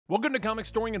Welcome to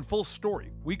Comicstorian Full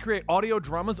Story. We create audio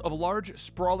dramas of large,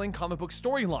 sprawling comic book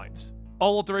storylines.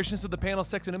 All alterations to the panels,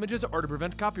 text, and images are to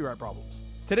prevent copyright problems.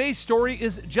 Today's story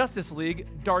is Justice League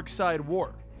Darkseid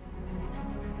War.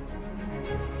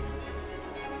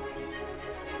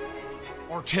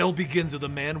 Our tale begins with a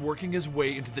man working his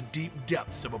way into the deep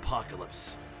depths of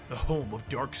Apocalypse, the home of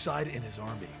Darkseid and his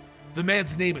army. The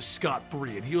man's name is Scott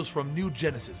III, and he was from New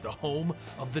Genesis, the home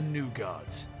of the New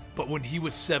Gods. But when he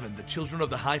was 7, the children of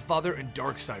the High Father and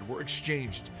Darkseid were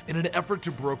exchanged in an effort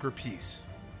to broker peace.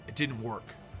 It didn't work,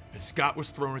 and Scott was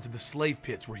thrown into the slave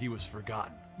pits where he was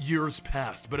forgotten. Years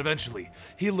passed, but eventually,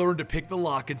 he learned to pick the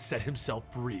lock and set himself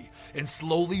free, and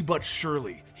slowly but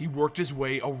surely, he worked his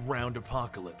way around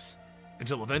Apocalypse.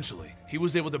 Until eventually, he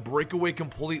was able to break away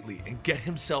completely and get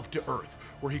himself to Earth,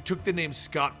 where he took the name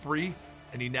Scott Free,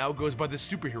 and he now goes by the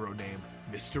superhero name,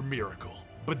 Mr. Miracle.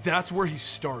 But that's where he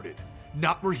started.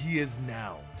 Not where he is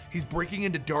now. He's breaking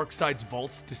into Darkseid's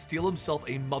vaults to steal himself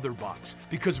a mother box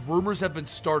because rumors have been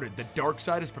started that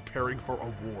Darkseid is preparing for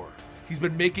a war. He's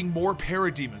been making more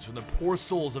parademons from the poor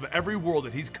souls of every world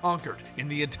that he's conquered in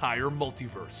the entire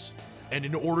multiverse. And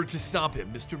in order to stop him,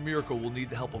 Mr. Miracle will need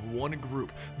the help of one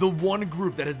group, the one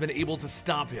group that has been able to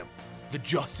stop him, the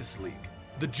Justice League.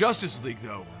 The Justice League,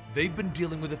 though, they've been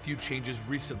dealing with a few changes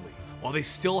recently. While they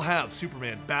still have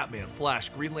Superman, Batman, Flash,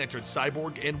 Green Lantern,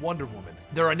 Cyborg, and Wonder Woman,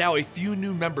 there are now a few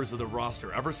new members of the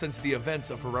roster ever since the events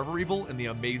of Forever Evil and the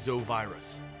Amazo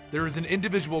virus. There is an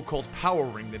individual called Power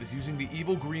Ring that is using the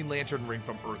evil Green Lantern ring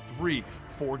from Earth 3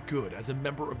 for good as a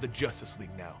member of the Justice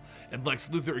League now, and Lex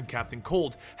Luthor and Captain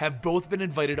Cold have both been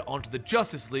invited onto the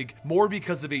Justice League more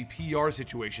because of a PR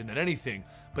situation than anything,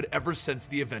 but ever since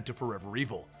the event of Forever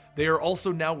Evil. They are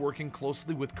also now working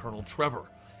closely with Colonel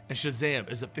Trevor, and Shazam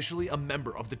is officially a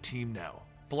member of the team now.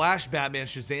 Flash, Batman,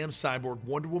 Shazam, Cyborg,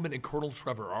 Wonder Woman, and Colonel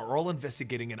Trevor are all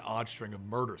investigating an odd string of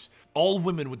murders, all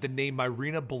women with the name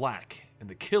Myrina Black, and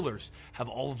the killers have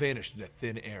all vanished into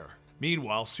thin air.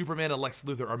 Meanwhile, Superman and Lex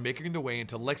Luthor are making their way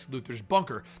into Lex Luthor's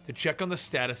bunker to check on the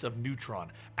status of Neutron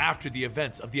after the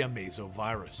events of the Amazo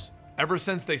virus. Ever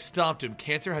since they stopped him,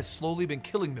 cancer has slowly been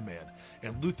killing the man,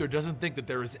 and Luthor doesn't think that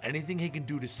there is anything he can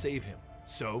do to save him.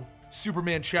 So,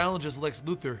 Superman challenges Lex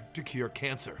Luthor to cure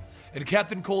cancer, and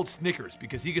Captain Cold snickers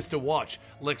because he gets to watch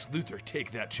Lex Luthor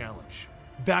take that challenge.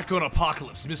 Back on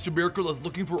Apocalypse, Mr. Miracle is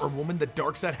looking for a woman that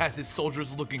Darkseid has his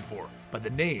soldiers looking for, by the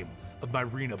name of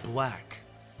Myrina Black.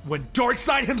 When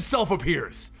Darkseid himself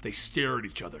appears, they stare at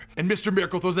each other, and Mr.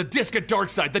 Miracle throws a disc at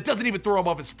Darkseid that doesn't even throw him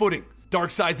off his footing.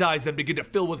 Darkseid's eyes then begin to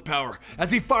fill with power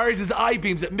as he fires his eye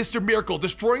beams at Mr. Miracle,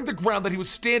 destroying the ground that he was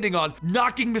standing on,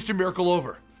 knocking Mr. Miracle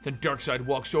over. Then Darkseid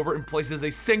walks over and places a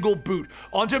single boot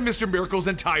onto Mr. Miracle's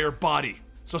entire body.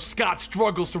 So Scott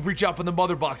struggles to reach out for the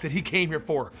mother box that he came here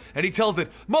for, and he tells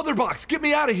it, "Mother box, get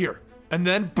me out of here!" And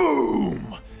then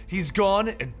boom! He's gone,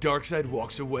 and Darkseid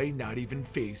walks away, not even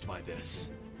fazed by this.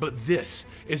 But this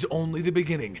is only the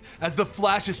beginning, as the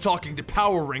Flash is talking to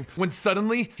Power Ring when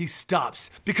suddenly he stops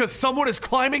because someone is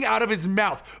climbing out of his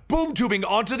mouth, boom tubing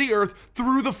onto the earth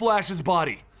through the Flash's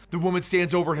body. The woman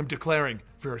stands over him declaring,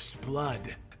 "First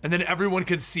blood." And then everyone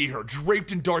can see her,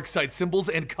 draped in Darkseid symbols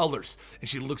and colors. And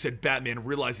she looks at Batman,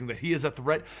 realizing that he is a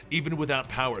threat even without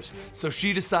powers. So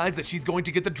she decides that she's going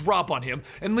to get the drop on him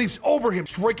and leaps over him,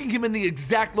 striking him in the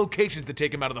exact locations to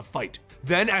take him out of the fight.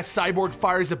 Then, as Cyborg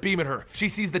fires a beam at her, she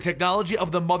sees the technology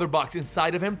of the mother box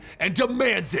inside of him and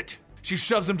demands it. She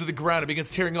shoves him to the ground and begins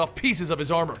tearing off pieces of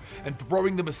his armor and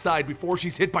throwing them aside before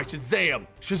she's hit by Shazam.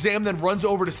 Shazam then runs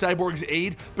over to Cyborg's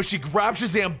aid, but she grabs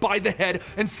Shazam by the head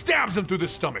and stabs him through the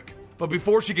stomach. But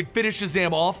before she can finish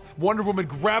Shazam off, Wonder Woman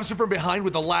grabs her from behind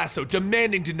with a lasso,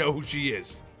 demanding to know who she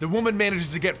is. The woman manages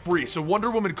to get free, so Wonder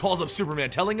Woman calls up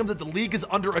Superman, telling him that the League is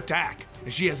under attack.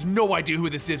 And she has no idea who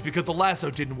this is because the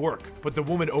lasso didn't work. But the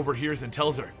woman overhears and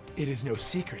tells her, "It is no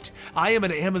secret. I am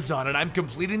an Amazon and I'm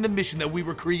completing the mission that we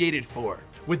were created for."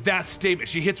 With that statement,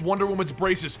 she hits Wonder Woman's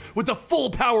braces with the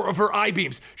full power of her eye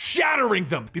beams, shattering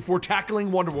them before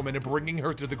tackling Wonder Woman and bringing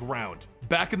her to the ground.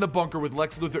 Back in the bunker with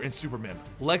Lex Luthor and Superman,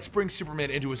 Lex brings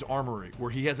Superman into his armory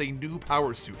where he has a new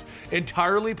power suit,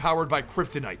 entirely powered by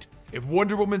kryptonite. If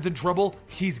Wonder Woman's in trouble,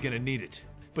 he's gonna need it.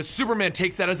 But Superman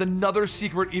takes that as another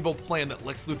secret evil plan that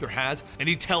Lex Luthor has, and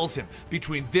he tells him,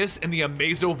 between this and the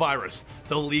Amazo virus,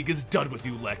 the League is done with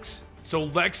you, Lex. So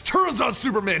Lex turns on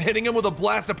Superman, hitting him with a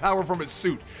blast of power from his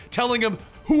suit, telling him,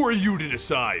 "Who are you to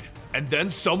decide?" And then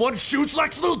someone shoots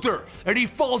Lex Luthor, and he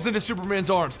falls into Superman's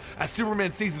arms, as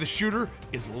Superman sees the shooter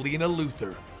is Lena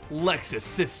Luthor, Lex's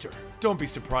sister. Don't be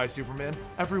surprised, Superman.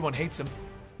 Everyone hates him.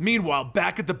 Meanwhile,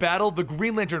 back at the battle, the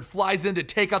Green Lantern flies in to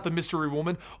take out the Mystery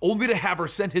Woman, only to have her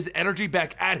send his energy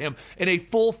back at him in a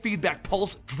full feedback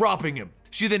pulse, dropping him.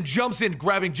 She then jumps in,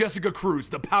 grabbing Jessica Cruz,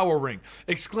 the power ring,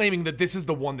 exclaiming that this is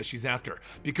the one that she's after,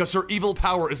 because her evil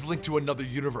power is linked to another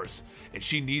universe, and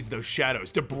she needs those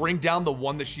shadows to bring down the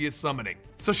one that she is summoning.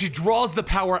 So she draws the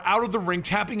power out of the ring,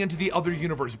 tapping into the other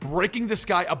universe, breaking the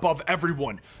sky above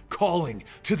everyone, calling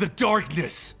to the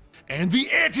darkness. And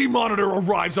the Anti-Monitor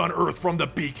arrives on Earth from the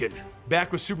beacon.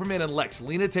 Back with Superman and Lex,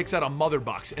 Lena takes out a mother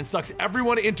box and sucks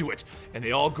everyone into it, and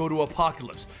they all go to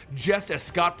Apokolips, just as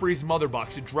Scott Free's mother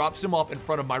box drops him off in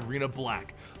front of Myrina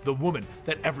Black, the woman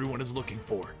that everyone is looking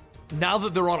for. Now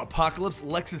that they're on Apokolips,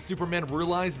 Lex and Superman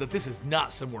realize that this is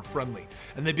not somewhere friendly,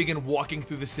 and they begin walking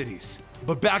through the cities.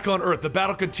 But back on Earth, the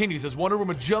battle continues as Wonder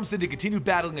Woman jumps in to continue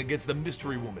battling against the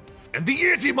Mystery Woman. And the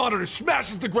Anti-Monitor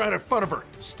smashes the ground in front of her,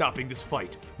 stopping this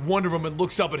fight. Wonder Woman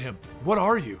looks up at him. "What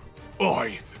are you?"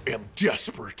 "I am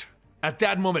desperate." At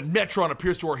that moment, Metron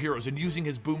appears to our heroes, and using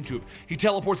his boom tube, he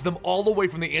teleports them all away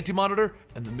from the Anti-Monitor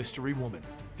and the Mystery Woman.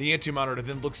 The Anti-Monitor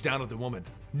then looks down at the woman.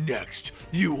 "Next,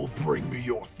 you will bring me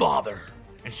your father."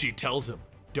 And she tells him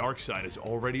Darkseid is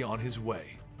already on his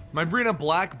way. Myrina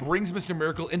Black brings Mr.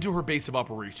 Miracle into her base of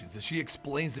operations as she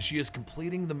explains that she is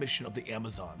completing the mission of the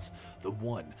Amazons, the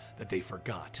one that they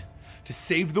forgot, to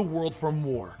save the world from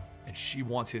war, and she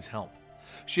wants his help.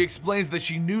 She explains that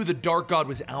she knew the Dark God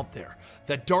was out there,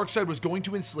 that Darkseid was going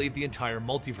to enslave the entire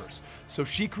multiverse, so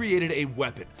she created a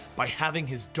weapon by having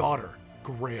his daughter,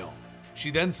 Grail.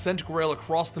 She then sent Grail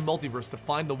across the multiverse to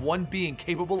find the one being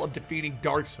capable of defeating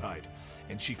Darkseid,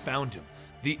 and she found him,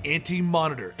 the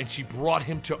Anti-Monitor, and she brought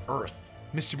him to Earth.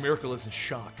 Mr. Miracle is in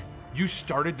shock. "You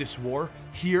started this war?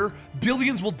 Here?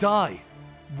 Billions will die!"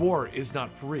 War is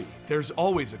not free. There's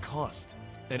always a cost.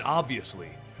 And obviously,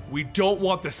 we don't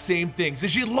want the same things,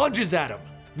 as she lunges at him.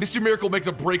 Mr. Miracle makes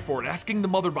a break for it, asking the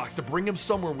Mother Box to bring him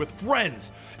somewhere with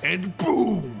friends, and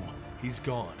boom! He's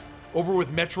gone. Over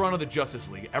with Metron and the Justice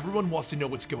League, everyone wants to know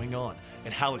what's going on,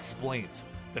 and Hal explains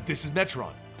that this is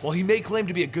Metron. While he may claim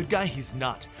to be a good guy, he's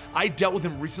not. I dealt with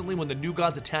him recently when the New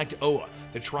Gods attacked Oa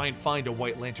to try and find a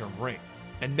White Lantern ring.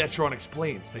 And Metron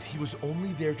explains that he was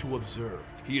only there to observe.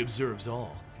 He observes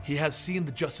all. He has seen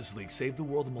the Justice League save the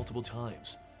world multiple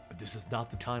times, but this is not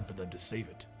the time for them to save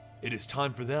it. It is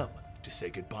time for them to say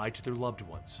goodbye to their loved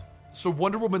ones. So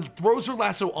Wonder Woman throws her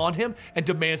lasso on him and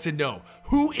demands to know,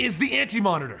 who is the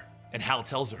Anti-Monitor? And Hal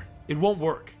tells her, it won't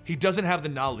work. He doesn't have the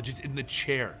knowledge, it's in the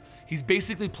chair. He's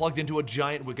basically plugged into a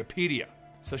giant Wikipedia.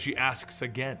 So she asks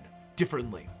again,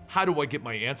 differently, how do I get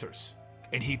my answers?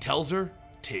 And he tells her,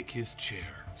 take his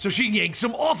chair. So she yanks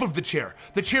him off of the chair.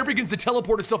 The chair begins to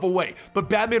teleport itself away, but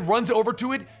Batman runs over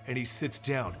to it and he sits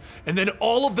down. And then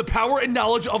all of the power and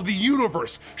knowledge of the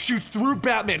universe shoots through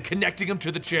Batman, connecting him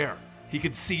to the chair. He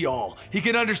can see all, he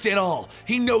can understand all,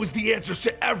 he knows the answers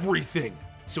to everything.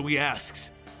 So he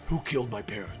asks, who killed my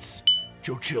parents?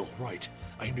 Joe Chill, right,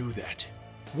 I knew that.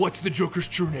 What's the Joker's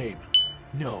true name?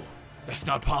 No, that's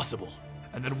not possible.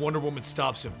 And then Wonder Woman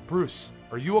stops him. Bruce,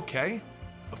 are you okay?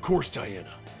 Of course,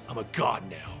 Diana. I'm a god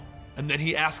now. And then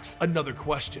he asks another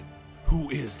question. Who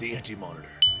is the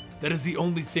Anti-Monitor? That is the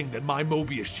only thing that my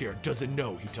Mobius chair doesn't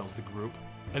know, he tells the group.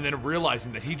 And then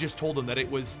realizing that he just told them that it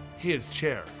was his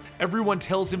chair, everyone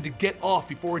tells him to get off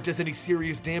before it does any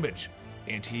serious damage.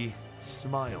 And he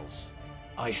smiles.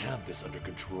 I have this under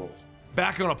control.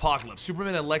 Back on Apokolips,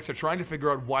 Superman and Lex are trying to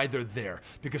figure out why they're there,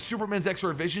 because Superman's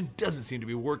X-ray vision doesn't seem to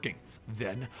be working.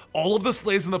 Then, all of the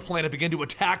slaves on the planet begin to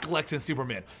attack Lex and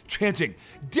Superman, chanting,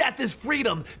 "Death is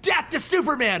freedom! Death to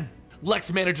Superman!"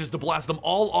 Lex manages to blast them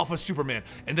all off of Superman,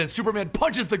 and then Superman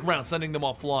punches the ground, sending them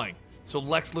all flying. So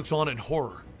Lex looks on in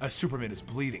horror as Superman is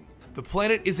bleeding. The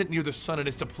planet isn't near the sun and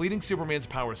is depleting Superman's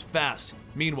powers fast.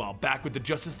 Meanwhile, back with the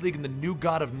Justice League and the new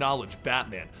god of knowledge,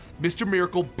 Batman, Mr.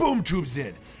 Miracle boom tubes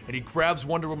in, and he grabs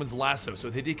Wonder Woman's lasso so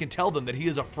that he can tell them that he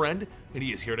is a friend and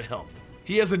he is here to help.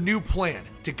 He has a new plan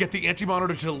to get the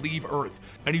Anti-Monitor to leave Earth,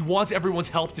 and he wants everyone's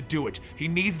help to do it. He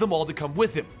needs them all to come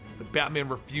with him, but Batman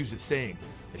refuses, saying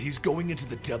that he's going into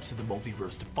the depths of the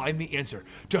multiverse to find the answer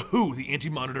to who the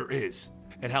Anti-Monitor is.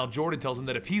 And Hal Jordan tells him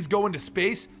that if he's going to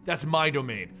space, that's my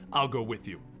domain. I'll go with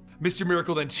you. Mr.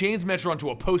 Miracle then chains Metron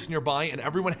to a post nearby, and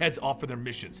everyone heads off for their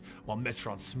missions, while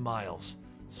Metron smiles.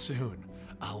 Soon,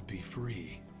 I'll be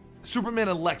free. Superman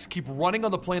and Lex keep running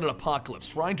on the planet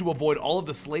Apokolips, trying to avoid all of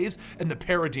the slaves and the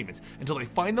parademons until they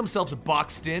find themselves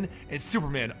boxed in and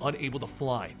Superman unable to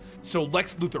fly. So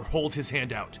Lex Luthor holds his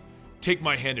hand out. Take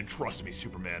my hand and trust me,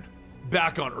 Superman.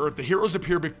 Back on Earth, the heroes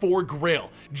appear before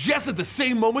Grail, just at the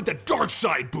same moment that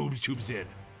Darkseid boom tubes in.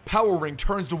 power ring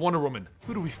turns to Wonder Woman.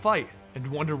 Who do we fight? And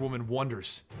Wonder Woman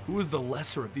wonders, who is the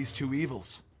lesser of these two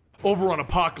evils? Over on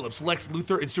Apokolips, Lex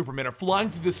Luthor and Superman are flying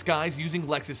through the skies using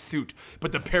Lex's suit,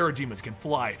 but the parademons can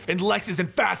fly, and Lex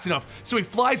isn't fast enough, so he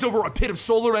flies over a pit of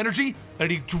solar energy,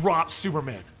 and he drops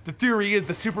Superman. The theory is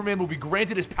that Superman will be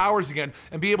granted his powers again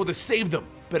and be able to save them,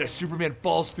 but as Superman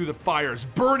falls through the fires,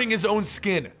 burning his own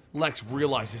skin, Lex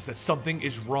realizes that something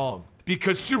is wrong.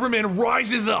 Because Superman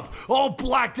rises up, all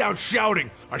blacked out, shouting,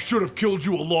 "I should have killed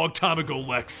you a long time ago,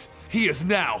 Lex. He is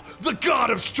now the God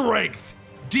of Strength!"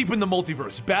 Deep in the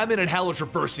multiverse, Batman and Hal are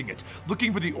traversing it,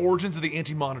 looking for the origins of the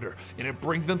Anti-Monitor, and it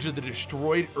brings them to the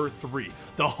destroyed Earth 3,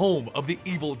 the home of the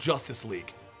evil Justice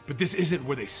League. But this isn't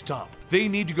where they stop. They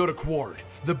need to go to Quard,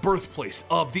 the birthplace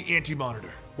of the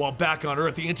Anti-Monitor. While back on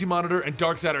Earth, the Anti-Monitor and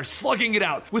Darkseid are slugging it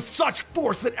out with such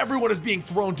force that everyone is being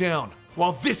thrown down.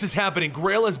 While this is happening,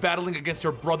 Grail is battling against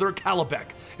her brother Calabec,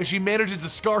 and she manages to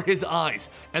scar his eyes,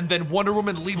 and then Wonder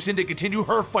Woman leaps in to continue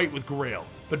her fight with Grail.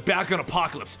 But back on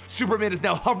Apokolips, Superman is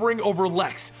now hovering over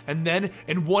Lex, and then,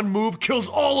 in one move, kills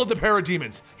all of the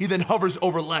parademons. He then hovers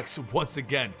over Lex once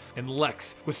again, and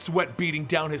Lex, with sweat beading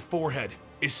down his forehead,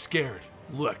 is scared.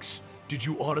 "Lex, did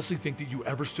you honestly think that you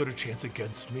ever stood a chance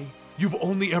against me? You've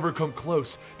only ever come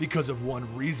close because of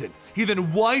one reason." He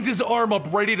then winds his arm up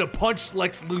ready to punch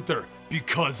Lex Luthor.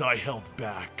 "Because I held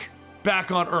back."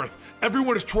 Back on Earth,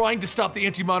 everyone is trying to stop the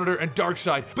Anti-Monitor and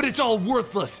Darkseid, but it's all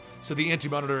worthless. So the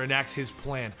Anti-Monitor enacts his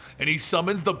plan, and he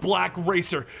summons the Black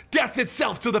Racer, death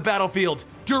itself, to the battlefield.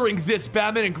 During this,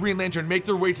 Batman and Green Lantern make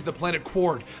their way to the planet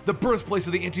Quard, the birthplace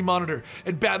of the Anti-Monitor,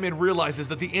 and Batman realizes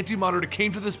that the Anti-Monitor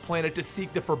came to this planet to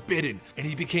seek the Forbidden, and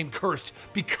he became cursed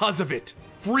because of it.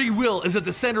 Free will is at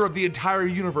the center of the entire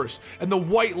universe, and the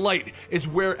white light is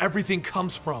where everything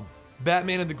comes from.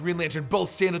 Batman and the Green Lantern both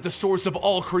stand at the source of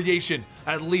all creation,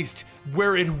 at least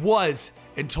where it was,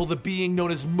 until the being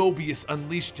known as Mobius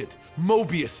unleashed it.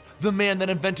 Mobius, the man that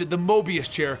invented the Mobius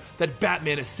chair that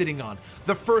Batman is sitting on,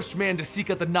 the first man to seek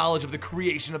out the knowledge of the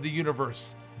creation of the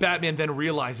universe. Batman then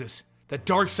realizes that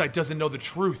Darkseid doesn't know the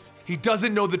truth. He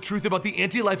doesn't know the truth about the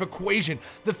anti-life equation,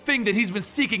 the thing that he's been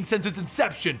seeking since its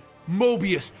inception.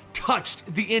 Mobius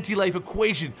touched the anti-life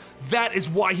equation. That is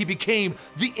why he became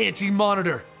the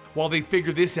Anti-Monitor. While they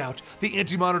figure this out, the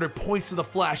Anti-Monitor points to the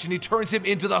Flash and he turns him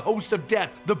into the host of death.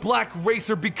 The Black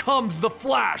Racer becomes the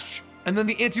Flash. And then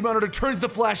the Anti-Monitor turns the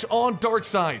Flash on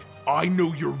Darkseid. "I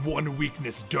know your one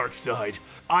weakness, Darkseid.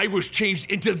 I was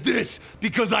changed into this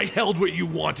because I held what you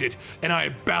wanted, and I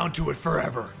am bound to it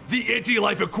forever. The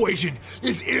anti-life equation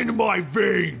is in my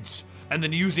veins." And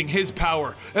then using his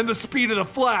power and the speed of the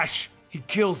Flash, he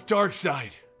kills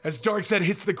Darkseid. As Darkseid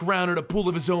hits the ground in a pool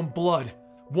of his own blood,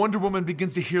 Wonder Woman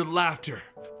begins to hear laughter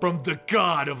from the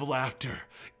god of laughter,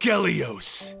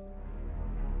 Gelios.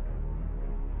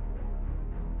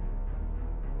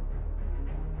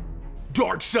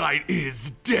 Darkseid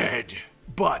is dead.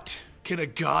 But can a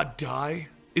god die?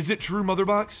 Is it true,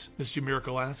 Motherbox? Mr.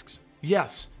 Miracle asks.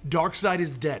 Yes, Darkseid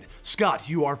is dead. Scott,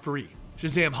 you are free.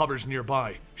 Shazam hovers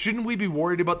nearby. Shouldn't we be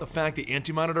worried about the fact the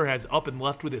Anti-Monitor has up and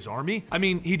left with his army? I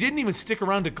mean, he didn't even stick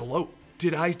around to gloat.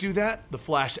 Did I do that? The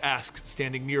Flash asks,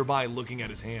 standing nearby looking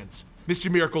at his hands. Mr.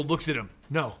 Miracle looks at him.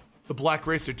 No, the Black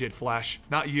Racer did, Flash,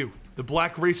 not you. The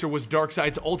Black Racer was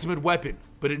Darkseid's ultimate weapon,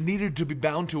 but it needed to be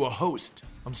bound to a host.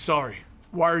 I'm sorry.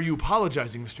 Why are you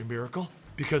apologizing, Mr. Miracle?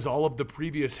 Because all of the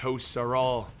previous hosts are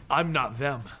all... I'm not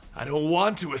them. I don't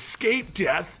want to escape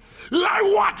death. I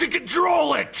want to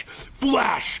control it!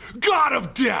 Flash, God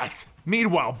of Death!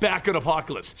 Meanwhile, back at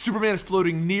Apokolips, Superman is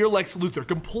floating near Lex Luthor,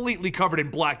 completely covered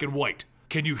in black and white.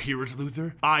 Can you hear it,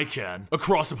 Luthor? I can.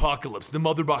 Across Apokolips, the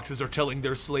mother boxes are telling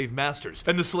their slave masters,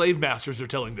 and the slave masters are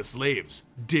telling the slaves.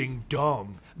 Ding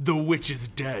dong, the witch is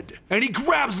dead. And he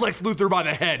grabs Lex Luthor by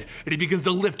the head, and he begins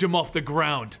to lift him off the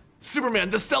ground. Superman,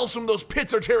 the cells from those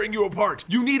pits are tearing you apart.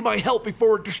 You need my help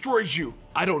before it destroys you.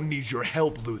 I don't need your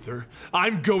help, Luthor.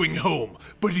 I'm going home.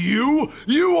 But you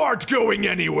aren't going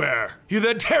anywhere. He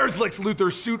then tears Lex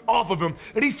Luthor's suit off of him,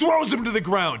 and he throws him to the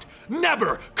ground.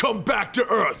 Never come back to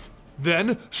Earth.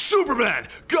 Then, Superman,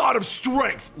 God of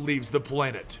Strength, leaves the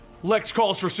planet. Lex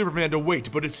calls for Superman to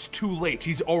wait, but it's too late.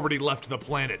 He's already left the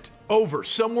planet. Over,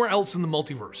 somewhere else in the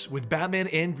multiverse, with Batman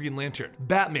and Green Lantern.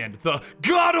 Batman, the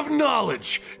God of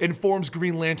Knowledge, informs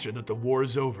Green Lantern that the war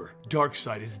is over.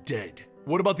 Darkseid is dead.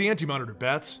 What about the Anti-Monitor,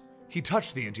 Bats? He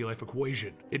touched the anti-life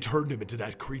equation. It turned him into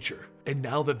that creature. And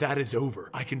now that that is over,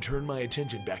 I can turn my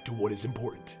attention back to what is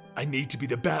important. I need to be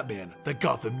the Batman that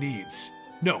Gotham needs.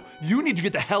 No, you need to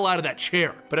get the hell out of that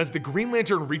chair. But as the Green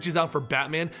Lantern reaches out for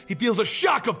Batman, he feels a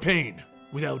shock of pain.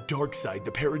 Without Darkseid,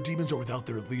 the parademons are without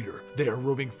their leader. They are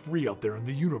roaming free out there in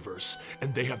the universe,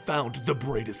 and they have found the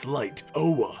brightest light,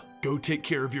 Oa. Go take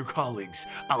care of your colleagues,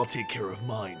 I'll take care of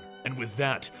mine. And with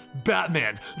that,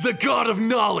 Batman, the God of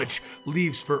Knowledge,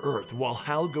 leaves for Earth while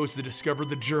Hal goes to discover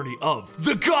the journey of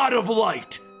the God of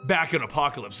Light. Back in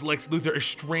Apokolips, Lex Luthor is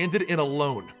stranded and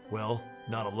alone. Well,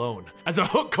 not alone, as a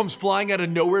hook comes flying out of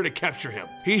nowhere to capture him.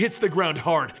 He hits the ground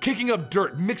hard, kicking up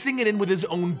dirt, mixing it in with his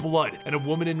own blood, and a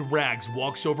woman in rags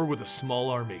walks over with a small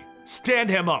army. Stand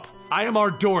him up! I am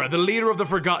Ardora, the leader of the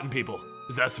Forgotten People.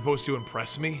 Is that supposed to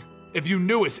impress me? If you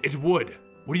knew us, it would.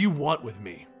 What do you want with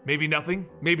me? Maybe nothing,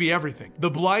 maybe everything. The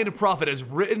blind prophet has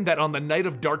written that on the night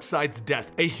of Darkseid's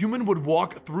death, a human would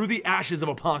walk through the ashes of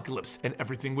Apokolips and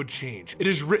everything would change. It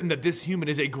is written that this human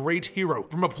is a great hero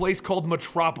from a place called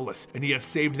Metropolis, and he has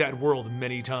saved that world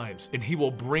many times, and he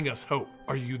will bring us hope.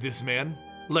 Are you this man?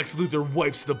 Lex Luthor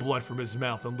wipes the blood from his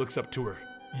mouth and looks up to her.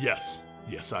 Yes,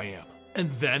 I am.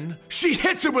 And then, she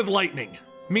hits him with lightning!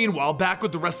 Meanwhile, back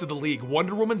with the rest of the League,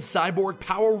 Wonder Woman, Cyborg,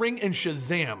 Power Ring, and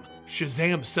Shazam.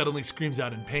 Shazam suddenly screams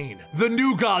out in pain. The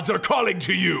new gods are calling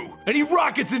to you! And he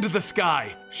rockets into the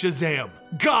sky. Shazam,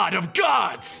 God of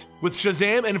Gods! With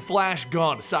Shazam and Flash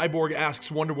gone, Cyborg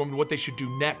asks Wonder Woman what they should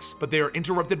do next, but they are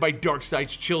interrupted by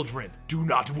Darkseid's children. Do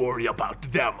not worry about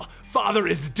them. Father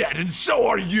is dead and so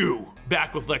are you!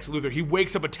 Back with Lex Luthor, he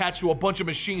wakes up attached to a bunch of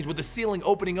machines with the ceiling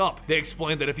opening up. They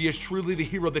explain that if he is truly the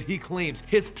hero that he claims,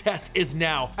 his test is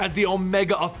now, as the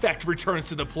Omega Effect returns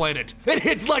to the planet. It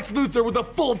hits Lex Luthor with the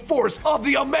full force of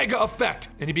the Omega Effect,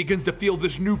 and he begins to feel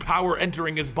this new power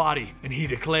entering his body, and he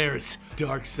declares,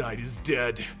 Darkseid is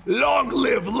dead. Long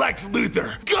live Lex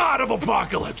Luthor, God of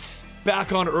Apokolips!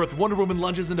 Back on Earth, Wonder Woman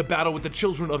lunges into battle with the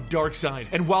children of Darkseid,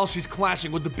 and while she's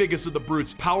clashing with the biggest of the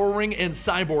brutes, Power Ring and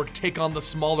Cyborg take on the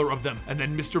smaller of them, and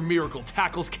then Mr. Miracle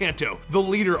tackles Kanto, the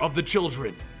leader of the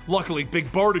children. Luckily,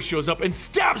 Big Barda shows up and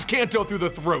stabs Kanto through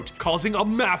the throat, causing a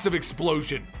massive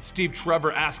explosion. Steve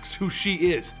Trevor asks who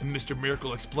she is, and Mr.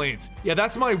 Miracle explains, yeah,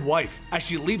 that's my wife, as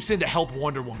she leaps in to help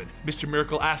Wonder Woman. Mr.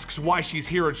 Miracle asks why she's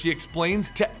here, and she explains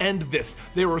to end this.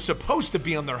 They were supposed to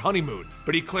be on their honeymoon,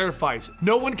 but he clarifies,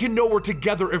 no one can know we're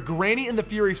together if Granny and the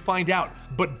Furies find out,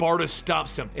 but Barda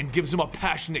stops him and gives him a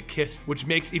passionate kiss, which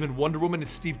makes even Wonder Woman and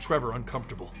Steve Trevor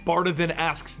uncomfortable. Barda then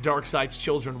asks Darkseid's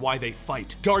children why they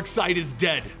fight. Darkseid is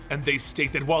dead, and they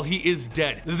state that while he is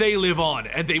dead, they live on,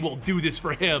 and they will do this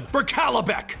for him, for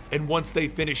Kalibek! And once they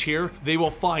finish here, they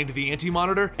will find the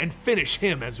Anti-Monitor and finish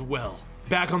him as well.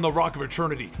 Back on the Rock of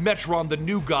Eternity, Metron, the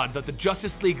new god that the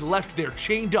Justice League left there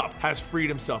chained up, has freed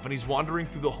himself and he's wandering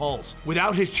through the halls.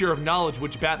 Without his chair of knowledge,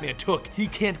 which Batman took, he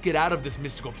can't get out of this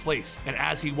mystical place. And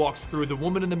as he walks through, the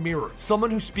woman in the mirror,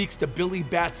 someone who speaks to Billy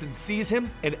Batson, sees him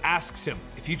and asks him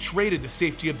if he traded the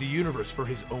safety of the universe for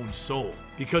his own soul.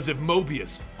 Because if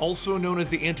Mobius, also known as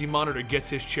the Anti-Monitor, gets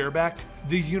his chair back,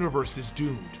 the universe is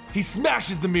doomed. He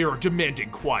smashes the mirror, demanding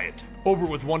quiet. Over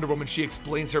with Wonder Woman, she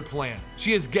explains her plan.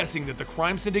 She is guessing that the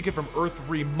crime syndicate from Earth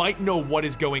 3 might know what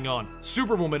is going on.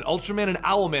 Superwoman, Ultraman, and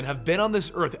Owlman have been on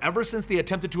this Earth ever since they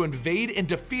attempted to invade and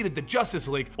defeated the Justice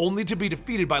League, only to be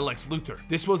defeated by Lex Luthor.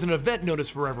 This was an event known as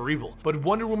Forever Evil, but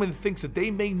Wonder Woman thinks that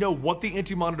they may know what the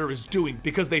Anti-Monitor is doing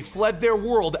because they fled their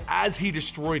world as he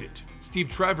destroyed it. Steve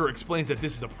Trevor explains that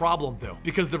this is a problem though,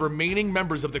 because the remaining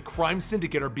members of the crime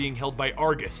syndicate are being held by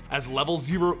Argus as level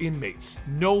 0 inmates.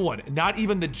 No one, not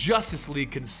even the Justice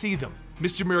League, can see them.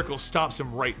 Mr. Miracle stops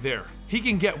him right there. He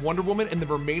can get Wonder Woman and the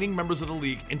remaining members of the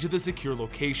League into the secure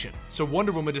location. So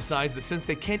Wonder Woman decides that since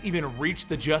they can't even reach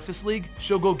the Justice League,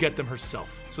 she'll go get them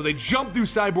herself. So they jump through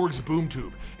Cyborg's boom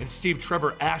tube, and Steve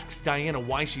Trevor asks Diana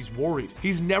why she's worried.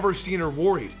 He's never seen her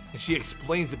worried, and she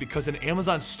explains that because an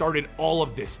Amazon started all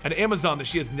of this. An Amazon that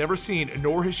she has never seen,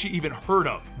 nor has she even heard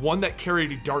of. One that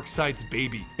carried Darkseid's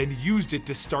baby, and used it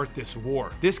to start this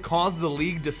war. This caused the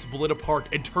League to split apart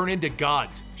and turn into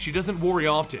gods. She doesn't worry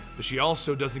often, but she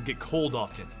also doesn't get cold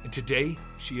often, and today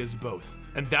she is both.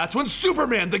 And that's when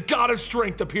Superman, the god of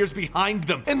strength, appears behind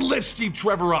them and lifts Steve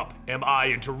Trevor up. Am I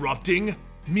interrupting?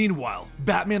 Meanwhile,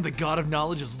 Batman, the God of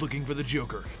Knowledge, is looking for the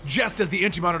Joker. Just as the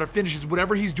Anti-Monitor finishes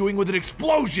whatever he's doing with an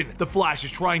explosion, the Flash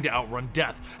is trying to outrun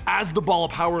death. As the ball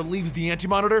of power leaves the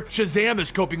Anti-Monitor, Shazam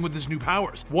is coping with his new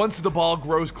powers. Once the ball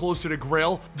grows closer to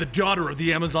Grail, the daughter of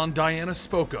the Amazon Diana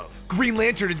spoke of, Green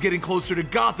Lantern is getting closer to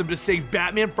Gotham to save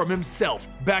Batman from himself.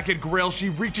 Back at Grail, she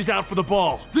reaches out for the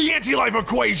ball. The anti-life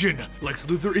equation! Lex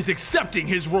Luthor is accepting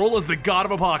his role as the God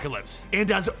of Apokolips.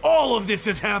 And as all of this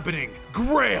is happening,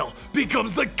 Grail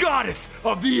becomes the goddess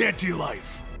of the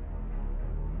anti-life.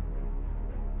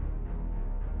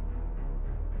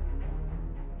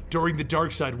 During the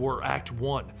Darkseid War Act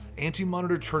 1,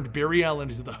 Anti-Monitor turned Barry Allen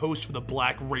into the host for the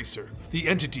Black Racer, the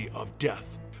entity of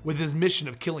death, with his mission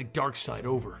of killing Darkseid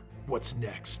over. What's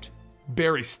next?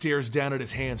 Barry stares down at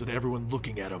his hands with everyone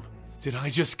looking at him. Did I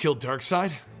just kill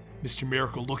Darkseid? Mr.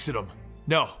 Miracle looks at him.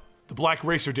 No, the Black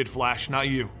Racer did, Flash, not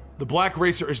you. The Black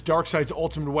Racer is Darkseid's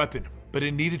ultimate weapon, but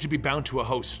it needed to be bound to a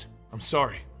host. I'm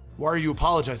sorry. Why are you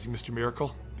apologizing, Mr.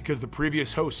 Miracle? Because the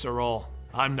previous hosts are all.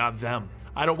 I'm not them.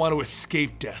 I don't want to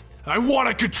escape death. I want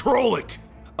to control it!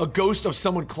 A ghost of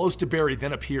someone close to Barry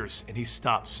then appears, and he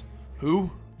stops. Who?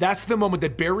 That's the moment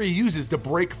that Barry uses to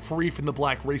break free from the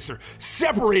Black Racer,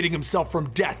 separating himself from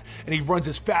death, and he runs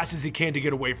as fast as he can to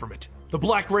get away from it. The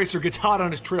Black Racer gets hot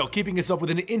on his trail, keeping himself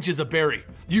within inches of Barry.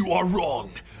 You are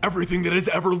wrong. Everything that has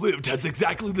ever lived has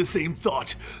exactly the same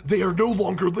thought. They are no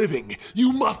longer living.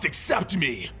 You must accept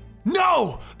me.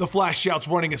 No! The Flash shouts,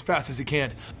 running as fast as he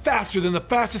can. Faster than the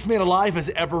fastest man alive has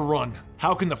ever run.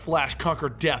 How can the Flash conquer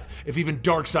death if even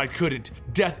Darkseid couldn't?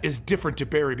 Death is different to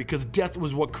Barry because death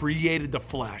was what created the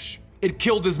Flash. It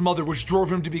killed his mother, which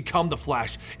drove him to become the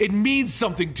Flash. It means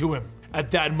something to him. At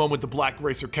that moment, the Black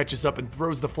Racer catches up and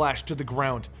throws the Flash to the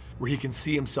ground, where he can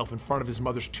see himself in front of his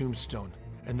mother's tombstone.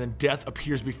 And then death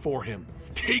appears before him.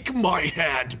 Take my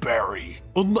hand, Barry.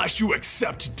 Unless you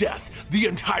accept death, the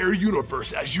entire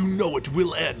universe as you know it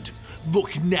will end.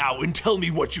 Look now and tell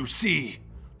me what you see.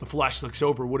 The Flash looks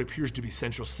over what appears to be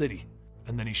Central City,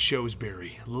 and then he shows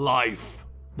Barry life.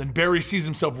 Then Barry sees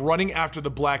himself running after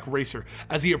the Black Racer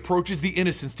as he approaches the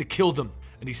Innocents to kill them,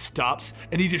 and he stops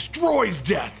and he destroys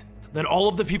death. Then all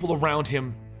of the people around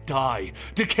him die,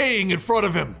 decaying in front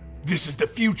of him. This is the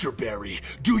future, Barry.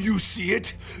 Do you see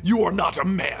it? You are not a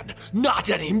man. Not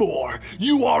anymore.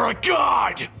 You are a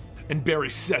god! And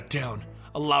Barry sat down,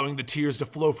 allowing the tears to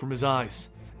flow from his eyes.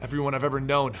 Everyone I've ever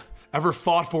known, ever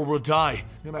fought for will die,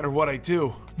 no matter what I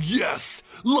do. Yes,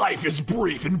 life is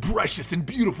brief and precious and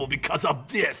beautiful because of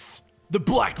this. The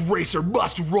Black Racer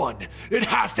must run. It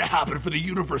has to happen for the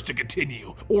universe to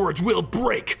continue, or it will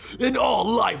break, and all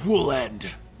life will end.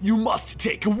 You must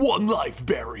take one life,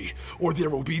 Barry, or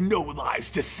there will be no lives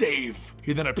to save.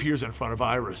 He then appears in front of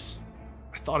Iris.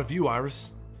 I thought of you, Iris.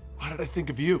 Why did I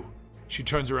think of you? She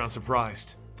turns around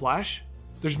surprised. Flash?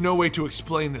 There's no way to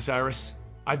explain this, Iris.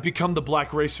 I've become the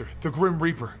Black Racer, the Grim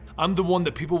Reaper. I'm the one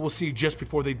that people will see just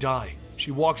before they die.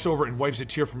 She walks over and wipes a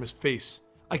tear from his face.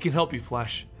 I can help you,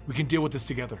 Flash. We can deal with this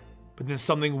together. But then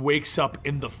something wakes up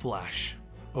in the Flash.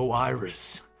 Oh,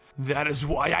 Iris. That is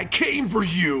why I came for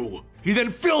you! He then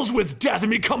fills with death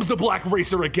and becomes the Black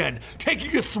Racer again,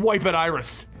 taking a swipe at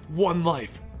Iris. One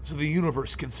life, so the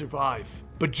universe can survive.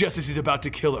 But just as he's about to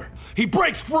kill her, he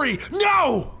breaks free!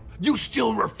 No! You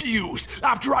still refuse,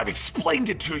 after I've explained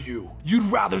it to you.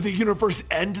 You'd rather the universe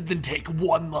end than take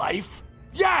one life?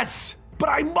 Yes! But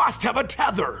I must have a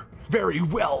tether! Very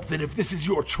well, then if this is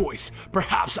your choice,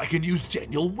 perhaps I can use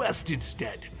Daniel West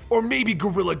instead. Or maybe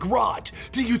Gorilla Grodd.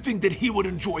 Do you think that he would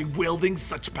enjoy wielding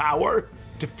such power?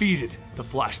 Defeated, the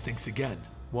Flash thinks again.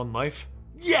 One life?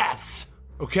 Yes!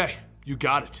 Okay, you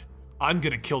got it. I'm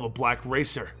gonna kill the Black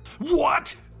Racer.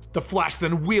 What? The Flash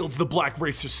then wields the Black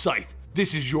Racer's scythe.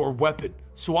 This is your weapon,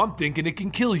 so I'm thinking it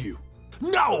can kill you.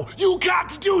 No, you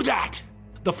can't do that!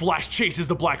 The Flash chases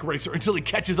the Black Racer until he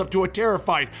catches up to a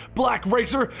terrified Black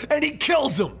Racer and he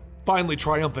kills him! Finally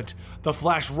triumphant, the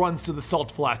Flash runs to the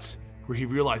Salt Flats, where he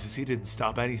realizes he didn't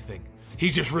stop anything. He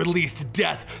just released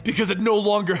death because it no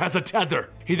longer has a tether.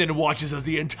 He then watches as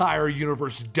the entire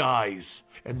universe dies.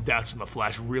 And that's when the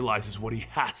Flash realizes what he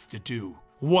has to do.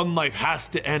 One life has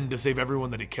to end to save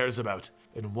everyone that he cares about.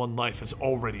 And one life has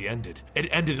already ended. It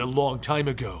ended a long time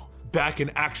ago. Back in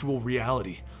actual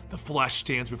reality, the Flash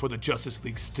stands before the Justice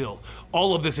League still.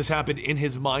 All of this has happened in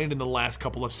his mind in the last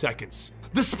couple of seconds.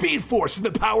 The Speed Force and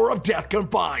the power of death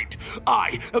combined.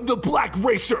 I am the Black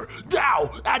Racer, now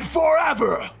and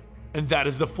forever! And that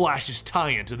is the Flash's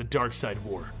tie-in to the Darkseid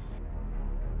War.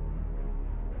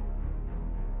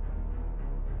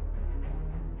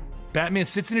 Batman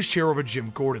sits in his chair over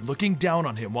Jim Gordon, looking down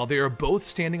on him while they are both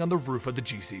standing on the roof of the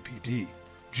GCPD.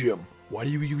 Jim, why do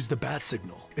you use the bat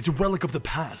signal? It's a relic of the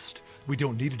past. We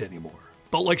don't need it anymore.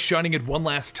 Felt like shining it one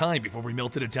last time before we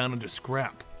melted it down into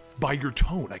scrap. By your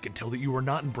tone, I can tell that you are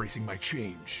not embracing my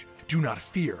change. Do not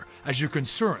fear, as your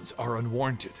concerns are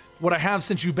unwarranted. What I have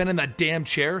since you've been in that damn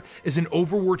chair is an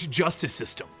overworked justice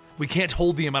system. We can't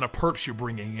hold the amount of perps you're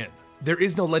bringing in. There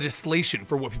is no legislation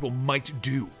for what people might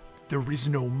do. There is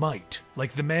no might.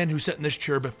 Like the man who sat in this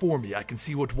chair before me, I can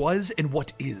see what was and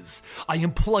what is. I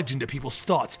am plugged into people's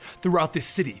thoughts throughout this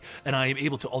city, and I am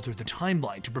able to alter the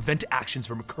timeline to prevent actions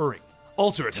from occurring.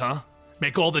 Alter it, huh?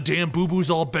 Make all the damn boo-boos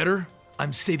all better?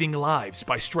 I'm saving lives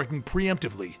by striking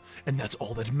preemptively, and that's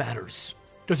all that matters.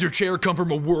 Does your chair come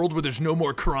from a world where there's no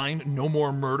more crime, no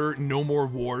more murder, no more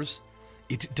wars?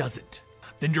 It doesn't.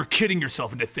 Then you're kidding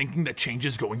yourself into thinking that change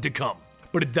is going to come.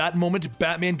 But at that moment,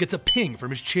 Batman gets a ping from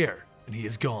his chair, and he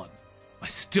is gone. I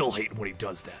still hate when he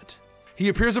does that. He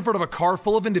appears in front of a car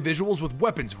full of individuals with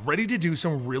weapons ready to do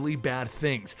some really bad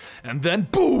things, and then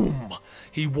boom!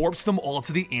 He warps them all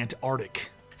to the Antarctic.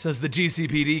 Since the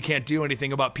GCPD can't do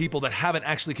anything about people that haven't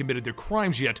actually committed their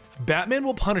crimes yet, Batman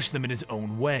will punish them in his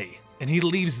own way. And he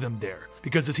leaves them there,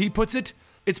 because as he puts it,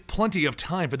 it's plenty of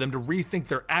time for them to rethink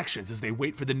their actions as they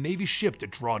wait for the Navy ship to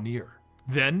draw near.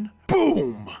 Then,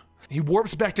 boom! He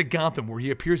warps back to Gotham where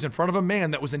he appears in front of a man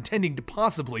that was intending to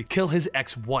possibly kill his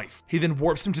ex-wife. He then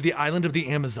warps him to the island of the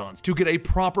Amazons to get a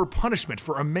proper punishment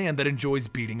for a man that enjoys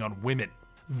beating on women.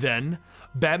 Then,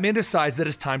 Batman decides that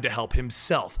it's time to help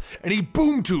himself, and he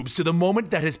boom tubes to the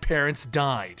moment that his parents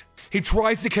died. He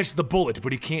tries to catch the bullet,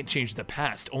 but he can't change the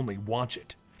past, only watch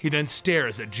it. He then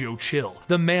stares at Joe Chill,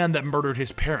 the man that murdered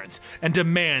his parents, and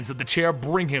demands that the chair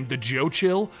bring him to Joe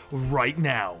Chill right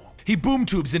now. He boom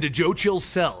tubes into Joe Chill's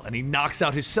cell, and he knocks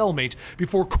out his cellmate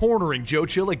before cornering Joe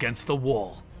Chill against the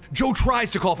wall. Joe tries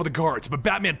to call for the guards, but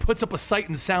Batman puts up a sight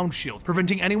and sound shield,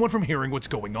 preventing anyone from hearing what's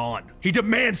going on. He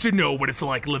demands to know what it's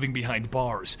like living behind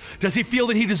bars. Does he feel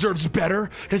that he deserves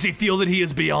better? Does he feel that he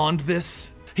is beyond this?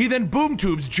 He then boom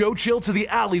tubes Joe Chill to the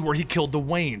alley where he killed the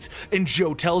Waynes, and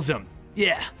Joe tells him,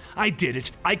 "Yeah, I did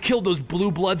it. I killed those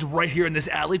blue bloods right here in this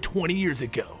alley 20 years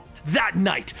ago. That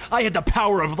night, I had the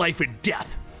power of life and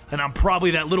death, and I'm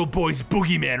probably that little boy's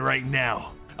boogeyman right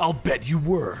now. I'll bet you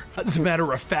were. As a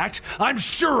matter of fact, I'm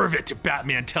sure of it,"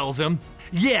 Batman tells him.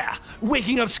 Yeah,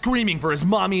 waking up screaming for his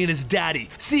mommy and his daddy,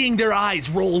 seeing their eyes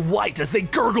roll white as they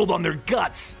gurgled on their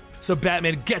guts. So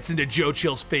Batman gets into Joe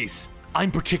Chill's face. "I'm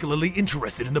particularly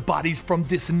interested in the bodies from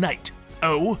this night."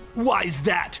 "Oh, why's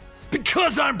that?"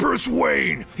 "Because I'm Bruce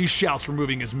Wayne," he shouts,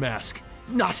 removing his mask.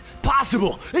 "Not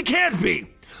possible! It can't be!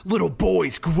 Little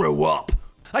boys grow up.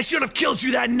 I should have killed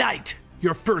you that night.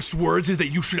 Your first words is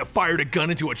that you should have fired a gun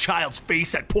into a child's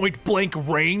face at point blank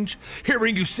range?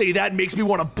 Hearing you say that makes me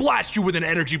want to blast you with an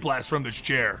energy blast from this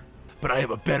chair. But I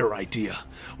have a better idea.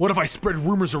 What if I spread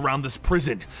rumors around this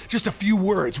prison? Just a few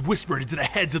words whispered into the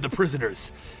heads of the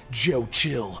prisoners. Joe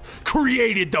Chill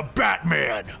created the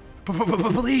Batman.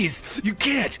 Please, you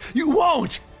can't, you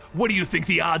won't. What do you think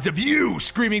the odds of you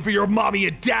screaming for your mommy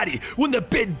and daddy when the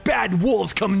big bad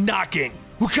wolves come knocking?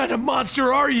 What kind of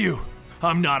monster are you?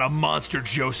 I'm not a monster,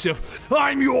 Joseph.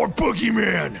 I'm your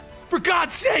boogeyman. For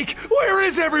God's sake, where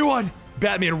is everyone?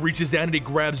 Batman reaches down and he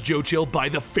grabs Joe Chill by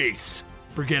the face.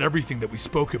 Forget everything that we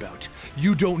spoke about.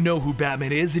 You don't know who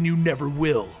Batman is and you never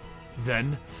will.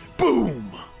 Then,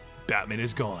 boom! Batman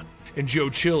is gone. And Joe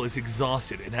Chill is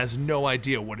exhausted and has no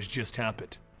idea what has just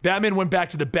happened. Batman went back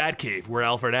to the Batcave where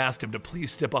Alfred asked him to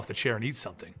please step off the chair and eat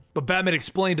something. But Batman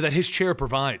explained that his chair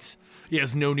provides. He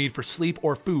has no need for sleep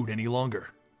or food any longer.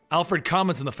 Alfred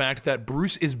comments on the fact that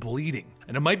Bruce is bleeding,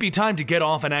 and it might be time to get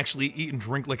off and actually eat and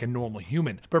drink like a normal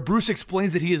human. But Bruce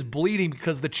explains that he is bleeding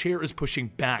because the chair is pushing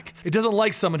back. It doesn't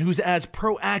like someone who's as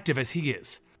proactive as he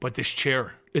is. But this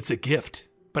chair, it's a gift.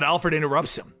 But Alfred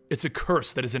interrupts him. It's a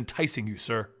curse that is enticing you,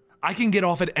 sir. I can get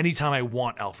off at any time I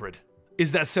want, Alfred.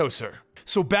 Is that so, sir?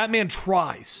 So Batman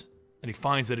tries, and he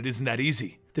finds that it isn't that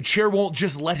easy. The chair won't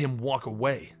just let him walk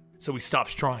away, so he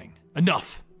stops trying.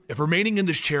 Enough. If remaining in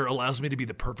this chair allows me to be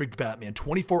the perfect Batman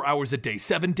 24 hours a day,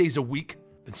 7 days a week,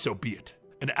 then so be it.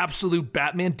 An absolute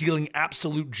Batman dealing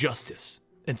absolute justice.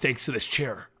 And thanks to this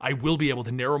chair, I will be able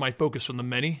to narrow my focus from the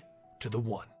many to the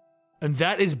one. And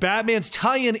that is Batman's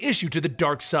tie-in issue to the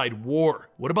Darkseid War.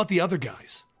 What about the other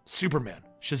guys? Superman,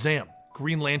 Shazam,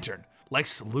 Green Lantern,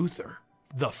 Lex Luthor,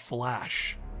 The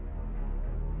Flash.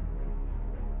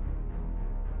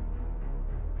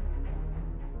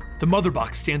 The Mother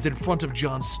Box stands in front of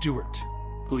John Stewart.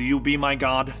 Will you be my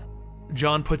god?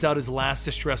 John puts out his last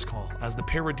distress call as the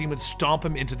parademons stomp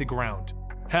him into the ground.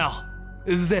 Hell,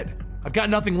 this is it. I've got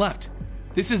nothing left.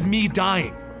 This is me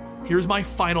dying. Here's my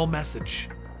final message.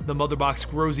 The Mother Box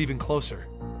grows even closer.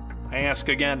 I ask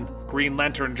again, Green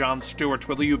Lantern John Stewart,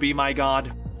 will you be my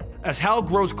god? As Hal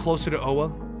grows closer to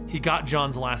Oa, he got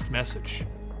John's last message.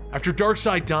 After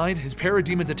Darkseid died, his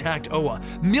parademons attacked Oa,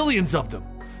 millions of them.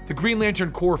 The Green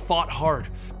Lantern Corps fought hard,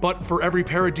 but for every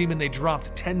parademon they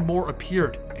dropped, 10 more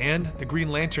appeared, and the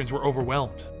Green Lanterns were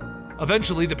overwhelmed.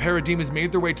 Eventually, the parademons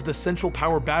made their way to the central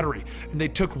power battery, and they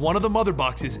took one of the Mother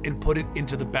Boxes and put it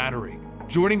into the battery,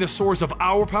 joining the source of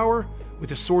our power with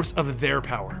the source of their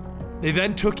power. They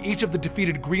then took each of the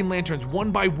defeated Green Lanterns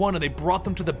one by one and they brought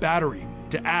them to the battery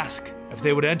to ask if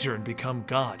they would enter and become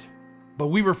God. But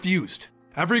we refused.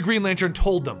 Every Green Lantern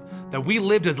told them that we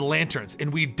lived as lanterns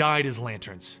and we died as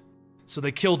lanterns. So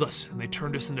they killed us and they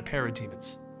turned us into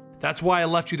parademons. That's why I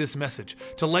left you this message,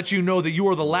 to let you know that you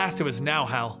are the last of us now,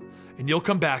 Hal. And you'll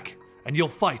come back, and you'll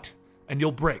fight, and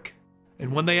you'll break.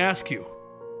 And when they ask you,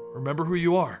 remember who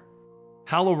you are.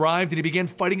 Hal arrived and he began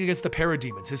fighting against the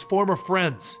parademons, his former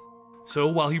friends. So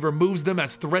while he removes them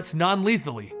as threats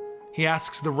non-lethally, he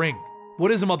asks the ring,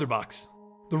 what is a mother box?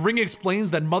 The ring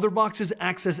explains that mother boxes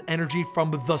access energy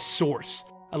from the source,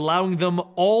 allowing them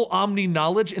all omni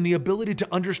knowledge and the ability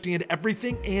to understand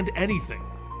everything and anything.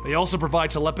 They also provide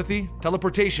telepathy,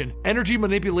 teleportation, energy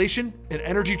manipulation, and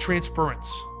energy transference.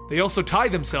 They also tie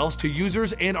themselves to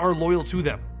users and are loyal to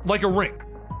them, like a ring.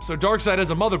 So Darkseid has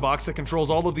a mother box that controls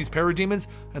all of these parademons,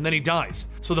 and then he dies.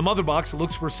 So the mother box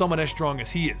looks for someone as strong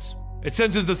as he is. It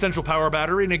senses the central power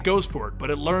battery and it goes for it,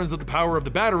 but it learns that the power of the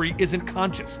battery isn't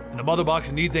conscious, and the mother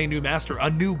box needs a new master, a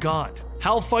new god.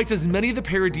 Hal fights as many of the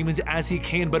parademons as he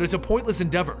can, but it's a pointless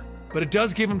endeavor. But it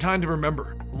does give him time to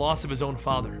remember the loss of his own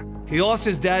father. He lost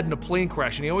his dad in a plane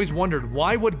crash, and he always wondered,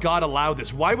 why would God allow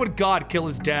this? Why would God kill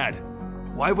his dad?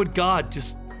 Why would God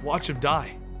just watch him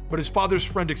die? But his father's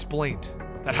friend explained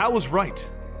that Hal was right.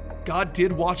 God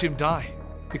did watch him die,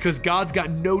 because God's got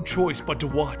no choice but to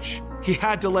watch. He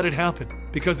had to let it happen,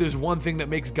 because there's one thing that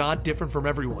makes God different from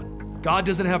everyone. God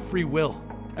doesn't have free will.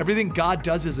 Everything God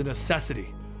does is a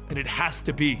necessity, and it has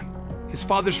to be. His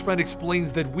father's friend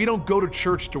explains that we don't go to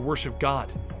church to worship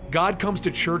God. God comes to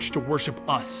church to worship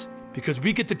us, because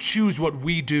we get to choose what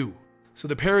we do. So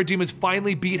the parademons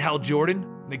finally beat Hal Jordan,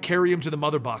 and they carry him to the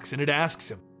mother box, and it asks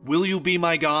him, will you be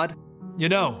my god? You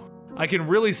know, I can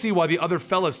really see why the other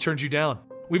fellas turned you down.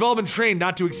 We've all been trained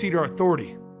not to exceed our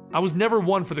authority. I was never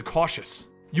one for the cautious.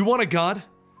 You want a god?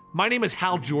 My name is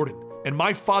Hal Jordan, and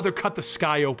my father cut the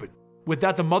sky open. With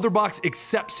that, the mother box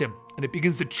accepts him, and it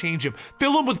begins to change him,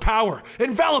 fill him with power,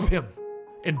 envelop him.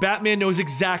 And Batman knows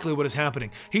exactly what is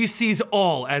happening. He sees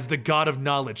all as the god of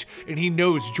knowledge, and he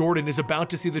knows Jordan is about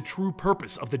to see the true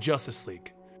purpose of the Justice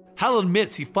League. Hal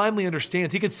admits he finally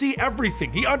understands. He can see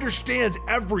everything. He understands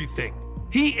everything.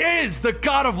 He is the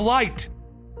god of light.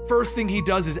 First thing he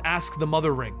does is ask the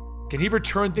Mother Ring, can he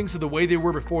return things to the way they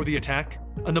were before the attack?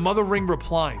 And the Mother Ring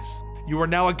replies, you are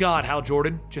now a god, Hal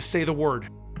Jordan. Just say the word,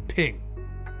 ping.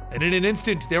 And in an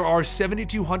instant, there are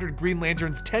 7,200 Green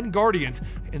Lanterns, 10 Guardians,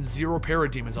 and 0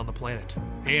 Parademons on the planet.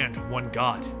 And 1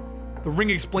 god. The ring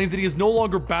explains that he is no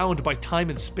longer bound by time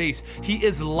and space. He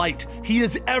is light. He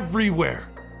is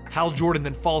everywhere. Hal Jordan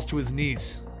then falls to his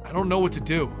knees. I don't know what to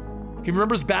do. He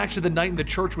remembers back to the night in the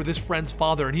church with his friend's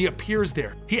father, and he appears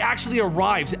there. He actually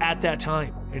arrives at that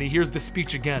time, and he hears the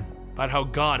speech again about how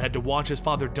God had to watch his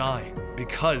father die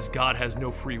because God has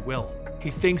no free will. He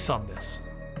thinks on this.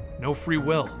 No free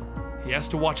will. He has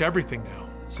to watch everything now.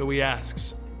 So he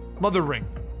asks, Mother Ring,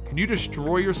 can you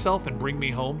destroy yourself and bring me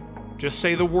home? Just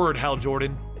say the word, Hal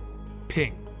Jordan.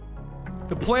 Ping.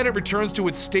 The planet returns to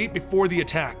its state before the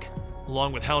attack,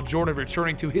 along with Hal Jordan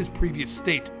returning to his previous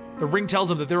state. The ring tells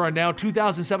him that there are now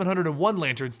 2,701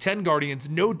 lanterns, 10 guardians,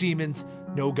 no demons,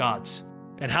 no gods.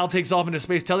 And Hal takes off into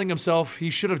space telling himself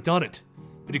he should have done it,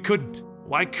 but he couldn't.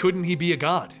 Why couldn't he be a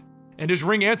god? And his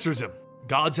ring answers him,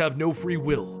 gods have no free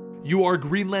will. You are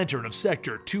Green Lantern of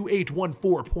Sector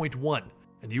 2814.1,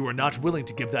 and you are not willing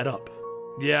to give that up.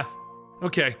 Yeah,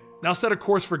 okay, now set a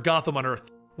course for Gotham on Earth.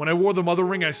 When I wore the Mother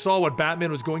Ring, I saw what Batman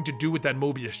was going to do with that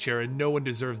Mobius chair, and no one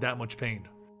deserves that much pain.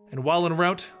 And while en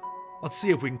route, let's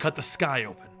see if we can cut the sky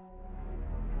open.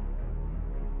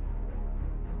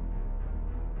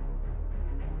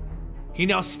 He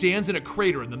now stands in a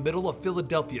crater in the middle of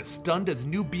Philadelphia, stunned as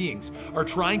new beings are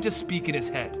trying to speak in his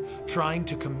head, trying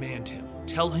to command him,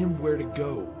 tell him where to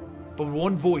go. But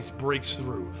one voice breaks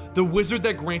through, the wizard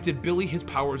that granted Billy his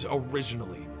powers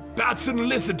originally. Batson,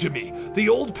 listen to me! The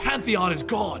old Pantheon is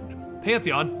gone!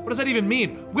 Pantheon? What does that even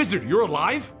mean? Wizard, you're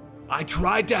alive? I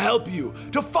tried to help you,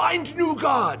 to find new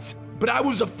gods, but I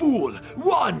was a fool.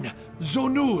 Run!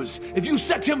 Zonuz, if you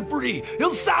set him free,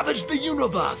 he'll savage the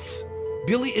universe!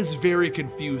 Billy is very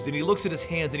confused, and he looks at his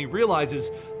hands and he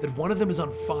realizes that one of them is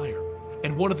on fire.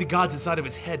 And one of the gods inside of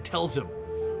his head tells him,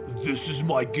 this is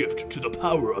my gift to the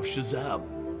power of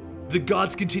Shazam. The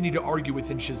gods continue to argue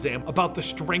within Shazam about the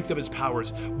strength of his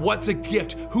powers. What's a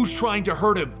gift? Who's trying to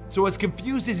hurt him? So as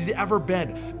confused as he's ever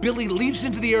been, Billy leaps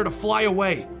into the air to fly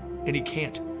away, and he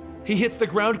can't. He hits the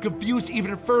ground confused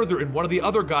even further, and one of the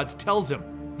other gods tells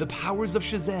him, the powers of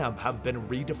Shazam have been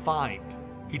redefined.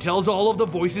 He tells all of the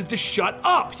voices to shut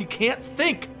up. He can't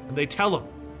think. And they tell him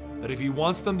that if he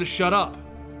wants them to shut up,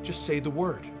 just say the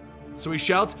word. So he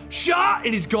shouts, "Shah!"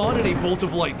 and he's gone in a bolt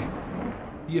of lightning.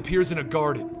 He appears in a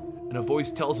garden, and a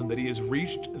voice tells him that he has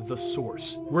reached the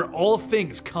source, where all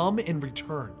things come and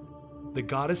return. The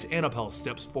goddess Annabelle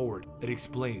steps forward and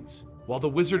explains. While the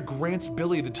wizard grants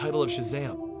Billy the title of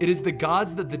Shazam, it is the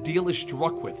gods that the deal is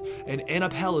struck with, and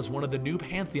Annabelle is one of the new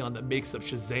pantheon that makes up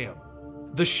Shazam.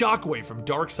 The shockwave from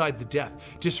Darkseid's death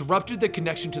disrupted the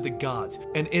connection to the gods,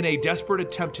 and in a desperate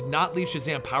attempt to not leave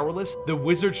Shazam powerless, the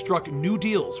wizard struck new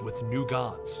deals with new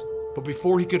gods. But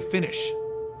before he could finish,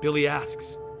 Billy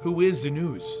asks, who is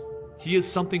Zanuz? He is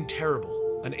something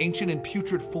terrible, an ancient and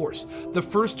putrid force, the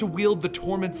first to wield the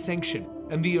Torment Sanction,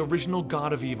 and the original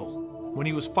god of evil. When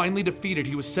he was finally defeated,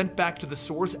 he was sent back to the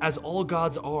source as all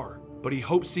gods are, but he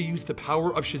hopes to use the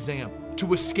power of Shazam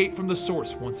to escape from the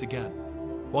source once again.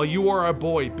 While you are our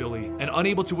boy, Billy, and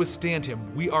unable to withstand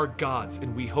him, we are gods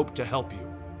and we hope to help you.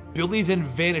 Billy then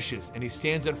vanishes and he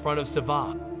stands in front of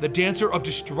Siva, the dancer of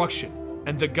destruction,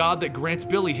 and the god that grants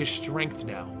Billy his strength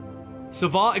now.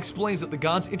 Siva explains that the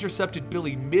gods intercepted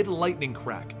Billy mid-lightning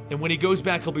crack, and when he goes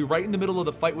back, he'll be right in the middle of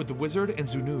the fight with the wizard and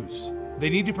Zanuz. They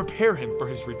need to prepare him for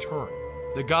his return.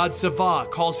 The god Siva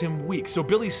calls him weak, so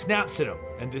Billy snaps at him,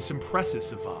 and this impresses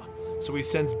Siva, so he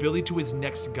sends Billy to his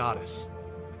next goddess.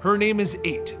 Her name is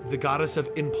 8, the goddess of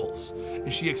impulse,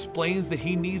 and she explains that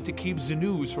he needs to keep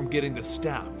Zanuz from getting the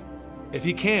staff. If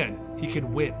he can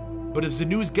win. But if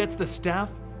Zanuz gets the staff,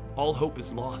 all hope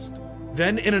is lost.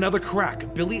 Then in another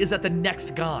crack, Billy is at the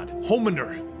next god,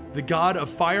 Hominur, the god of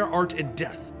fire, art, and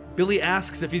death. Billy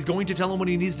asks if he's going to tell him what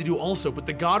he needs to do also, but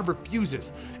the god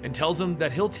refuses and tells him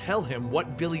that he'll tell him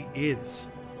what Billy is.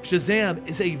 Shazam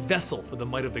is a vessel for the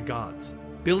might of the gods.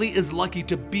 Billy is lucky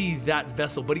to be that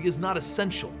vessel, but he is not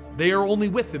essential. They are only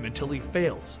with him until he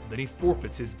fails, then he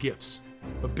forfeits his gifts.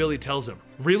 But Billy tells him,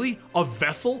 really? A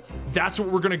vessel? That's what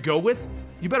we're gonna go with?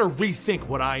 You better rethink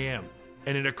what I am.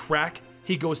 And in a crack,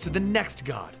 he goes to the next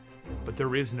god. But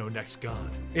there is no next god.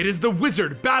 It is the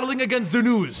wizard battling against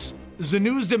Zanuz.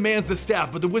 Zanuz demands the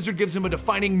staff, but the wizard gives him a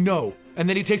defining no, and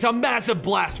then he takes a massive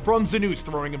blast from Zanuz,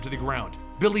 throwing him to the ground.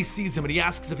 Billy sees him and he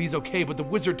asks if he's okay, but the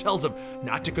wizard tells him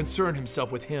not to concern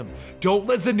himself with him. Don't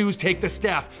let Zanuz take the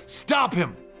staff, stop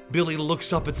him! Billy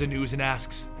looks up at Zanuz and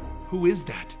asks, who is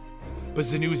that? But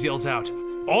Zanuz yells out,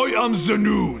 I am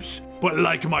Zanuz, but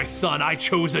like my son, I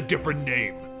chose a different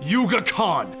name. Yuga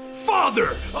Khan, father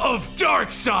of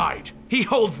Darkseid! He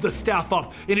holds the staff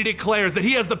up and he declares that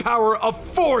he has the power of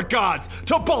 4 gods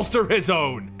to bolster his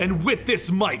own. And with this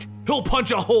might, he'll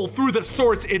punch a hole through the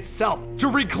source itself to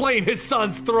reclaim his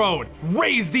son's throne,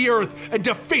 raise the earth, and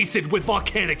deface it with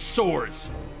volcanic swords.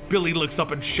 Billy looks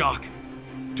up in shock.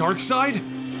 Darkseid?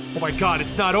 Oh my god,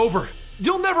 it's not over.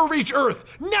 You'll never reach Earth,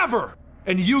 never!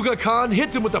 And Yuga Khan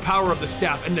hits him with the power of the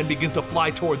staff and then begins to fly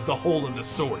towards the hole in the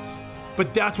source.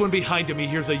 But that's when behind him he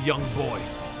hears a young boy.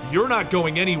 You're not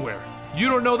going anywhere. You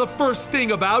don't know the first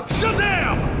thing about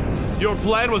Shazam! Your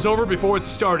plan was over before it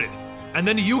started. And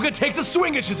then Yuga takes a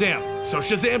swing at Shazam, so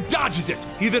Shazam dodges it.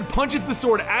 He then punches the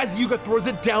sword as Yuga throws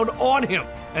it down on him.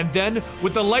 And then,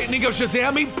 with the lightning of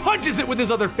Shazam, he punches it with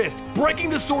his other fist, breaking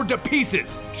the sword to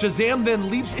pieces. Shazam then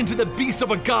leaps into the beast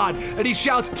of a god, and he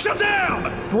shouts,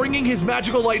 Shazam! Bringing his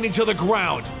magical lightning to the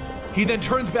ground. He then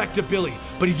turns back to Billy,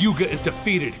 but Yuga is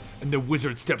defeated, and the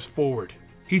wizard steps forward.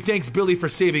 He thanks Billy for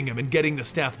saving him and getting the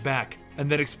staff back,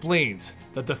 and then explains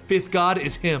that the 5th god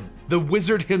is him. The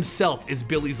wizard himself is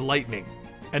Billy's lightning.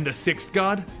 And the 6th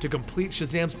god, to complete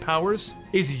Shazam's powers,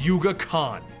 is Yuga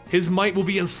Khan. His might will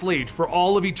be enslaved for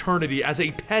all of eternity as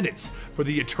a penance for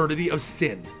the eternity of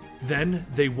sin. Then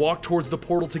they walk towards the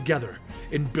portal together,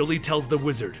 and Billy tells the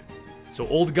wizard, so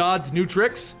old gods, new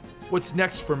tricks? What's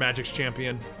next for Magic's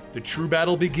champion? The true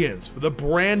battle begins for the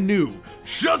brand new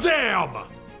Shazam!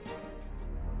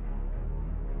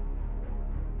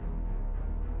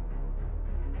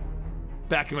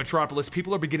 Back in Metropolis,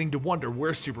 people are beginning to wonder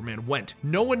where Superman went.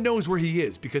 No one knows where he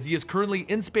is because he is currently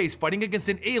in space fighting against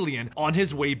an alien on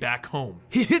his way back home.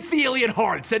 He hits the alien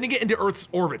hard, sending it into Earth's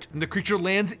orbit, and the creature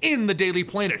lands in the Daily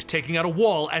Planet, taking out a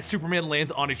wall as Superman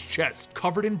lands on his chest,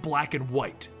 covered in black and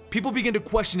white. People begin to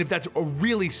question if that's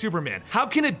really Superman. How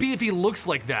can it be if he looks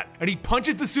like that? And he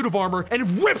punches the suit of armor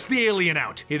and rips the alien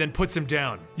out. He then puts him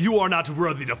down. You are not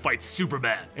worthy to fight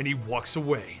Superman. And he walks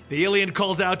away. The alien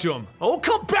calls out to him, oh,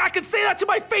 come back and say that to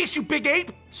my face, you big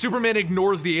ape! Superman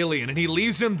ignores the alien and he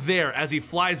leaves him there as he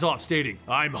flies off stating,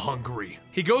 I'm hungry.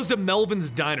 He goes to Melvin's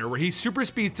diner where he super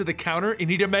speeds to the counter and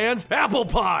he demands apple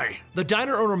pie. The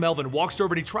diner owner Melvin walks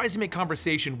over and he tries to make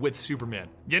conversation with Superman.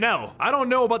 You know, I don't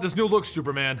know about this new look,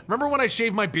 Superman. Remember when I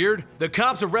shaved my beard? The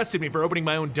cops arrested me for opening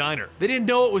my own diner. They didn't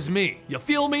know it was me. You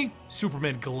feel me?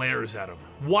 Superman glares at him.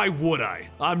 Why would I?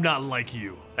 I'm not like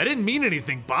you. I didn't mean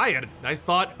anything by it. I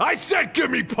thought, I said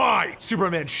give me pie!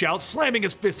 Superman shouts, slamming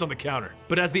his fist on the counter.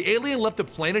 But as the alien left the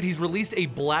planet, he's released a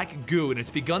black goo and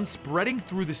it's begun spreading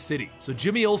through the city. So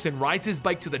Jimmy Olsen rides his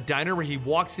bike to the diner where he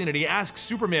walks in and he asks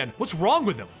Superman, what's wrong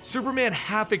with him? Superman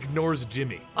half ignores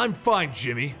Jimmy. I'm fine,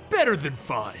 Jimmy. Better than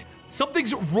fine.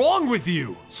 Something's wrong with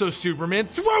you! So Superman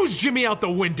throws Jimmy out the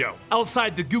window.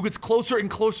 Outside, the goo gets closer and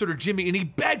closer to Jimmy and he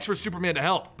begs for Superman to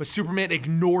help, but Superman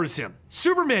ignores him.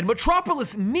 Superman,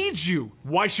 Metropolis needs you!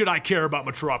 Why should I care about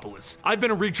Metropolis? I've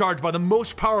been recharged by the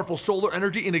most powerful solar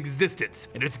energy in existence,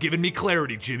 and it's given me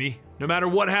clarity, Jimmy. No matter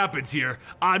what happens here,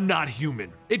 I'm not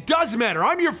human. It does matter,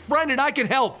 I'm your friend and I can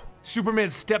help! Superman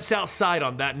steps outside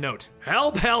on that note.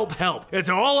 Help, help, help. It's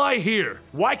all I hear.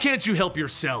 Why can't you help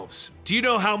yourselves? Do you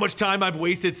know how much time I've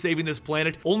wasted saving this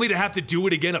planet, only to have to do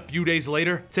it again a few days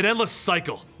later? It's an endless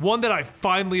cycle, one that I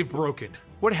finally have broken.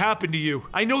 What happened to you?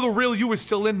 I know the real you is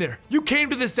still in there. You came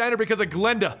to this diner because of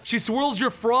Glenda. She swirls your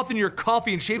froth in your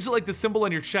coffee and shapes it like the symbol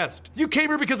on your chest. You came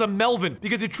here because of Melvin,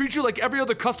 because he treats you like every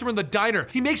other customer in the diner.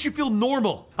 He makes you feel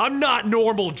normal. I'm not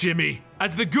normal, Jimmy.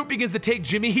 As the goop begins to take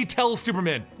Jimmy, he tells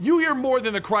Superman, you hear more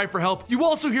than the cry for help. You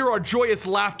also hear our joyous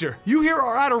laughter. You hear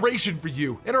our adoration for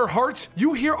you. In our hearts,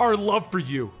 you hear our love for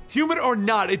you. Human or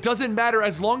not, it doesn't matter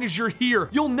as long as you're here.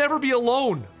 You'll never be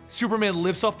alone. Superman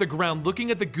lifts off the ground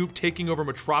looking at the goop taking over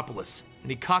Metropolis,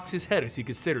 and he cocks his head as he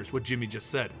considers what Jimmy just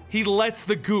said. He lets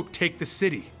the goop take the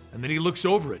city, and then he looks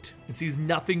over it and sees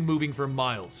nothing moving for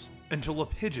miles until a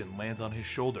pigeon lands on his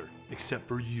shoulder, except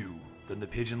for you. Then the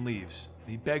pigeon leaves,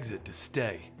 and he begs it to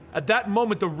stay. At that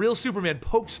moment, the real Superman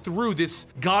pokes through this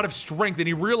god of strength and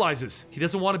he realizes he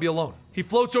doesn't want to be alone. He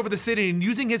floats over the city and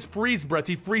using his freeze breath,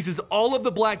 he freezes all of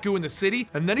the black goo in the city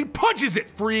and then he punches it,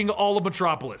 freeing all of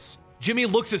Metropolis. Jimmy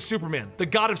looks at Superman, the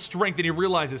god of strength, and he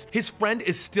realizes his friend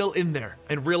is still in there.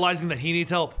 And realizing that he needs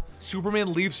help,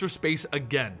 Superman leaves for space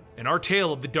again. And our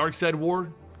tale of the Darkseid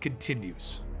War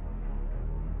continues.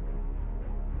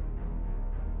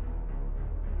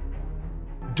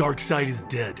 Darkseid is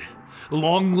dead.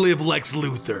 Long live Lex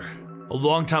Luthor. A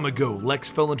long time ago,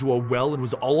 Lex fell into a well and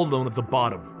was all alone at the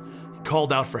bottom. He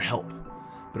called out for help,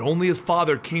 but only his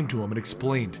father came to him and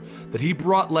explained that he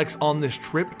brought Lex on this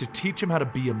trip to teach him how to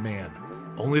be a man.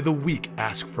 Only the weak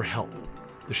ask for help.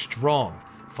 The strong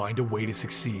find a way to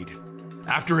succeed.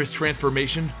 After his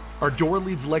transformation, Ardora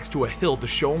leads Lex to a hill to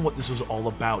show him what this was all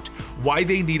about, why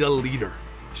they need a leader.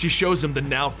 She shows him the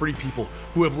now free people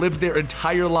who have lived their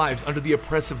entire lives under the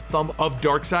oppressive thumb of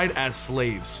Darkseid as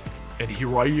slaves. And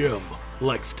here I am,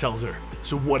 Lex tells her.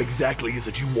 So what exactly is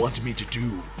it you want me to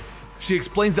do? She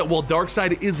explains that while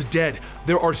Darkseid is dead,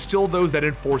 there are still those that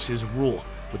enforce his rule.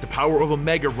 With the power of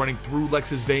Omega running through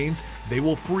Lex's veins, they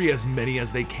will free as many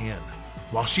as they can.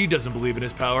 While she doesn't believe in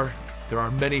his power, there are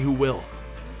many who will.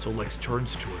 So Lex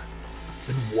turns to her.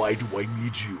 Then why do I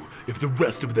need you if the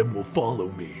rest of them will follow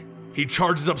me? He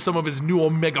charges up some of his new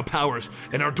Omega powers,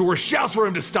 and Ardora shouts for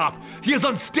him to stop. He is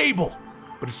unstable!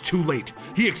 But it's too late.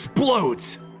 He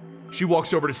explodes! She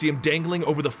walks over to see him dangling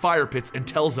over the fire pits and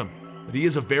tells him that he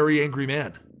is a very angry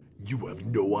man. You have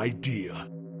no idea.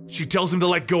 She tells him to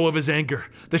let go of his anger,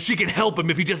 that she can help him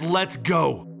if he just lets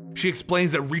go. She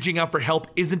explains that reaching out for help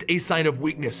isn't a sign of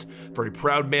weakness. For a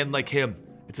proud man like him,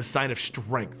 it's a sign of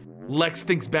strength. Lex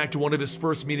thinks back to one of his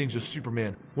first meetings with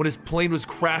Superman, when his plane was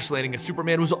crash landing and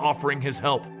Superman was offering his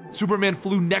help. Superman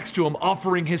flew next to him,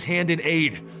 offering his hand in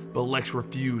aid, but Lex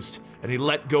refused, and he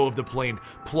let go of the plane,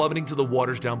 plummeting to the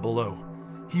waters down below.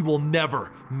 He will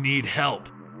never need help.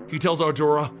 He tells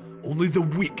Ardora, only the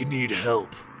weak need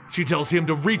help. She tells him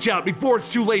to reach out before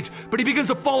it's too late, but he begins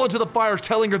to fall into the fires,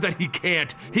 telling her that he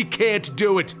can't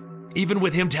do it. Even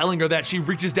with him telling her that, she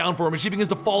reaches down for him and she begins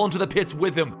to fall into the pits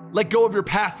with him. Let go of your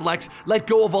past, Lex. Let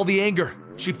go of all the anger.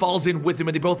 She falls in with him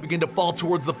and they both begin to fall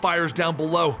towards the fires down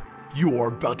below. You are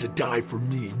about to die for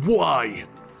me. Why?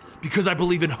 Because I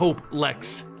believe in hope,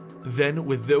 Lex. Then,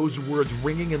 with those words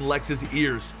ringing in Lex's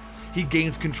ears, he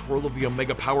gains control of the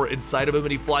Omega power inside of him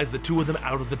and he flies the two of them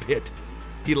out of the pit.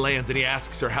 He lands and he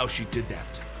asks her how she did that.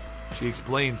 She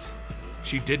explains,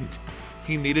 she didn't.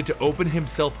 He needed to open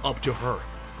himself up to her.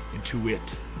 And to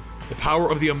it. The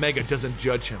power of the Omega doesn't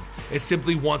judge him. It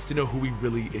simply wants to know who he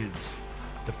really is.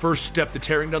 The first step to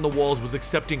tearing down the walls was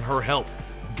accepting her help.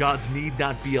 Gods need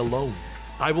not be alone.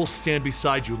 I will stand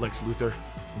beside you, Lex Luthor,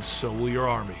 and so will your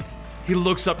army. He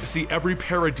looks up to see every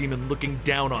parademon looking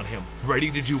down on him,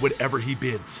 ready to do whatever he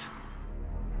bids.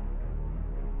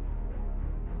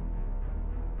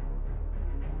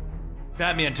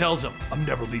 Batman tells him, I'm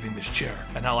never leaving this chair.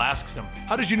 And Hal asks him,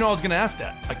 how did you know I was gonna ask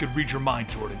that? I could read your mind,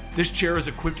 Jordan. This chair has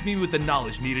equipped me with the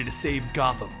knowledge needed to save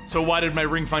Gotham. So why did my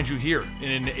ring find you here?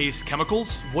 In Ace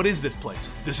Chemicals? What is this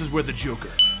place? This is where the Joker.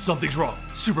 Something's wrong.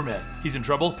 Superman. He's in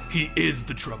trouble? He is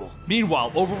the trouble.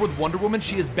 Meanwhile, over with Wonder Woman,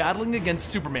 she is battling against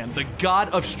Superman, the god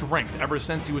of strength, ever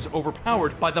since he was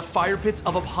overpowered by the fire pits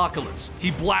of Apocalypse.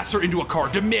 He blasts her into a car,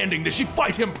 demanding that she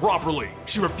fight him properly.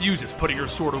 She refuses, putting her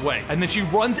sword away, and then she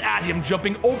runs at him,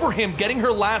 jumping over him, getting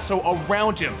her lasso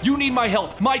around him. You need my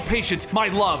help, my patience, my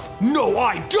love. No,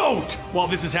 I don't! While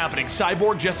this is happening,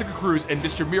 Cyborg, Jessica Cruz, and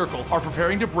Mr. Miracle are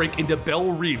preparing to break into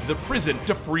Belle Reve, the prison,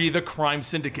 to free the crime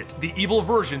syndicate, the evil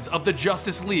versions of the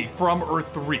Justice League from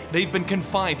Earth 3. They've been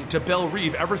confined to Belle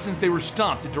Reve ever since they were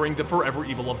stomped during the Forever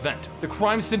Evil event. The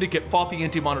crime syndicate fought the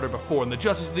Anti-Monitor before, and the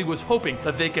Justice League was hoping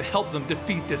that they could help them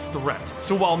defeat this threat.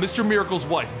 So while Mr. Miracle's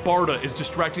wife, Barda, is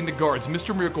distracting the guards,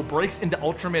 Mr. Miracle breaks into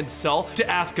Ultraman's cell to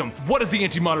ask him, what does the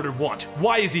Anti-Monitor want?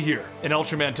 Why is he here? And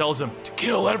Ultraman tells him, to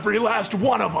kill every last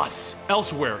one of us.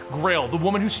 Elsewhere, Grail, the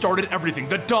woman who started everything,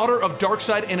 the daughter of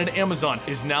Darkseid and an Amazon,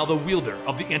 is now the wielder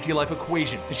of the anti-life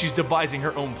equation, and she's devising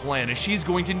her own plan, and she's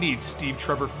going to need Steve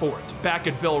Trevor for it. Back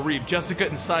at Belle Reve, Jessica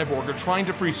and Cyborg are trying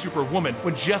to free Superwoman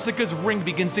when Jessica's ring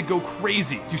begins to go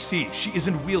crazy. You see, she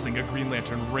isn't wielding a Green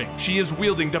Lantern ring. She is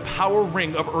wielding the power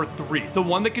ring of Earth 3, the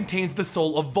one that contains the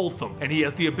soul of Voltham, and he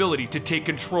has the ability to take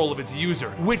control of its user,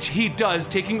 which he does,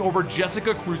 taking over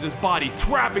Jessica Cruz's body,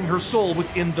 trapping her soul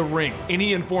within the ring. And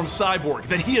he informs Cyborg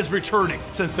that he is returning,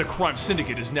 since the crime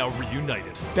syndicate is now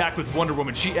reunited. Back with Wonder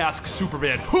Woman, she asks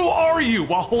Superman, who are you?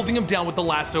 While holding him down with the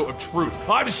lasso of truth.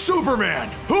 I'm Superman!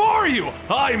 Who are you?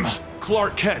 I'm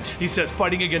Clark Kent, he says,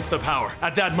 fighting against the power.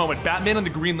 At that moment, Batman and the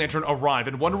Green Lantern arrive,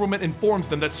 and Wonder Woman informs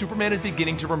them that Superman is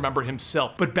beginning to remember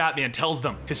himself. But Batman tells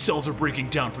them his cells are breaking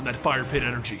down from that fire pit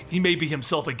energy. He may be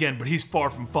himself again, but he's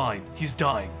far from fine. He's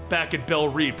dying. Back at Belle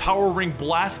Reve, Power Ring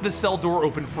blasts the cell door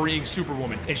open, freeing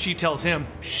Superwoman, and she tells him,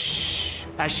 shh,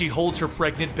 as she holds her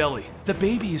pregnant belly. The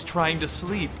baby is trying to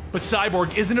sleep. But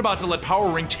Cyborg isn't about to let Power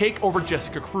Ring take over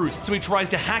Jessica Cruz, so he tries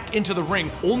to hack into the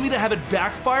ring, only to have it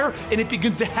backfire, and it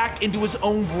begins to hack into his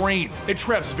own brain. It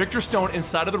traps Victor Stone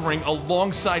inside of the ring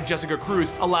alongside Jessica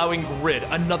Cruz, allowing Grid,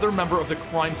 another member of the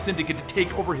crime syndicate, to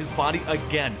take over his body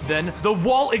again. Then, the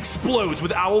wall explodes,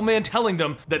 with Owlman telling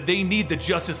them that they need the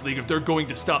Justice League if they're going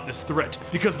to stop this threat,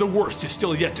 because the worst is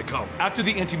still yet to come. After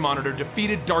the Anti-Monitor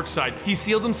defeated Darkseid, he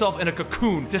sealed himself in a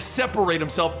cocoon to separate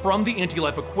himself from the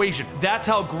anti-life equation. That's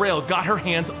how Grail got her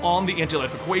hands on the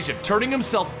anti-life equation, turning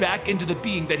himself back into the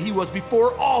being that he was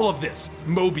before all of this.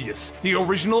 Mobius, the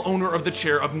original owner of the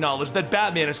chair of knowledge that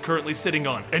Batman is currently sitting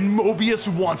on, and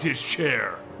Mobius wants his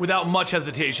chair. Without much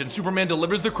hesitation, Superman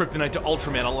delivers the kryptonite to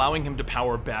Ultraman, allowing him to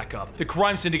power back up. The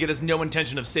crime syndicate has no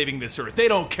intention of saving this Earth. They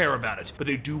don't care about it, but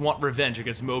they do want revenge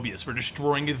against Mobius for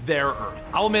destroying their Earth.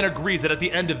 Owlman agrees that at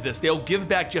the end of this, they'll give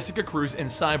back Jessica Cruz and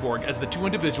Cyborg, as the two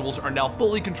individuals are now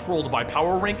fully controlled by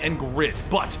Power Ring and Grid,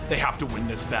 but they have to win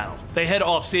this battle. They head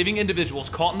off, saving individuals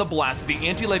caught in the blast of the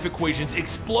anti-life equation's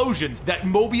explosions that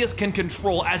Mobius can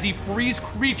control as he frees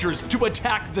creatures to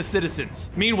attack the citizens.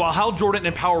 Meanwhile, Hal Jordan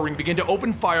and Power Ring begin to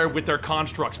open fire with their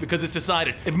constructs, because it's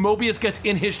decided if Mobius gets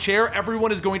in his chair,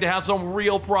 everyone is going to have some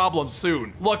real problems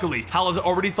soon. Luckily, Hal has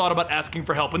already thought about asking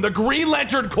for help, and the Green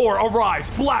Lantern Corps arrives,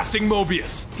 blasting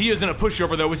Mobius. He isn't a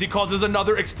pushover though, as he causes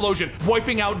another explosion,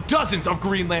 wiping out dozens of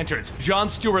Green Lanterns. John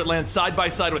Stewart lands side by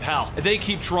side with Hal, and they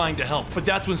keep trying to help, but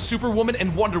that's when Superwoman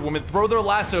and Wonder Woman throw their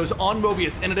lassos on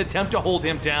Mobius in an attempt to hold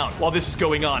him down. While this is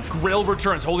going on, Grail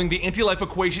returns, holding the anti-life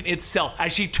equation itself,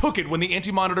 as she took it when the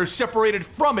Anti-Monitor separated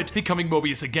from it, becoming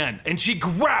Mobius again. And she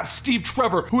grabs Steve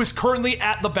Trevor, who is currently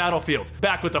at the battlefield.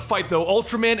 Back with the fight though,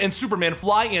 Ultraman and Superman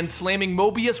fly in, slamming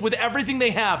Mobius with everything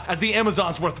they have as the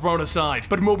Amazons were thrown aside.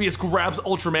 But Mobius grabs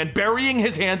Ultraman, burying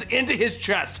his hands into his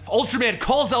chest. Ultraman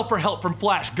calls out for help from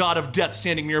Flash, God of Death,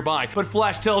 standing nearby, but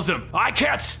Flash tells him, I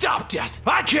can't stop death,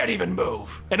 I can't even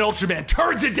move. And Ultraman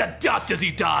turns into dust as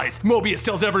he dies. Mobius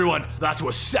tells everyone, that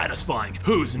was satisfying.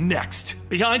 Who's next?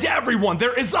 Behind everyone,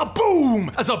 there is a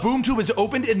boom! As a boom tube is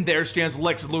opened, and there stands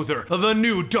Lex Luthor, the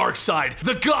new Darkseid,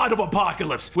 the god of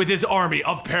Apocalypse, with his army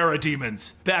of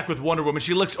parademons. Back with Wonder Woman,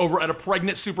 she looks over at a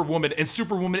pregnant Superwoman, and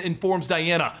Superwoman informs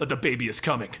Diana that the baby is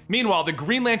coming. Meanwhile, the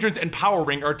Green Lanterns and Power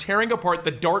Ring are tearing apart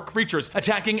the dark creatures,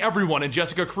 attacking everyone, and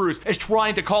Jessica Cruz is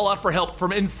trying to call out for help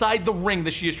from inside the ring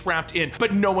that she is trapped in,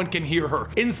 but no one can hear her.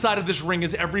 Inside of this ring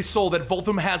is every soul that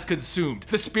Voltham has consumed.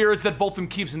 The spirits that Voltham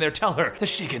keeps in there tell her that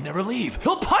she can never leave.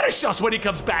 He'll punish us when he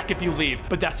comes back if you leave.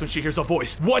 But that's when she hears a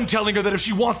voice, one telling her that if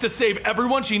she wants to save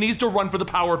everyone, she needs to run for the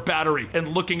power battery. And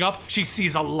looking up, she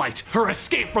sees a light, her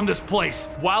escape from this place.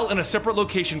 While in a separate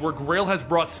location where Grail has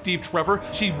brought Steve Trevor,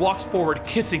 she walks forward,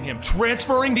 kissing him,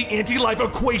 transferring the anti-life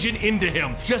equation into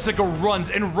him. Jessica runs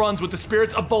and runs with the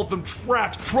spirits of both of them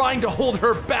trapped, trying to hold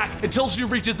her back until she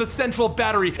reaches the central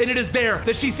battery, and it is there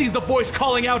that she sees the voice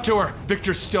calling out to her.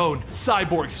 Victor Stone,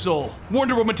 Cyborg Soul.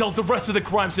 Wonder Woman tells the rest of the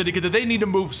crime syndicate that they need to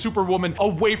move Superwoman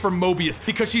away from Mobius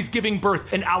because she's giving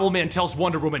birth, and Owlman tells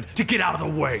Wonder Woman to get out of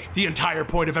the way. The entire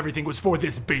point of everything was for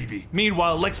this baby.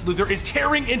 Meanwhile, Lex Luthor is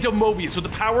tearing into Mobius with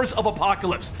the powers of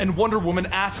Apocalypse, and Wonder Woman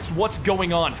asks what's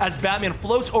going on as Batman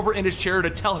floats over in his chair to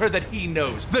tell her that he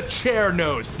knows. The chair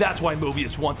knows. That's why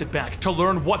Mobius wants it back, to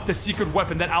learn what the secret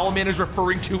weapon that Owlman is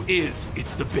referring to is.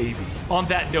 It's the baby. On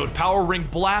that note, Power Ring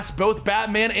blasts both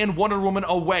Batman and Wonder Woman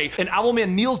away, and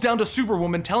Owlman kneels down to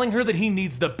Superwoman, telling her that he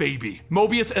needs the baby.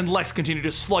 Mobius and Lex continue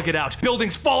to slug it out,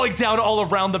 buildings falling down all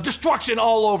around them, destruction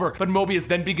all over, but Mobius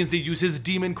then begins to use his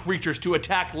demon creatures to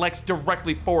attack Lex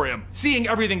directly for him. Seeing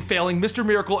everything failing, Mr.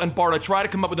 Miracle and Barda try to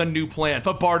come up with a new plan,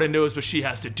 but Barda knows what she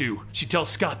has to do. She tells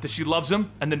Scott that she loves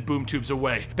him, and then boom tubes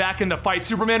away. Back in the fight,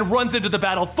 Superman runs into the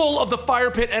battle full of the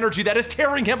fire pit energy that is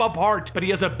tearing him apart, but he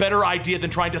has a better idea than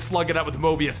trying to slug it out with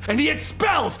Mobius, and he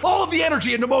expels all of the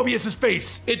energy into Mobius's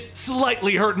face. It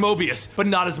slightly hurt Mobius, but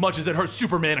not as much as it hurt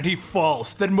Superman, and he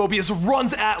falls. Then Mobius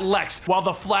runs at Lex while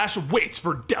the Flash waits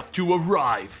for death to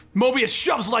arrive. Mobius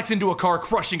shoves Lex into a car,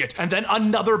 crushing it, and then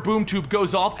another boom tube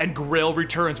goes off, and Grail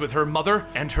returns with her mother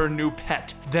and her new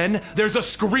pet. Then there's a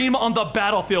scream on the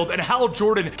battlefield, and Hal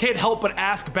Jordan can't help but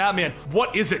ask Batman,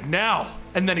 "What is it now?"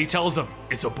 And then he tells him,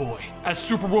 it's a boy, as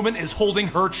Superwoman is holding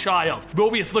her child.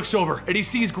 Mobius looks over, and he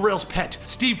sees Grail's pet,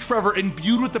 Steve Trevor,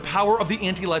 imbued with the power of the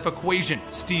anti-life equation.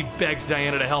 Steve begs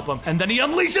Diana to help him, and then he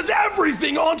unleashes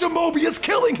everything onto Mobius,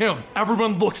 killing him.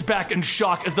 Everyone looks back in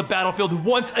shock as the battlefield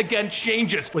once again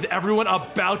changes, with everyone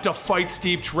about to fight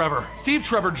Steve Trevor. Steve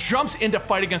Trevor jumps in to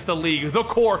fight against the League, the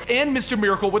Corps, and Mr.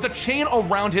 Miracle with a chain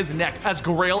around his neck, as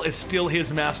Grail is still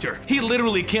his master. He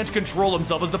literally can't control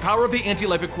himself as the power of the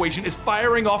anti-life equation is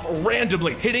firing off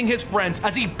randomly, hitting his friends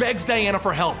as he begs Diana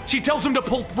for help. She tells him to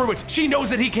pull through it. She knows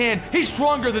that he can. He's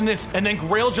stronger than this. And then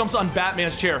Grail jumps on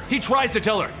Batman's chair. He tries to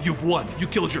tell her, "You've won. You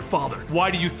killed your father.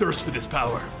 Why do you thirst for this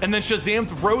power?" And then Shazam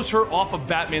throws her off of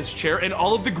Batman's chair, and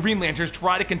all of the Green Lanterns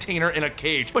try to contain her in a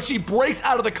cage. But she breaks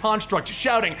out of the construct,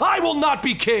 shouting, "I will not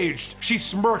be caged!" She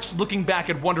smirks, looking back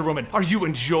at Wonder Woman. "Are you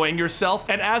enjoying yourself?"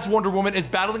 And as Wonder Woman is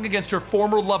battling against her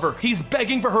former lover, he's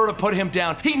begging for her to put him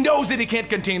down. He knows that he can't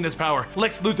contain this power.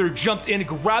 Lex Luthor jumps in,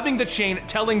 grabbing the chain,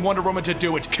 telling Wonder Woman to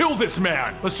do it. "Kill this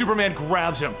man!" But Superman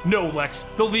grabs him. "No, Lex,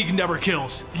 the League never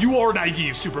kills. You are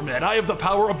naive, Superman. I have the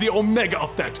power of the Omega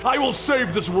effect. I will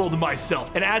save this world myself."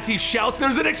 And as he shouts,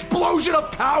 there's an explosion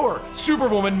of power.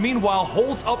 Superwoman, meanwhile,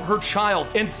 holds up her child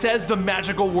and says the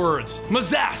magical words,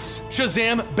 "Mazas!"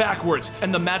 Shazam backwards,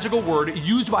 and the magical word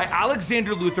used by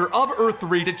Alexander Luthor of Earth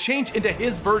 3 to change into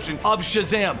his version of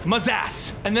Shazam,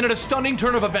 Mazas. And then at a stunning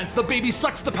turn of events, the baby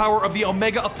sucks the power of the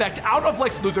Omega effect out of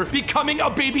Lex Luthor, becoming a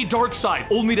baby Darkseid,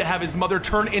 only to have his mother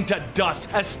turn into dust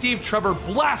as Steve Trevor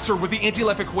blasts her with the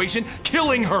anti-life equation,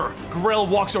 killing her. Grail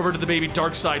walks over to the baby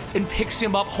Darkseid and picks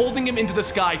him up, holding him into the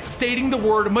sky, stating the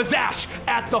word Mazash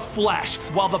at the Flash.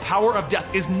 While the power of death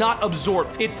is not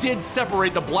absorbed, it did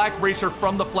separate the Black Racer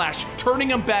from the Flash, turning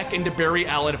him back into Barry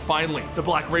Allen finally. The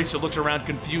Black Racer looks around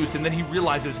confused, and then he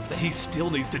realizes that he still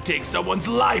needs to take someone's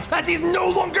life, as he's no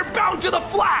longer bound to the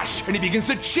Flash, and he begins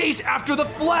to chase after the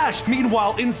Flash.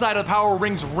 Meanwhile, inside of Power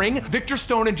Ring's ring, Victor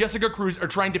Stone and Jessica Cruz are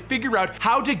trying to figure out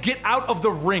how to get out of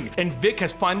the ring, and Vic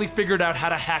has finally figured out how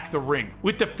to hack the ring.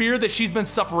 With the fear that she's been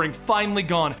suffering finally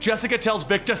gone, Jessica tells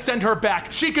Vic to send her back.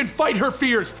 She can fight her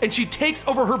fears, and she takes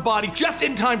over her body just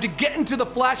in time to get into the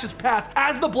Flash's path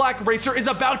as the Black Racer is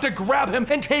about to grab him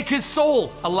and take his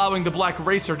soul, allowing the Black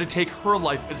Racer to take her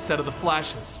life instead of the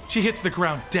Flash's. She hits the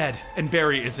ground dead, and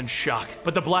Barry is in shock.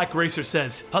 But the Black Racer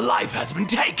says, "A life has been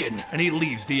taken," and he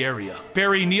leaves the area.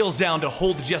 Barry kneels down to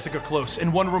hold Jessica close,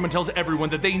 and Wonder Woman tells everyone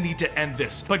that they need to end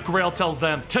this. But Grail tells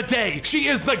them, "Today, she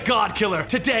is the God Killer.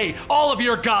 Today, all of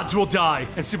your gods will die."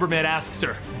 And Superman asks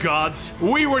her, "Gods?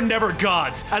 We were never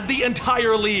gods," as the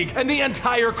entire League and the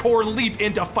entire Corps leap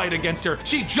in to fight against her.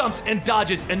 She jumps and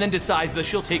dodges, and then decides that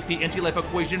she'll take the anti-life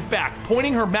equation back,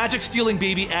 pointing her magic-stealing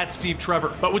baby at Steve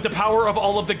Trevor. But with the power of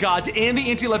all of the gods and the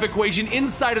anti-life equation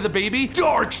inside of the baby,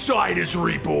 Darkseid is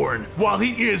reborn. While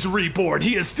he is reborn,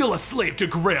 he is still a slave to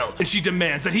Grail, and she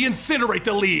demands that he incinerate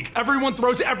the League. Everyone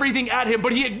throws everything at him,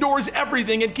 but he ignores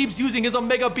everything and keeps using his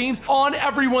Omega beams on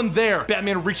everyone there.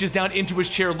 Batman reaches down into his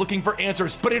chair looking for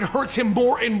answers, but it hurts him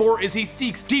more and more as he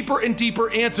seeks deeper and deeper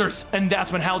answers. And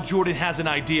that's when Hal Jordan has an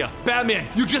idea. Batman,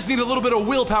 you just need a little bit of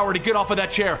willpower to get off of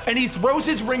that chair. And he throws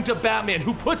his ring to Batman,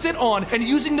 who puts it on, and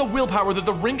using the willpower that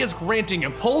the ring is granting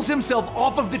him, pulls himself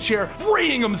off of the chair,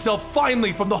 freeing himself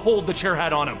finally from the hold the chair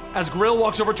had on him. As Grail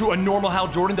walks over to a normal Hal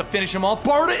Jordan to finish him off,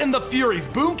 Barda and the Furies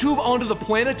boom tube onto the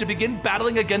planet to begin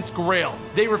battling against Grail.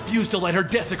 They refuse to let her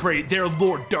desecrate their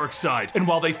Lord Darkseid. And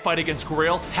while they fight against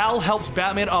Grail, Hal helps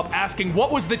Batman up, asking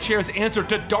what was the chair's answer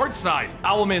to Darkseid.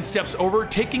 Owlman steps over,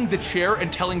 taking the chair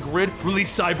and telling Grid,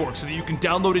 release Cyborg so that you can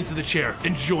download into the chair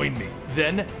and join me.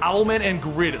 Then, Owlman and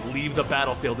Grid leave the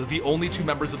battlefield as the only two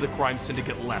members of the crime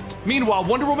syndicate left. Meanwhile,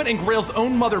 Wonder Woman and Grail's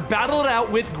own mother battle it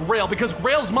out with Grail because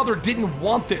Grail's mother didn't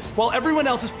want this, while everyone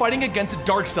else is fighting against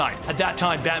Darkseid. At that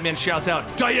time, Batman shouts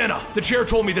out, Diana, the chair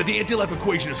told me that the anti-life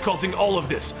equation is causing all of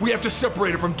this. We have to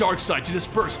separate it from Darkseid to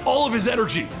disperse all of his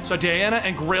energy. So Diana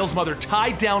and Grail's mother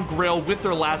tie down Grail with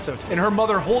their lassos, and her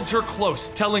mother holds her close,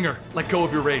 telling her, let go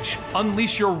of your rage.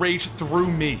 Unleash your rage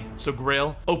through me. So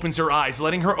Grail opens her eyes,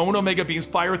 letting her own Omega beams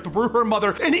fire through her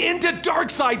mother and into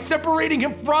Darkseid, separating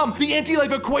him from the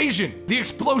anti-life equation. The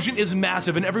explosion is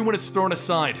massive and everyone is thrown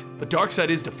aside, but Darkseid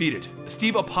is defeated.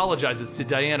 Steve apologizes to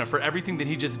Diana for everything that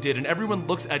he just did, and everyone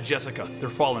looks at Jessica, their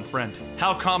fallen friend.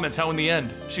 Hal comments how in the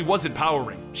end, she wasn't Power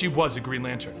Ring, she was a Green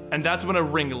Lantern. And that's when a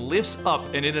ring lifts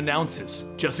up and it announces,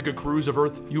 Jessica Cruz of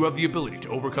Earth, you have the ability to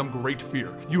overcome great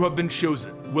fear. You have been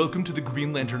chosen. Welcome to the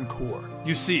Green Lantern Corps.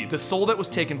 You see, the soul that was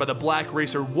taken by the Black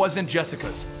Racer wasn't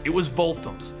Jessica's, it was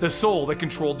Voltham's, the soul that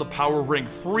controlled the Power Ring,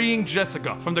 freeing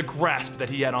Jessica from the grasp that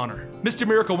he had on her. Mr.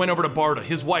 Miracle went over to Barda,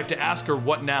 his wife, to ask her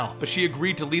what now, but she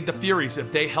agreed to lead the Furies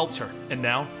if they helped her, and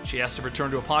now she has to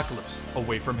return to Apokolips,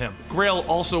 away from him. Grail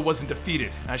also wasn't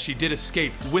defeated, as she did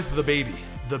escape with the baby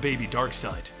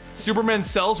Darkseid. Superman's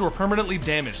cells were permanently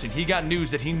damaged, and he got news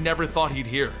that he never thought he'd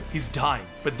hear. He's dying,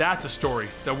 but that's a story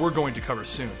that we're going to cover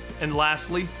soon. And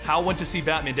lastly, Hal went to see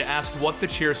Batman to ask what the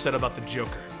chair said about the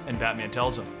Joker, and Batman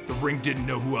tells him, the ring didn't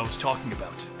know who I was talking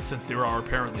about, since there are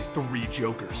apparently 3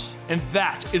 Jokers. And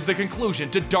that is the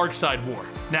conclusion to Darkseid War.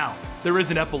 Now, there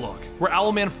is an epilogue, where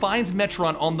Owlman finds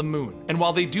Metron on the moon, and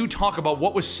while they do talk about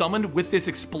what was summoned with this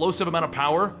explosive amount of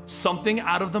power, something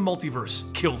out of the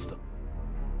multiverse kills them.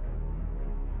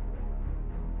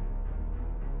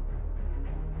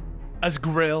 As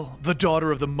Grail, the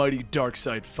daughter of the mighty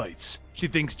Darkseid, fights, she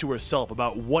thinks to herself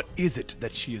about what is it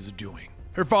that she is doing.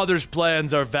 Her father's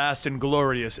plans are vast and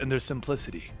glorious in their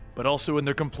simplicity, but also in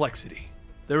their complexity.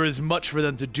 There is much for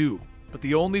them to do, but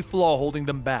the only flaw holding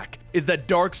them back is that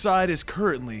Darkseid is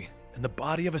currently in the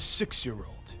body of a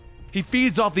 6-year-old. He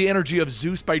feeds off the energy of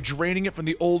Zeus by draining it from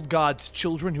the old god's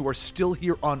children who are still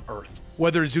here on Earth,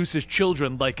 whether Zeus's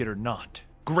children like it or not.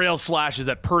 Grail slashes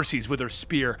at Perseus with her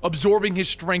spear, absorbing his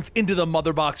strength into the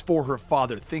mother box for her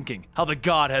father, thinking how the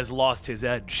god has lost his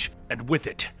edge, and with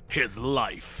it, his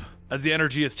life. As the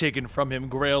energy is taken from him,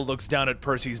 Grail looks down at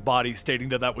Percy's body, stating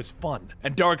that was fun,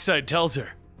 and Darkseid tells her,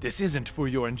 this isn't for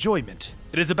your enjoyment.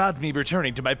 It is about me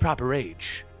returning to my proper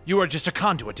age. You are just a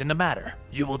conduit in the matter.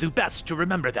 You will do best to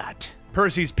remember that.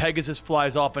 Percy's Pegasus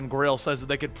flies off and Grail says that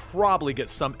they could probably get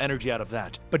some energy out of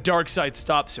that, but Darkseid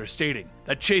stops her, stating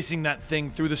that chasing that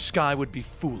thing through the sky would be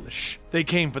foolish. They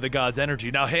came for the god's energy,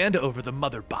 now hand over the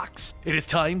mother box. It is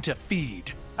time to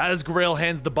feed. As Grail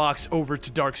hands the box over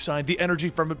to Darkseid, the energy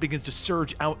from it begins to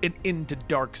surge out and into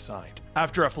Darkseid.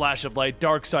 After a flash of light,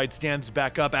 Darkseid stands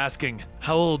back up asking,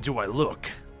 how old do I look?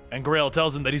 And Grail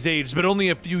tells him that he's aged, but only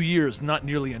a few years, not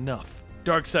nearly enough.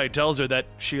 Darkseid tells her that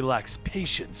she lacks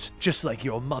patience, just like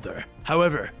your mother.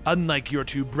 However, unlike your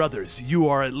 2 brothers, you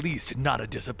are at least not a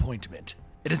disappointment.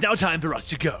 It is now time for us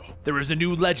to go. There is a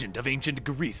new legend of ancient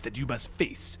Greece that you must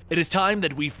face. It is time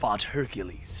that we fought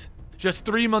Hercules. Just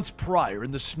 3 months prior in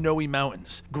the snowy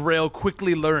mountains, Grail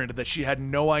quickly learned that she had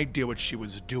no idea what she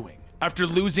was doing. After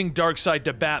losing Darkseid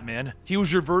to Batman, he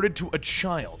was reverted to a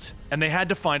child, and they had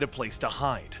to find a place to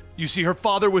hide. You see, her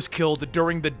father was killed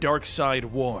during the Darkseid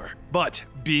War, but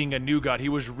being a new god, he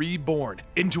was reborn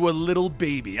into a little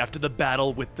baby after the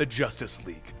battle with the Justice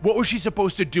League. What was she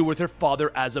supposed to do with her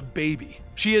father as a baby?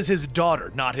 She is his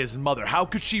daughter, not his mother. How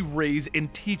could she raise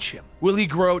and teach him? Will he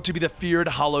grow to be the feared,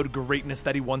 hallowed greatness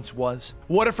that he once was?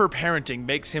 What if her parenting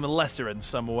makes him lesser in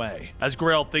some way? As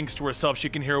Grail thinks to herself, she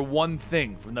can hear one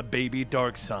thing from the baby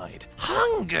Darkseid: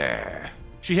 hunger.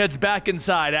 She heads back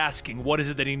inside asking what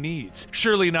is it that he needs.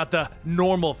 Surely not the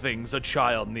normal things a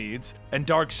child needs. And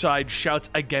Darkseid shouts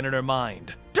again in her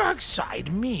mind,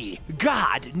 Darkseid, me,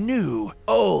 God, new,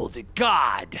 old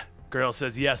God. Grail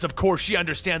says yes, of course she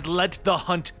understands. Let the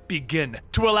hunt begin.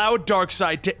 To allow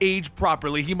Darkseid to age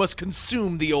properly, he must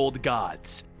consume the old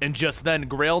gods. And just then,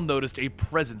 Grail noticed a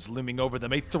presence looming over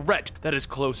them, a threat that is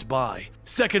close by.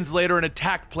 Seconds later, an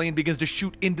attack plane begins to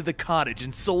shoot into the cottage,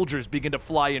 and soldiers begin to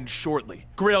fly in shortly.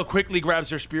 Grail quickly grabs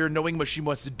her spear, knowing what she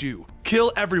must do.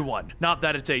 Kill everyone. Not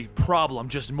that it's a problem,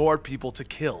 just more people to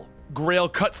kill. Grail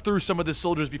cuts through some of the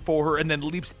soldiers before her and then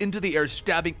leaps into the air,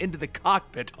 stabbing into the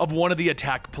cockpit of one of the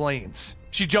attack planes.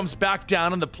 She jumps back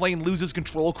down and the plane loses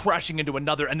control, crashing into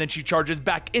another, and then she charges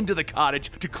back into the cottage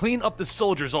to clean up the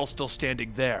soldiers all still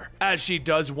standing there. As she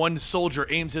does, one soldier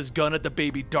aims his gun at the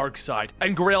baby Darkseid,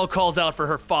 and Grail calls out for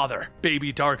her father.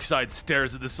 Baby Darkseid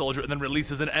stares at the soldier and then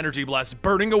releases an energy blast,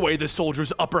 burning away the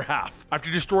soldier's upper half.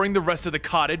 After destroying the rest of the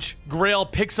cottage, Grail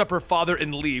picks up her father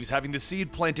and leaves, having the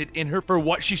seed planted in her for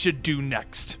what she should do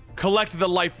next. Collect the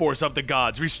life force of the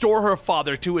gods, restore her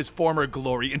father to his former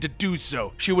glory, and to do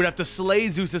so, she would have to slay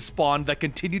Zeus's spawn that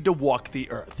continued to walk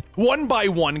the earth. One by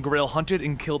one, Grail hunted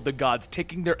and killed the gods,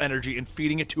 taking their energy and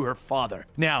feeding it to her father.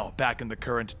 Now, back in the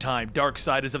current time,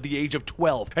 Darkseid is of the age of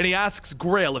 12, and he asks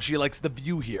Grail if she likes the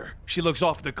view here. She looks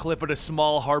off the cliff at a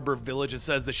small harbor village and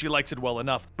says that she likes it well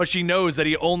enough, but she knows that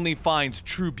he only finds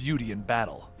true beauty in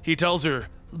battle. He tells her,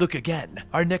 "Look again.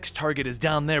 Our next target is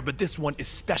down there, but this one is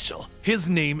special. His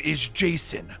name is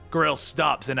Jason." Grail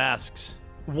stops and asks,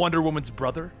 "Wonder Woman's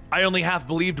brother?" I only half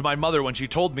believed my mother when she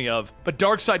told me of, but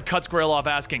Darkseid cuts Grail off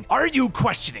asking, "Are you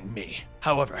questioning me?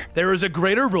 However, there is a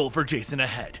greater role for Jason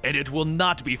ahead, and it will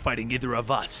not be fighting either of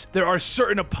us. There are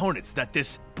certain opponents that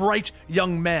this bright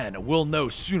young man will know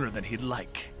sooner than he'd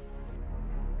like."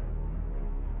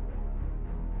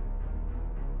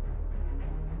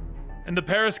 In the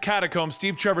Paris catacombs,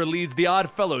 Steve Trevor leads the Odd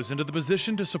Fellows into the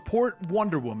position to support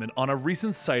Wonder Woman on a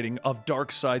recent sighting of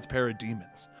Darkseid's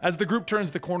parademons. As the group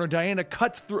turns the corner, Diana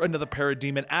cuts through another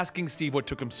parademon, asking Steve what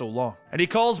took him so long. And he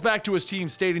calls back to his team,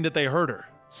 stating that they heard her.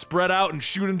 Spread out and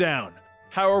shoot him down.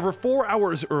 However, 4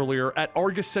 hours earlier, at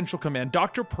Argus Central Command,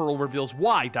 Dr. Pearl reveals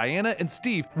why Diana and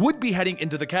Steve would be heading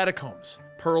into the catacombs.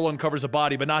 Pearl uncovers a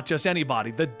body, but not just any body,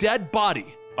 the dead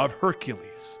body of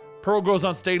Hercules. Pearl goes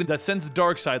on stating that since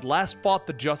Darkseid last fought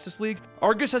the Justice League,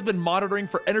 Argus has been monitoring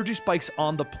for energy spikes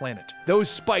on the planet. Those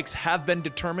spikes have been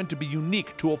determined to be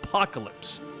unique to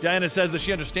Apocalypse. Diana says that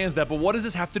she understands that, but what does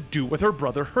this have to do with her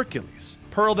brother Hercules?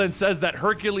 Pearl then says that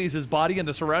Hercules' body and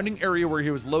the surrounding area where he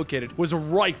was located was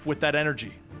rife with that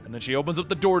energy. And then she opens up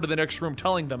the door to the next room,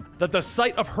 telling them that the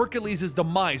site of Hercules'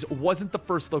 demise wasn't the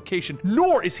first location,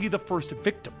 nor is he the first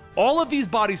victim. All of these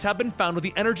bodies have been found with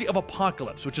the energy of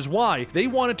Apocalypse, which is why they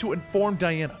wanted to inform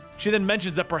Diana. She then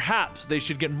mentions that perhaps they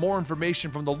should get more information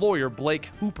from the lawyer Blake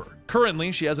Hooper.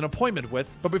 Currently, she has an appointment with,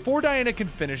 but before Diana can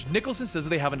finish, Nicholson says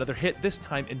they have another hit, this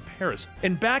time in Paris.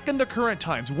 And back in the current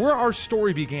times, where our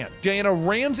story began, Diana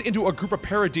rams into a group of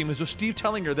parademons with Steve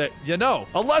telling her that, you know,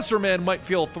 a lesser man might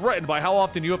feel threatened by how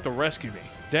often you have to rescue me.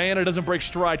 Diana doesn't break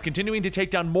stride, continuing to take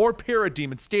down more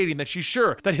parademons, stating that she's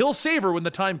sure that he'll save her when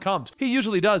the time comes. He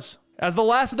usually does. As the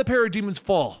last of the parademons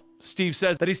fall, Steve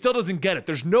says that he still doesn't get it.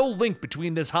 There's no link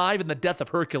between this hive and the death of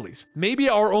Hercules. Maybe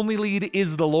our only lead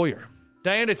is the lawyer.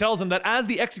 Diana tells him that as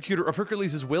the executor of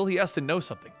Hercules' will, he has to know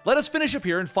something. Let us finish up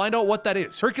here and find out what that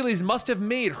is. Hercules must have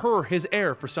made her his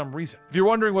heir for some reason. If you're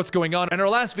wondering what's going on, in our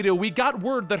last video, we got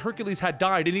word that Hercules had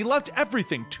died and he left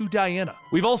everything to Diana.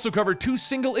 We've also covered 2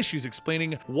 single issues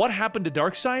explaining what happened to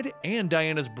Darkseid and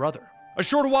Diana's brother. A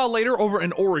short while later, over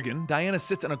in Oregon, Diana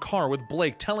sits in a car with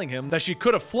Blake, telling him that she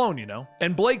could have flown, you know.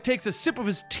 And Blake takes a sip of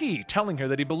his tea, telling her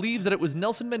that he believes that it was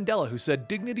Nelson Mandela who said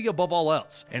dignity above all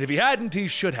else. And if he hadn't, he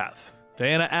should have.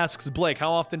 Diana asks Blake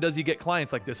how often does he get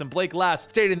clients like this, and Blake laughs,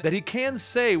 stating that he can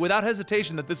say without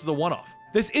hesitation that this is a one-off.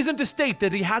 This isn't to state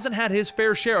that he hasn't had his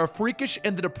fair share of freakish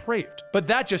and the depraved, but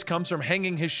that just comes from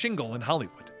hanging his shingle in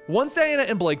Hollywood. Once Diana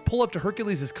and Blake pull up to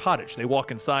Hercules' cottage, they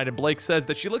walk inside and Blake says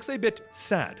that she looks a bit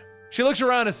sad. She looks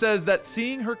around and says that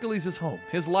seeing Hercules' home,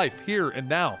 his life here and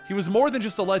now, he was more than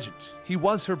just a legend. He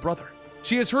was her brother.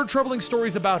 She has heard troubling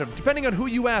stories about him. Depending on who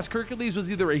you ask, Hercules was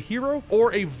either a hero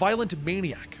or a violent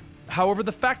maniac. However,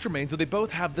 the fact remains that they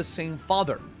both have the same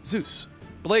father, Zeus.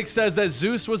 Blake says that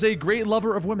Zeus was a great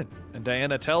lover of women, and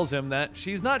Diana tells him that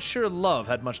she's not sure love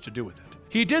had much to do with it.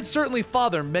 He did certainly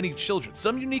father many children,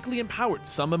 some uniquely empowered,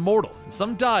 some immortal, and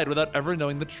some died without ever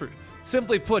knowing the truth.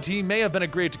 Simply put, he may have been a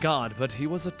great god, but he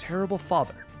was a terrible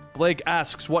father. Blake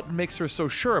asks what makes her so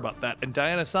sure about that, and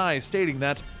Diana sighs, stating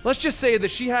that, let's just say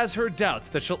that she has her doubts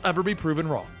that she'll ever be proven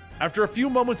wrong. After a few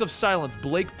moments of silence,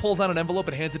 Blake pulls out an envelope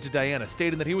and hands it to Diana,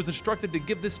 stating that he was instructed to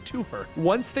give this to her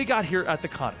once they got here at the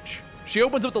cottage. She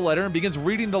opens up the letter and begins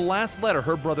reading the last letter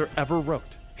her brother ever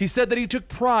wrote. He said that he took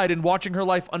pride in watching her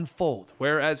life unfold,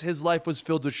 whereas his life was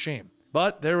filled with shame.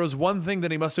 But there was one thing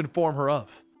that he must inform her of.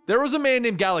 There was a man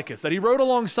named Gallicus that he rode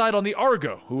alongside on the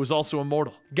Argo, who was also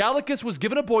immortal. Gallicus was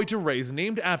given a boy to raise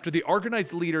named after the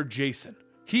Argonauts' leader Jason.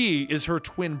 He is her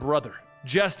twin brother,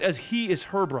 just as he is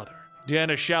her brother.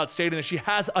 Diana shouts, stating that she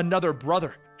has another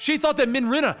brother. She thought that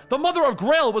Minrina, the mother of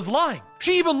Grail, was lying.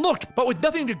 She even looked, but with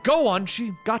nothing to go on,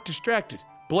 she got distracted.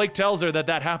 Blake tells her that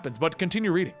that happens, but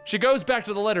continue reading. She goes back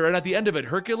to the letter, and at the end of it,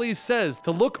 Hercules says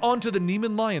to look onto the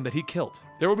Nemean lion that he killed.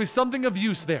 There will be something of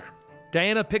use there.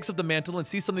 Diana picks up the mantle and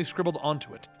sees something scribbled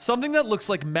onto it. Something that looks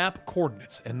like map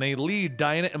coordinates, and they lead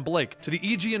Diana and Blake to the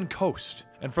Aegean coast.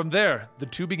 And from there, the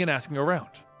two begin asking around.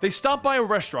 They stop by a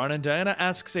restaurant and Diana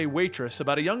asks a waitress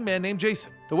about a young man named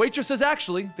Jason. The waitress says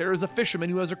actually, there is a fisherman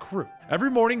who has a crew.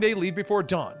 Every morning they leave before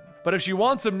dawn, but if she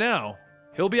wants him now,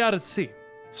 he'll be out at sea.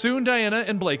 Soon Diana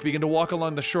and Blake begin to walk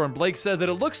along the shore and Blake says that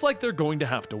it looks like they're going to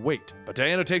have to wait. But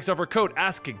Diana takes off her coat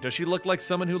asking, does she look like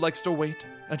someone who likes to wait?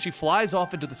 And she flies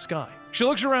off into the sky. She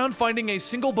looks around finding a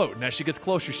single boat, and as she gets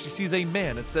closer she sees a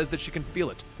man and says that she can feel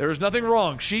it. There is nothing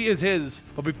wrong, she is his.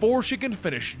 But before she can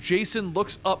finish, Jason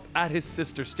looks up at his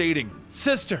sister stating,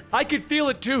 "Sister, I can feel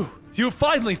it too. You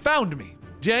finally found me."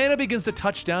 Diana begins to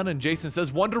touch down and Jason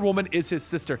says Wonder Woman is his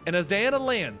sister. And as Diana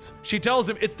lands, she tells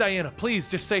him, it's Diana, please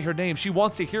just say her name. She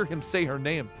wants to hear him say her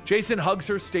name. Jason hugs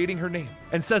her, stating her name,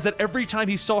 and says that every time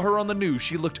he saw her on the news,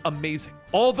 she looked amazing.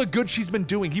 All the good she's been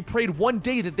doing, he prayed one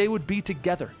day that they would be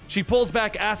together. She pulls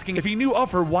back asking if he knew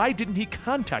of her, why didn't he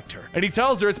contact her? And he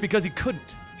tells her it's because he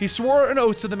couldn't. He swore an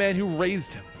oath to the man who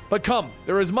raised him. But come,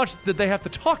 there is much that they have to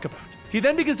talk about. He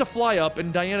then begins to fly up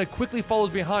and Diana quickly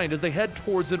follows behind as they head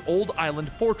towards an old island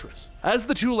fortress. As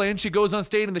the two land, she goes on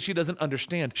stating that she doesn't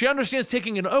understand. She understands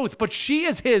taking an oath, but she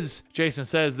is his. Jason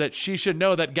says that she should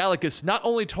know that Gallicus not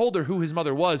only told her who his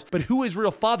mother was, but who his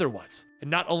real father was.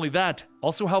 And not only that,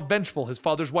 also how vengeful his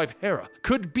father's wife Hera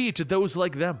could be to those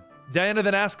like them. Diana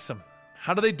then asks him,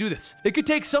 how do they do this? It could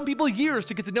take some people years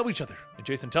to get to know each other. And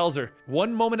Jason tells her,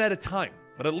 one moment at a time,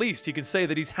 but at least he can say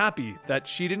that he's happy that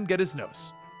she didn't get his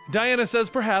nose. Diana says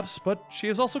perhaps, but she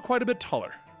is also quite a bit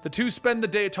taller. The two spend the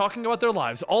day talking about their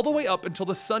lives all the way up until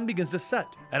the sun begins to set.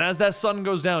 And as that sun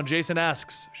goes down, Jason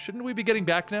asks, shouldn't we be getting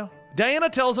back now? Diana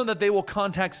tells him that they will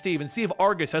contact Steve and see if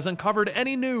Argus has uncovered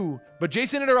any new. But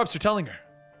Jason interrupts her, telling her,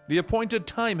 the appointed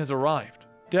time has arrived.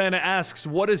 Diana asks,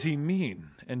 what does he mean?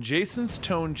 And Jason's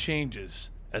tone changes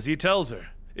as he tells her,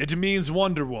 it means,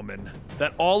 Wonder Woman,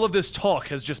 that all of this talk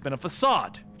has just been a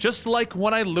facade. Just like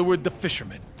when I lured the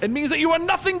fisherman. It means that you are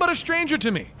nothing but a stranger to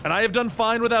me, and I have done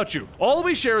fine without you. All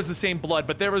we share is the same blood,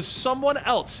 but there is someone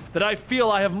else that I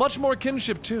feel I have much more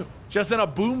kinship to. Just then a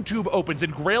boom tube opens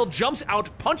and Grail jumps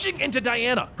out, punching into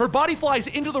Diana. Her body flies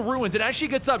into the ruins, and as she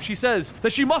gets up, she says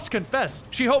that she must confess.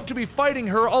 She hoped to be fighting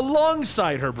her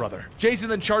alongside her brother. Jason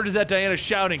then charges at Diana,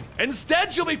 shouting,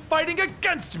 instead you'll be fighting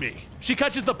against me. She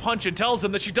catches the punch and tells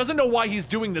him that she doesn't know why he's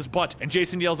doing this, and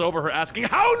Jason yells over her, asking,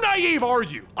 how naive are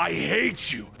you? I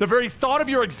hate you. The very thought of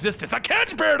your existence, I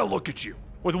can't bear to look at you.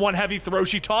 With one heavy throw,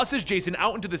 she tosses Jason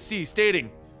out into the sea,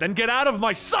 stating, then get out of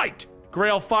my sight.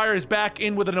 Grail fires back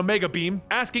in with an Omega beam,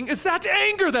 asking, is that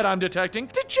anger that I'm detecting?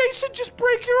 Did Jason just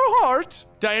break your heart?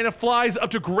 Diana flies up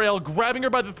to Grail, grabbing her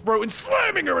by the throat and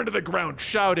slamming her into the ground,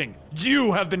 shouting,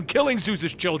 you have been killing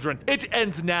Zeus's children. It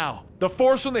ends now. The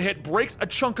force from the hit breaks a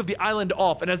chunk of the island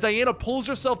off, and as Diana pulls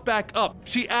herself back up,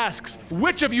 she asks,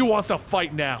 which of you wants to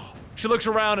fight now? She looks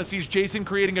around and sees Jason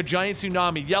creating a giant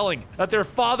tsunami, yelling that their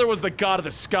father was the god of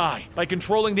the sky. By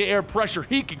controlling the air pressure,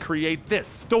 he can create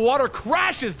this. The water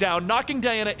crashes down, knocking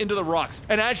Diana into the rocks,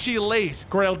 and as she lays,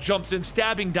 Grail jumps in,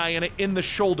 stabbing Diana in the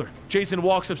shoulder. Jason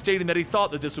walks up, stating that he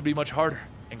thought that this would be much harder.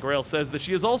 And Grail says that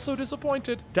she is also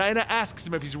disappointed. Diana asks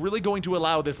him if he's really going to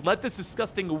allow this, let this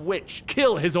disgusting witch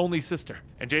kill his only sister.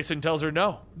 And Jason tells her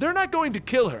no, they're not going to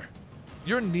kill her.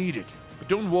 You're needed, but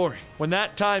don't worry. When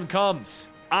that time comes,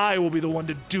 I will be the one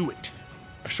to do it.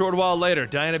 A short while later,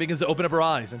 Diana begins to open up her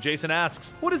eyes, and Jason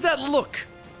asks, what does that look?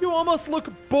 You almost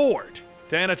look bored.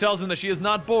 Diana tells him that she is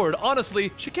not bored.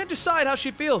 Honestly, she can't decide how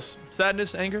she feels.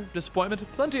 Sadness, anger, disappointment,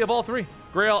 plenty of all three.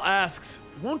 Grail asks,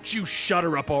 won't you shut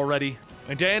her up already?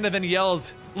 And Diana then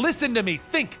yells, listen to me,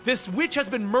 think. This witch has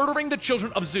been murdering the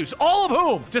children of Zeus, all of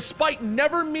whom, despite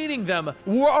never meeting them,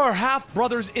 were our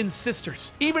half-brothers and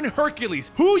sisters. Even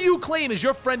Hercules, who you claim is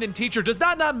your friend and teacher, does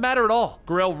that not matter at all.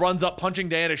 Grail runs up, punching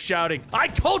Diana, shouting, I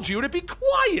told you to be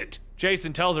quiet.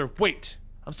 Jason tells her, wait,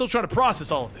 I'm still trying to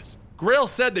process all of this. Grail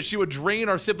said that she would drain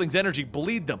our siblings' energy,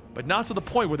 bleed them, but not to the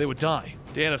point where they would die.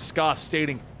 Diana scoffs,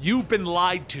 stating, "You've been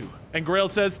lied to." And Grail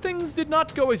says, "Things did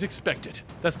not go as expected."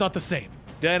 That's not the same.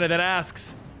 Diana then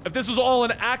asks, "If this was all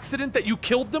an accident that you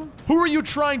killed them, who are you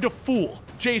trying to fool?"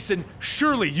 Jason,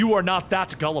 "Surely you are not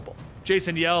that gullible."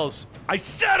 Jason yells, "I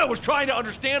said I was trying to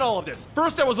understand all of this.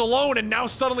 First I was alone and now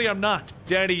suddenly I'm not."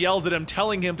 Danny yells at him,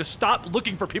 telling him to stop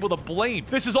looking for people to blame.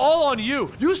 This is all on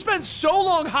you. You spent so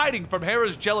long hiding from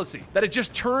Hera's jealousy that it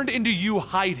just turned into you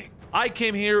hiding. I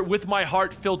came here with my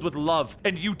heart filled with love,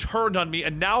 and you turned on me,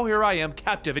 and now here I am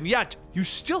captive, and yet you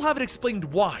still haven't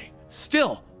explained why.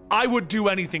 Still, I would do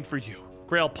anything for you.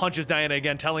 Grail punches Diana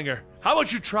again, telling her, "How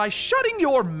about you try shutting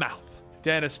your mouth?"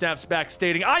 Diana snaps back,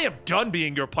 stating, "I am done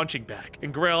being your punching bag."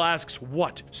 And Grail asks,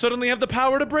 "What? Suddenly have the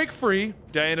power to break free?"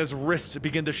 Diana's wrists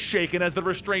begin to shake, and as the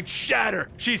restraints shatter,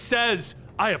 she says,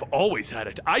 "I have always had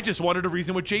it. I just wanted to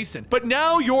reason with Jason. But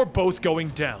now you're both going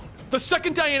down." The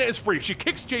second Diana is free, she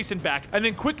kicks Jason back and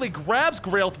then quickly grabs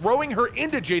Grail, throwing her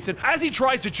into Jason as he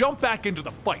tries to jump back into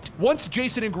the fight. Once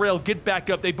Jason and Grail get back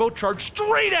up, they both charge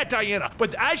straight at Diana,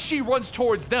 but as she runs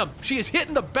towards them, she is hit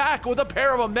in the back with a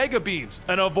pair of Omega Beams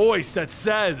and a voice that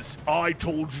says, "I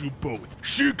told you both,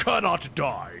 she cannot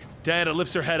die." Diana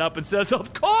lifts her head up and says,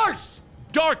 "Of course!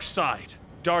 Darkseid."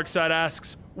 Darkseid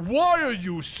asks, "Why are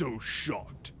you so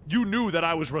shocked? You knew that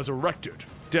I was resurrected."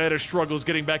 Diana struggles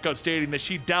getting back up, stating that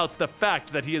she doubts the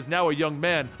fact that he is now a young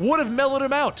man would have mellowed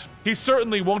him out. He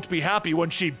certainly won't be happy when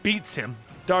she beats him.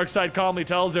 Darkseid calmly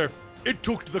tells her, "It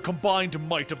took the combined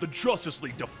might of the Justice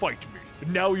League to fight me,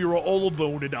 and now you are all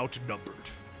alone and outnumbered."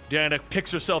 Diana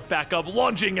picks herself back up,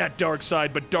 lunging at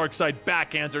Darkseid, but Darkseid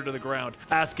backhands her to the ground,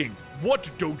 asking, "What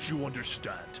don't you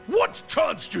understand? What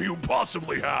chance do you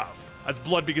possibly have?" As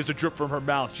blood begins to drip from her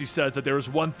mouth, she says that there is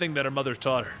one thing that her mother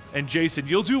taught her. And Jason,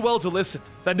 you'll do well to listen.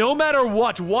 That no matter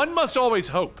what, one must always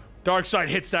hope. Darkseid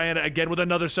hits Diana again with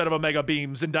another set of Omega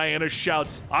Beams, and Diana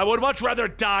shouts, "I would much rather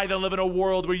die than live in a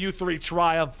world where you three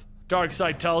triumph."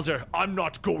 Darkseid tells her, "I'm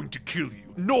not going to kill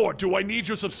you, nor do I need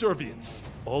your subservience.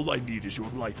 All I need is your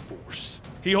life force."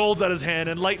 He holds out his hand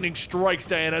and lightning strikes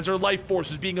Diana as her life force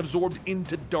is being absorbed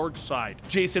into Darkseid.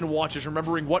 Jason watches,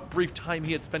 remembering what brief time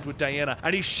he had spent with Diana,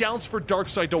 and he shouts for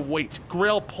Darkseid to wait.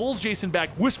 Grail pulls Jason back,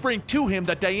 whispering to him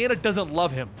that Diana doesn't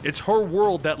love him. It's her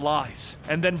world that lies.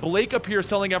 And then Blake appears,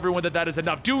 telling everyone that that is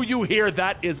enough. Do you hear?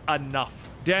 That is enough.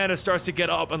 Diana starts to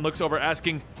get up and looks over,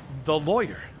 asking, "The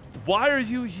lawyer, why are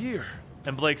you here?"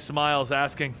 And Blake smiles,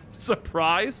 asking,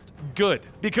 "Surprised? Good,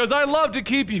 because I love to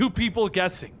keep you people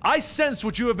guessing. I sensed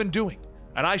what you have been doing,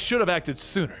 and I should have acted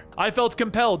sooner. I felt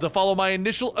compelled to follow my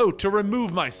initial oath to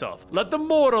remove myself. Let the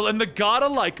mortal and the god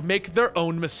alike make their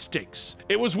own mistakes.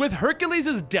 It was with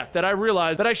Hercules' death that I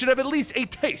realized that I should have at least a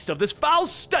taste of this foul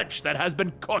stench that has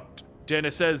been cooked."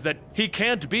 Diana says that he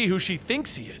can't be who she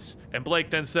thinks he is, and Blake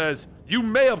then says, "You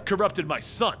may have corrupted my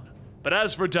son, but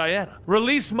as for Diana,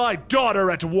 release my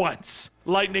daughter at once."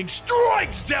 Lightning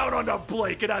strikes down onto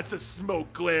Blake, and as the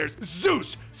smoke clears,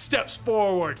 Zeus steps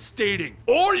forward, stating,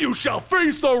 "Or you shall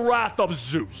face the wrath of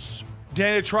Zeus."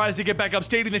 Diana tries to get back up,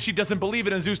 stating that she doesn't believe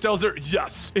it, and Zeus tells her,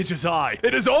 "Yes, it is I.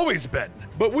 It has always been.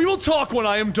 But we will talk when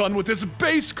I am done with this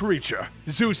base creature."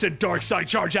 Zeus and Darkseid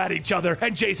charge at each other,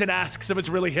 and Jason asks if it's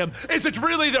really him. Is it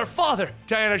really their father?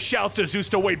 Diana shouts to Zeus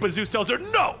to wait, but Zeus tells her,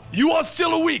 "No, you are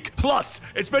still weak. Plus,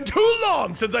 it's been too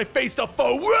long since I faced a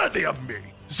foe worthy of me."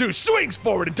 Zeus swings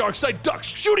forward and Darkseid ducks,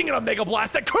 shooting an Omega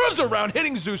Blast that curves around,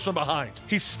 hitting Zeus from behind.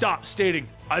 He stops, stating,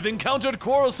 "I've encountered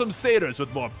quarrelsome satyrs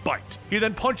with more bite." He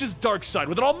then punches Darkseid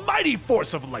with an almighty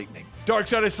force of lightning.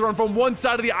 Darkseid is thrown from one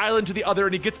side of the island to the other,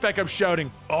 and he gets back up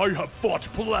shouting, "I have fought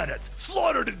planets,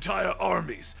 slaughtered entire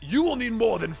armies. You will need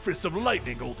more than fists of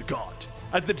lightning, old god."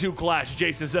 As the two clash,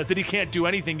 Jason says that he can't do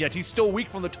anything yet. He's still weak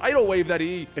from the tidal wave that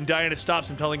and Diana stops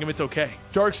him, telling him it's okay.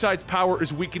 Darkseid's power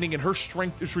is weakening and her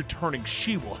strength is returning.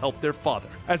 She will help their father.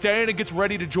 As Diana gets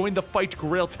ready to join the fight,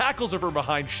 Grail tackles her from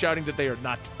behind, shouting that they are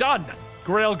not done.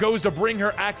 Grail goes to bring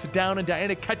her axe down, and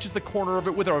Diana catches the corner of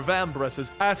it with her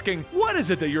vambraces, asking, "What is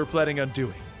it that you're planning on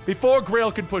doing?" Before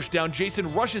Grail can push down,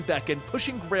 Jason rushes back in,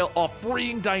 pushing Grail off,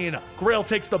 freeing Diana. Grail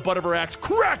takes the butt of her axe,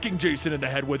 cracking Jason in the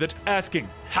head with it, asking,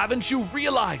 "Haven't you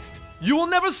realized? You will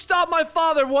never stop my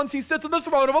father once he sits on the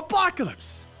throne of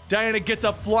Apocalypse." Diana gets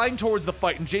up, flying towards the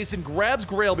fight, and Jason grabs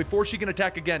Grail before she can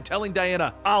attack again, telling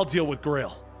Diana, "I'll deal with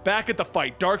Grail." Back at the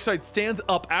fight, Darkseid stands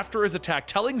up after his attack,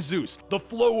 telling Zeus, "The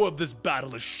flow of this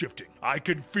battle is shifting. I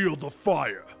can feel the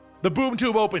fire." The boom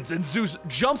tube opens, and Zeus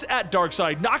jumps at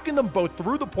Darkseid, knocking them both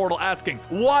through the portal, asking,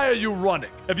 "Why are you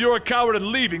running? If you're a coward and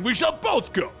leaving, we shall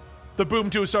both go." The boom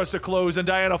tube starts to close and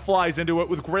Diana flies into it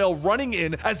with Grail running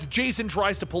in as Jason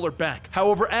tries to pull her back.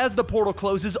 However, as the portal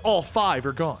closes, all 5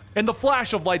 are gone. In the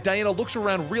flash of light, Diana looks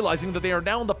around realizing that they are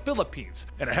now in the Philippines,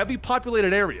 in a heavy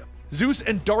populated area. Zeus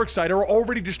and Darkseid are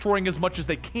already destroying as much as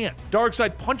they can.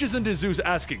 Darkseid punches into Zeus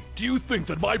asking, "Do you think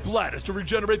that my plan is to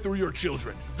regenerate through your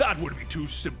children? That would be too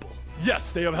simple.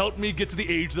 Yes, they have helped me get to the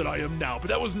age that I am now, but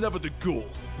that was never the goal.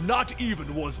 Not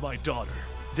even was my daughter."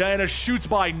 Diana shoots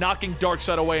by, knocking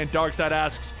Darkseid away, and Darkseid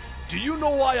asks, "Do you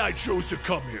know why I chose to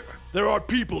come here? There are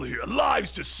people here,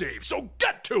 lives to save, so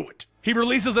get to it!" He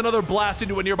releases another blast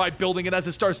into a nearby building, and as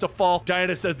it starts to fall,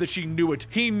 Diana says that she knew it.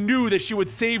 He knew that she would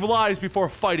save lives before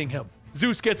fighting him.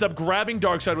 Zeus gets up, grabbing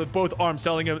Darkseid with both arms,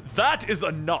 telling him, "That is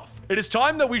enough. It is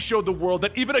time that we showed the world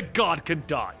that even a god can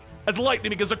die." As lightning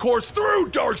begins to course through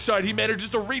Darkseid, he manages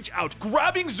to reach out,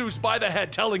 grabbing Zeus by the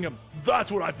head, telling him,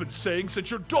 "That's what I've been saying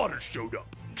since your daughter showed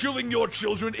up. Killing your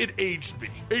children, it aged me.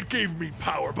 It gave me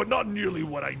power, but not nearly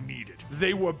what I needed.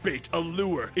 They were bait, a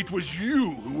lure. It was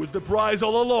you who was the prize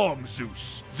all along,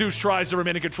 Zeus." Zeus tries to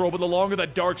remain in control, but the longer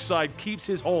that Darkseid keeps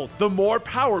his hold, the more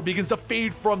power begins to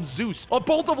fade from Zeus. A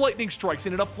bolt of lightning strikes,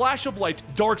 and in a flash of light,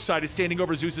 Darkseid is standing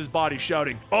over Zeus's body,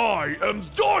 shouting, "I am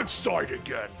Darkseid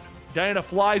again." Diana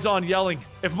flies on, yelling,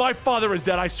 "If my father is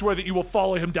dead, I swear that you will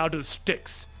follow him down to the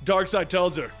sticks." Darkseid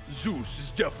tells her, "Zeus is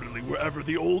definitely wherever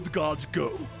the old gods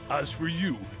go. As for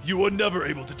you, you were never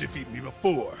able to defeat me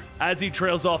before." As he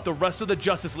trails off, the rest of the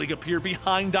Justice League appear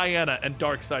behind Diana, and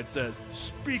Darkseid says,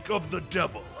 "Speak of the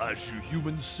devil, as you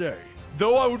humans say.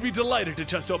 Though I would be delighted to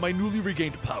test out my newly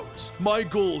regained powers, my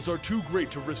goals are too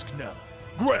great to risk now.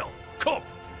 Grail, come!"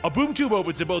 A boom tube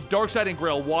opens and both Darkseid and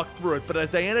Grail walk through it, but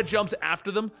as Diana jumps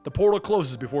after them, the portal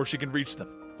closes before she can reach them.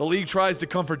 The League tries to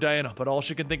comfort Diana, but all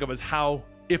she can think of is how,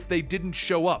 if they didn't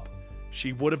show up,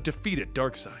 she would have defeated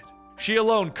Darkseid. She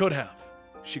alone could have.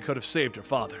 She could have saved her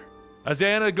father. As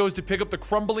Diana goes to pick up the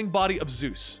crumbling body of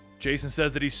Zeus, Jason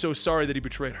says that he's so sorry that he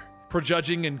betrayed her,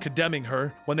 prejudging and condemning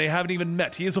her when they haven't even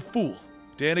met. He is a fool.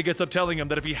 Diana gets up telling him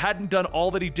that if he hadn't done all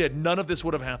that he did, none of this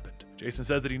would have happened. Jason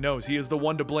says that he knows he is the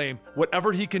one to blame,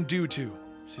 whatever he can do to.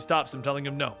 She stops him, telling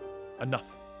him no, enough.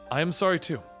 I am sorry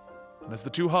too. And as the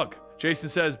two hug, Jason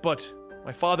says, "But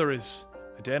my father is,"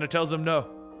 and Diana tells him no,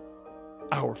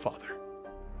 "Our father."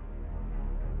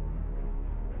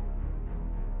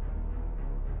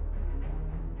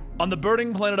 On the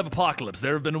burning planet of Apocalypse,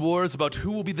 there have been wars about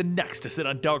who will be the next to sit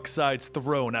on Darkseid's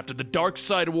throne after the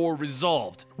Darkseid War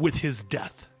resolved with his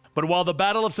death. But while the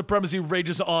battle of supremacy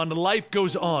rages on, life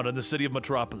goes on in the city of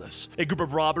Metropolis. A group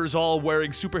of robbers, all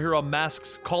wearing superhero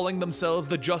masks, calling themselves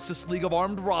the Justice League of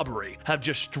Armed Robbery, have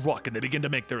just struck and they begin to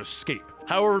make their escape.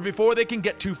 However, before they can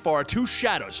get too far, two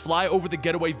shadows fly over the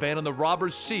getaway van and the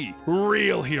robbers see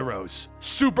real heroes,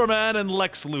 Superman and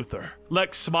Lex Luthor.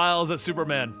 Lex smiles at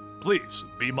Superman. "Please,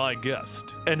 be my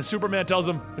guest." And Superman tells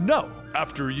him, "No,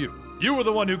 after you. You were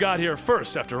the one who got here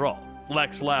first, after all."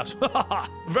 Lex laughs, "Ha ha ha,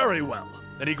 very well."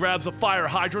 Then he grabs a fire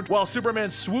hydrant while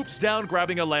Superman swoops down,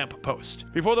 grabbing a lamppost.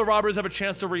 Before the robbers have a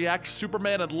chance to react,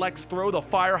 Superman and Lex throw the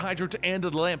fire hydrant and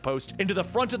the lamppost into the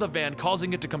front of the van,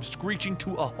 causing it to come screeching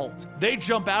to a halt. They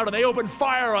jump out and they open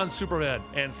fire on Superman.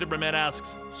 And Superman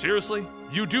asks, "Seriously?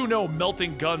 You do know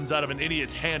melting guns out of an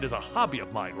idiot's hand is a hobby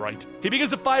of mine, right?" He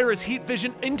begins to fire his heat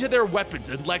vision into their weapons,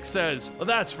 and Lex says,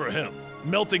 "That's for him.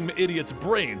 Melting idiots'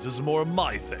 brains is more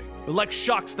my thing." Lex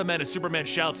shocks the men as Superman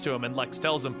shouts to him, and Lex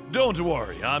tells him, "Don't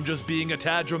worry, I'm just being a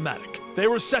tad dramatic. They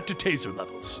were set to taser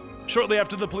levels." Shortly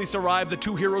after the police arrive, the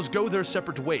two heroes go their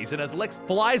separate ways, and as Lex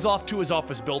flies off to his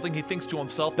office building, he thinks to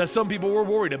himself that some people were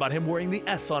worried about him wearing the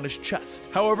S on his chest.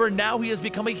 However, now he has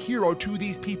become a hero to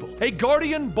these people, a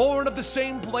guardian born of the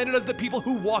same planet as the people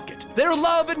who walk it. Their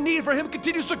love and need for him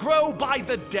continues to grow by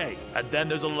the day. And then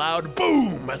there's a loud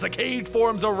boom as a cage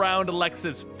forms around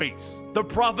Lex's face. The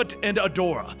Prophet and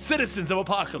Adora, citizens of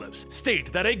Apocalypse,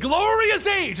 state that a glorious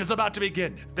age is about to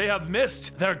begin. They have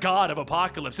missed their god of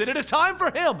Apocalypse, and it is time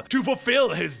for him to fulfill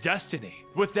his destiny.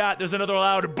 With that, there's another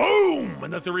loud boom,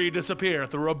 and the three disappear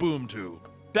through a boom tube.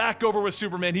 Back over with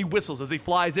Superman, he whistles as he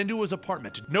flies into his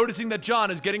apartment, noticing that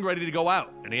John is getting ready to go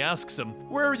out, and he asks him,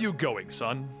 "Where are you going,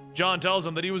 son?" John tells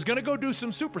him that he was gonna go do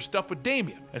some super stuff with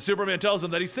Damian, and Superman tells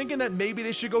him that he's thinking that maybe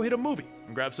they should go hit a movie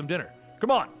and grab some dinner.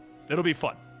 "Come on, it'll be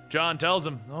fun." John tells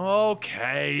him,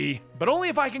 "Okay, but only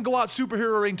if I can go out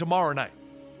superheroing tomorrow night."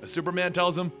 And Superman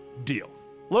tells him, "Deal."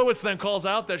 Lois then calls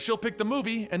out that she'll pick the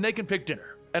movie and they can pick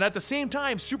dinner. And at the same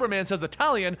time, Superman says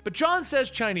Italian, but John says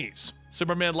Chinese.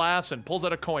 Superman laughs and pulls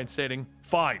out a coin, stating,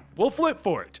 "Fine, we'll flip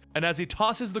for it." And as he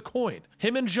tosses the coin,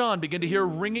 him and John begin to hear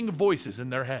ringing voices in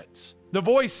their heads. The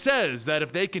voice says that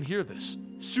if they can hear this,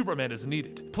 Superman is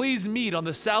needed. Please meet on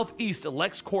the southeast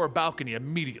LexCorp balcony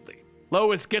immediately.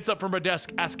 Lois gets up from her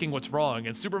desk asking what's wrong,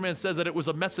 and Superman says that it was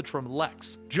a message from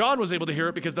Lex. John was able to hear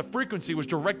it because the frequency was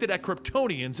directed at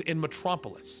Kryptonians in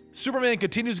Metropolis. Superman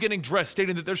continues getting dressed,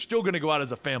 stating that they're still gonna go out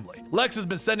as a family. Lex has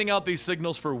been sending out these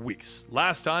signals for weeks.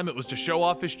 Last time it was to show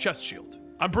off his chest shield.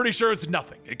 I'm pretty sure it's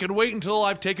nothing. It can wait until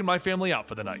I've taken my family out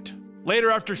for the night.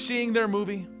 Later, after seeing their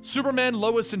movie, Superman,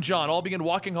 Lois, and John all begin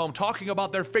walking home talking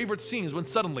about their favorite scenes when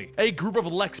suddenly, a group of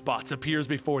Lex bots appears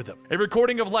before them. A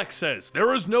recording of Lex says,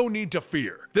 "There is no need to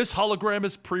fear. This hologram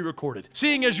is pre-recorded,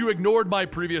 seeing as you ignored my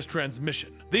previous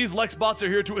transmission. These Lex bots are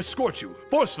here to escort you,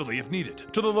 forcefully if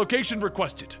needed, to the location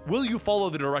requested. Will you follow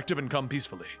the directive and come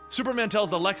peacefully?" Superman tells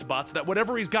the Lex bots that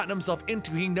whatever he's gotten himself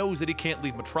into, he knows that he can't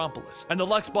leave Metropolis, and the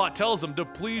Lex bot tells him to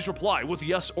please reply with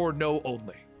yes or no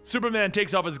only. Superman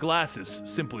takes off his glasses,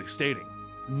 simply stating,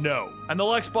 "No." And the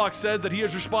Lexbox says that he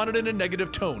has responded in a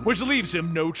negative tone, which leaves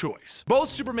him no choice. Both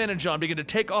Superman and John begin to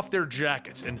take off their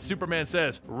jackets, and Superman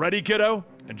says, "Ready, kiddo?"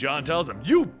 And John tells him,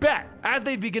 "You bet!" As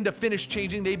they begin to finish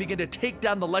changing, they begin to take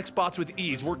down the Lexbots with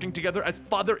ease, working together as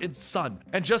father and son.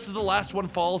 And just as the last one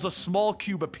falls, a small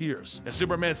cube appears. And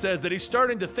Superman says that he's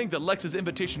starting to think that Lex's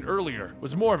invitation earlier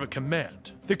was more of a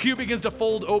command. The cube begins to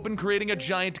fold open, creating a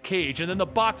giant cage, and then the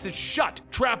box is shut,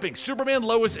 trapping Superman,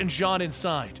 Lois, and John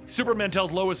inside. Superman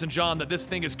tells Lois and John that this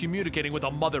thing is communicating with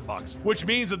a mother box, which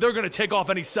means that they're gonna take off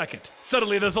any second.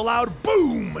 Suddenly, there's a loud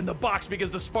boom, and the box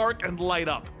begins to spark and light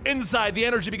up. Inside, the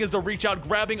energy begins to reach out,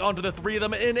 grabbing onto the three of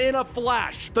them, and in a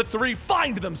flash, the three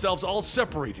find themselves all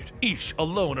separated, each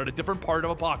alone at a different part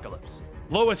of Apokolips.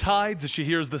 Lois hides as she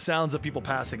hears the sounds of people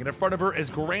passing, and in front of her is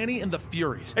Granny and the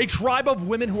Furies, a tribe of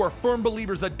women who are firm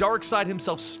believers that Darkseid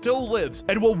himself still lives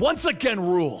and will once again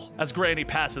rule. As Granny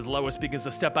passes, Lois begins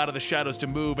to step out of the shadows to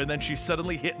move, and then she's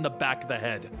suddenly hit in the back of the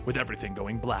head, with everything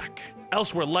going black.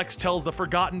 Elsewhere, Lex tells the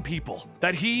Forgotten People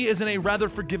that he is in a rather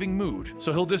forgiving mood,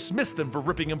 so he'll dismiss them for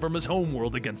ripping him from his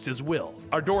homeworld against his will.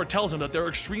 Ardor tells him that their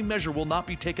extreme measure will not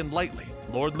be taken lightly.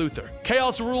 Lord Luthor,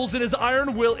 chaos rules and his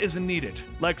iron will is needed.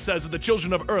 Lex says that the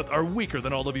children of Earth are weaker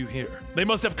than all of you here. They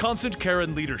must have constant care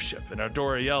and leadership, and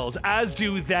Ardor yells, "As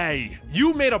do they.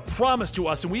 You made a promise to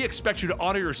us and we expect you to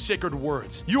honor your sacred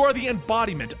words. You are the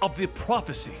embodiment of the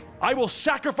prophecy. I will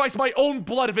sacrifice my own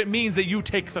blood if it means that you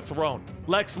take the throne."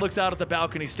 Lex looks out at the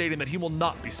balcony, stating that he will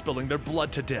not be spilling their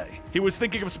blood today. He was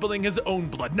thinking of spilling his own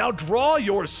blood. Now draw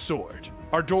your sword.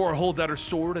 Ardor holds out her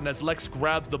sword, and as Lex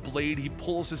grabs the blade, he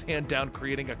pulls his hand down,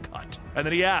 creating a cut. And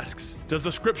then he asks, "Does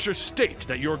the scripture state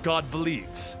that your god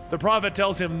bleeds?" The prophet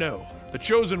tells him no. The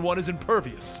chosen one is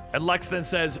impervious. And Lex then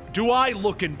says, "Do I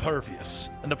look impervious?"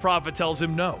 And the prophet tells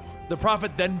him no. The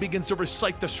prophet then begins to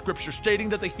recite the scripture, stating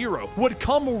that the hero would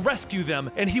come rescue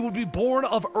them, and he would be born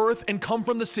of Earth and come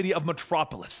from the city of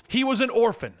Metropolis. He was an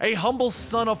orphan, a humble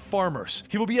son of farmers.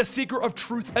 He will be a seeker of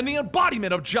truth and the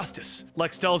embodiment of justice.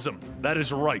 Lex tells him, "That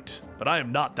is right, but I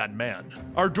am not that man."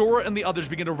 Ardor and the others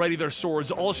begin to ready their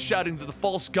swords, all shouting that the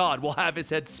false god will have his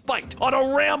head spiked on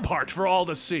a rampart for all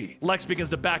to see. Lex begins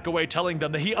to back away, telling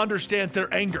them that he understands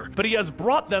their anger, but he has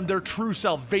brought them their true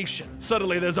salvation.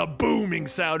 Suddenly, there's a booming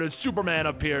sound and Superman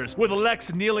appears, with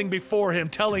Lex kneeling before him,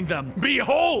 telling them,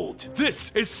 "Behold,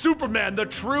 this is Superman, the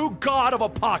true god of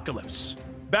Apokolips."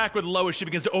 Back with Lois, she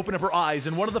begins to open up her eyes,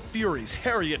 and one of the Furies,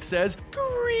 Harriet, says,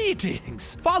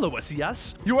 "Greetings. Follow us,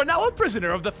 yes? You are now a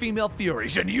prisoner of the female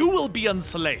Furies, and you will be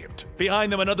enslaved."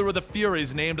 Behind them, another of the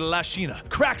Furies, named Lashina,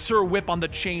 cracks her whip on the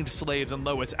chained slaves, and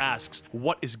Lois asks,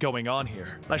 "What is going on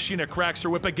here?" Lashina cracks her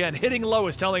whip again, hitting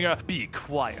Lois, telling her, "Be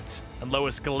quiet." And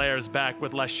Lois glares back,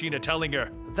 with Lashina telling her,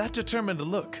 "That determined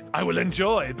look. I will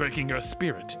enjoy breaking your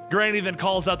spirit." Granny then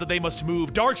calls out that they must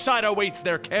move. Darkseid awaits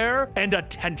their care and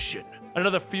attention.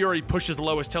 Another Fury pushes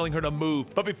Lois, telling her to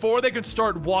move, but before they can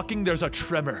start walking, there's a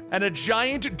tremor, and a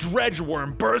giant dredge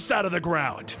worm bursts out of the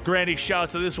ground. Granny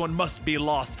shouts that this one must be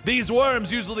lost. These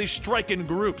worms usually strike in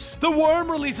groups. The worm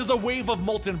releases a wave of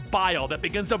molten bile that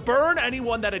begins to burn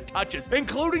anyone that it touches,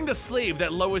 including the slave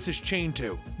that Lois is chained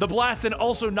to. The blast then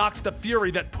also knocks the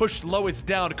Fury that pushed Lois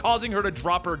down, causing her to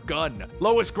drop her gun.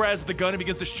 Lois grabs the gun and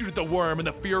begins to shoot at the worm, and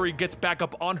the Fury gets back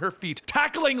up on her feet,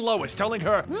 tackling Lois, telling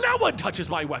her, "No one touches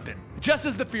my weapon." Just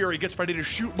as the Fury gets ready to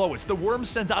shoot Lois, the worm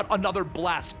sends out another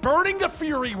blast, burning the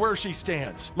Fury where she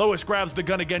stands. Lois grabs the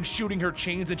gun again, shooting her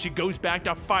chains, and she goes back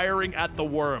to firing at the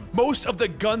worm. Most of the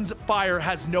gun's fire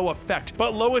has no effect,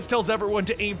 but Lois tells everyone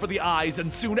to aim for the eyes,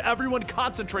 and soon everyone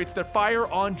concentrates their fire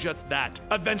on just that.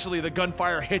 Eventually, the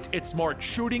gunfire hits its mark,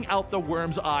 shooting out the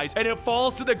worm's eyes, and it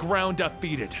falls to the ground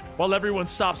defeated. While everyone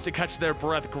stops to catch their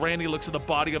breath, Granny looks at the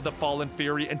body of the fallen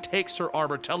Fury and takes her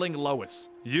armor, telling Lois,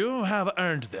 "You have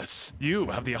earned this. You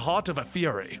have the heart of a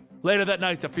Fury." Later that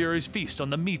night, the Furies feast on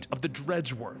the meat of the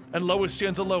Dredgeworm, and Lois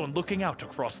stands alone looking out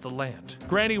across the land.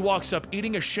 Granny walks up,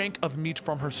 eating a shank of meat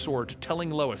from her sword, telling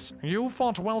Lois, "You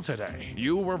fought well today.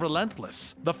 You were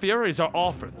relentless. The Furies are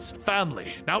orphans,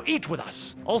 family. Now eat with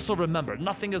us. Also remember,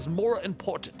 nothing is more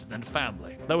important than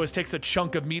family." Lois takes a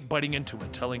chunk of meat, biting into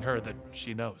it, telling her that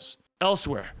she knows.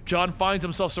 Elsewhere, John finds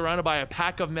himself surrounded by a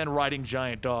pack of men riding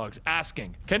giant dogs,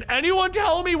 asking, "Can anyone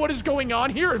tell me what is going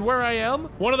on here and where I am?"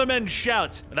 One of the men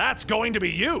shouts, "That's going to be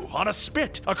you, on a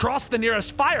spit, across the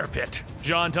nearest fire pit."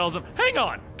 John tells him, "Hang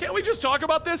on, can't we just talk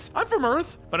about this? I'm from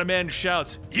Earth." But a man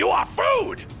shouts, "You are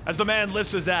food!" As the man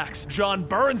lifts his axe, John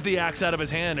burns the axe out of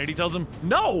his hand and he tells him,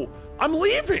 "No, I'm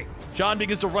leaving." John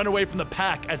begins to run away from the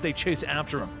pack as they chase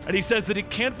after him. And he says that he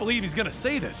can't believe he's gonna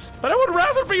say this, but I would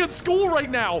rather be in school right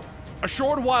now. A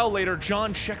short while later,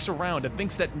 John checks around and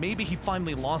thinks that maybe he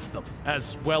finally lost them,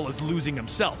 as well as losing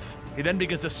himself. He then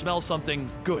begins to smell something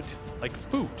good, like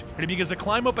food, and he begins to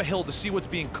climb up a hill to see what's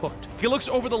being cooked. He looks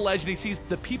over the ledge and he sees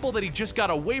the people that he just got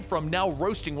away from now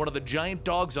roasting one of the giant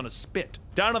dogs on a spit.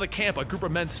 Down at the camp, a group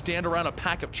of men stand around a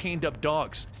pack of chained up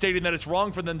dogs, stating that it's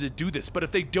wrong for them to do this, but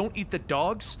if they don't eat the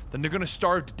dogs, then they're gonna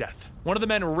starve to death. One of the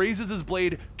men raises his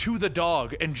blade to the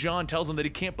dog, and John tells him that he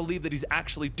can't believe that he's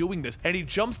actually doing this, and he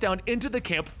jumps down into the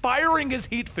camp, firing his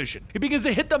heat vision. He begins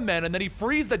to hit the men, and then he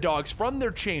frees the dogs from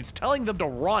their chains, telling them to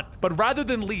run. But rather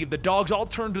than leave, the dogs all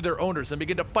turn to their owners and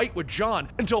begin to fight with John,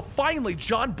 until finally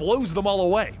John blows them all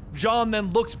away. John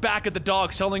then looks back at the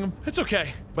dogs, telling them, "It's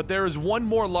okay." But there is one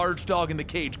more large dog in the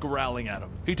cage growling at him.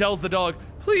 He tells the dog,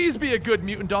 "Please be a good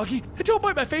mutant doggy and don't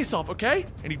bite my face off, okay?"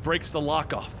 And he breaks the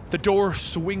lock off. The door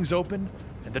swings open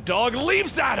and the dog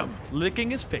leaps at him,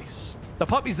 licking his face. The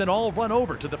puppies then all run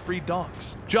over to the freed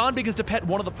dogs. John begins to pet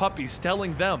one of the puppies,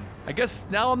 telling them, "I guess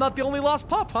now I'm not the only lost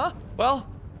pup, huh? Well,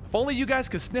 if only you guys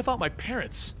could sniff out my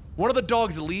parents." One of the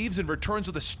dogs leaves and returns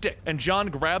with a stick, and John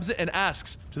grabs it and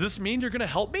asks, "Does this mean you're gonna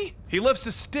help me?" He lifts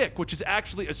a stick, which is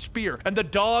actually a spear, and the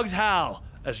dogs howl,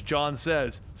 as John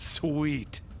says,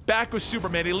 "Sweet." Back with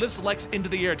Superman, he lifts Lex into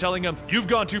the air, telling him, "You've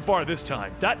gone too far this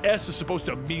time. That S is supposed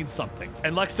to mean something."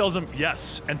 And Lex tells him,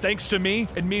 "Yes, and thanks to me,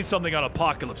 it means something on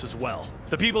Apocalypse as well."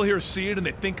 The people here see it and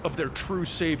they think of their true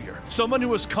savior, someone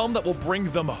who has come that will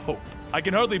bring them hope. "I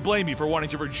can hardly blame you for wanting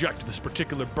to reject this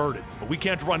particular burden, but we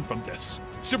can't run from this."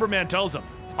 Superman tells him,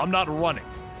 "I'm not running,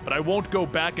 but I won't go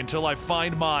back until I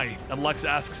find my..." And Lex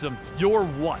asks him, "Your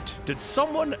what? Did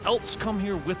someone else come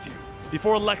here with you?"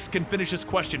 Before Lex can finish his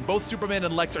question, both Superman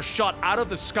and Lex are shot out of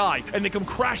the sky and they come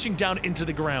crashing down into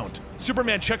the ground.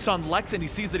 Superman checks on Lex and he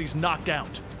sees that he's knocked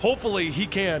out. Hopefully he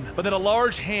can, but then a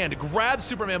large hand grabs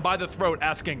Superman by the throat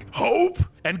asking, "Hope?"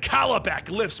 And Calabac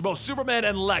lifts both Superman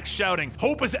and Lex, shouting,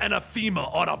 "Hope is anathema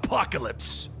on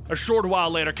Apocalypse." A short while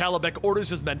later, Calabac orders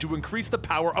his men to increase the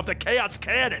power of the Chaos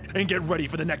Cannon and get ready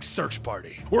for the next search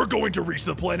party. "We're going to reach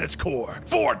the planet's core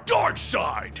for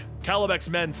Darkseid!" Calabac's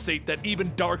men state that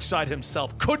even Darkseid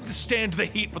himself couldn't stand the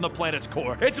heat from the planet's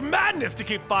core. It's madness to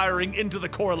keep firing into the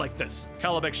core like this.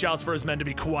 Calabac shouts for his men to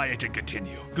be quiet and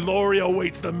continue. Glory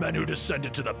awaits the men who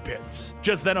descended to the pits.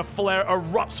 Just then a flare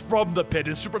erupts from the pit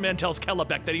and Superman tells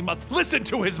Calabac that he must listen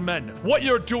to his men. What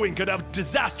you're doing could have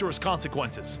disastrous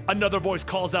consequences. Another voice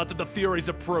calls out that the Furies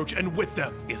approach, and with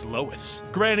them is Lois.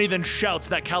 Granny then shouts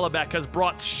that Calabac has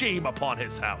brought shame upon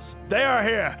his house. They are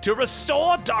here to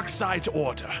restore Darkseid's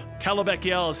order. Calabac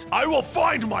yells, "I will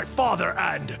find my father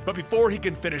and..." But before he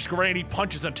can finish, Granny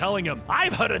punches him, telling him,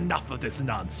 "I've had enough of this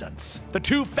nonsense." The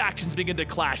two factions begin to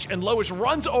clash, and Lois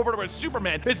runs over to where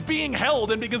Superman is being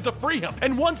held and begins to free him.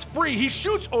 And once free, he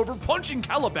shoots over, punching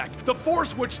Calabac, the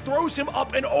force which throws him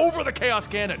up and over the Chaos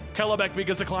Cannon. Calabac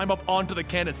begins to climb up onto the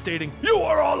cannon, stating, "You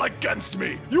are all against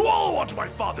me! You all want my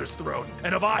father's throne,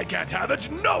 and if I can't have it,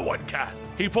 no one can!"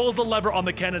 He pulls the lever on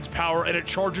the cannon's power and it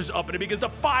charges up and it begins to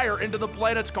fire into the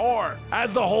planet's core.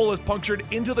 As the hole is punctured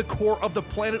into the core of the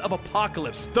planet of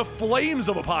Apocalypse, the flames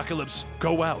of Apocalypse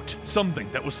go out, something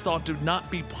that was thought to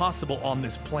not be possible on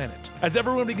this planet. As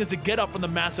everyone begins to get up from the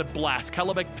massive blast,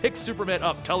 Calabac picks Superman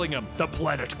up, telling him, "The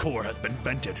planet core has been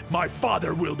vented. My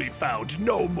father will be found.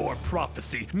 No more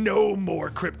prophecy. No more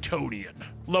Kryptonian."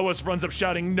 Lois runs up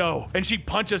shouting no, and she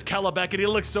punches Calabac and he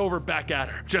looks over back at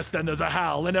her. Just then there's a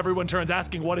howl and everyone turns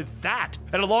asking, "What is that?"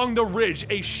 And along the ridge,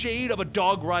 a shade of a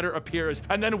dog rider appears,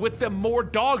 and then with them more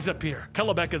dogs appear.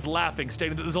 Calabac is laughing,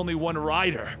 stating that there's only one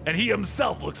rider, and he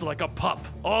himself looks like a pup.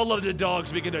 All of the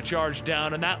dogs begin to charge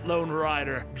down, and that lone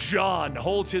rider, John,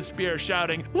 holds his spear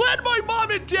shouting, "Let my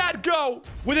mom and dad go!"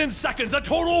 Within seconds, a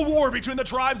total war between the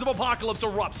tribes of Apocalypse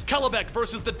erupts. Calabac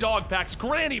versus the dog packs,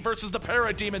 Granny versus the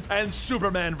parademons, and Superman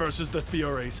Superman versus the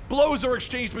Furies. Blows are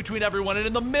exchanged between everyone, and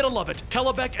in the middle of it,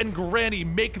 Kellebec and Granny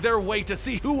make their way to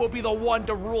see who will be the one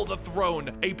to rule the throne.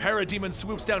 A parademon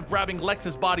swoops down, grabbing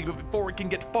Lex's body, but before it can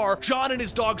get far, John and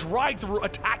his dogs ride through,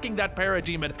 attacking that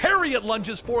parademon. Harriet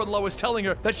lunges forward Lois, telling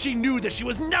her that she knew that she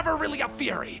was never really a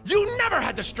Fury. You never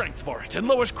had the strength for it. And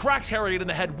Lois cracks Harriet in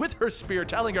the head with her spear,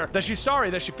 telling her that she's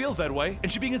sorry that she feels that way,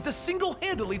 and she begins to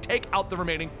single-handedly take out the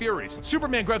remaining Furies.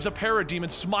 Superman grabs a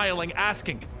parademon, smiling,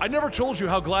 asking, I never told you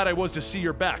how glad I was to see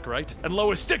your back, right? And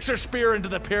Lois sticks her spear into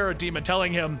the parademon,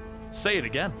 telling him, say it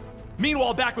again.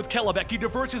 Meanwhile, back with Kellebec, he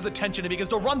diverts his attention and begins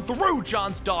to run through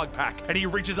John's dog pack, and he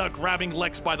reaches out, grabbing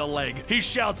Lex by the leg. He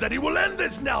shouts that he will end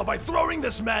this now by throwing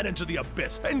this man into the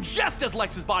abyss, and just as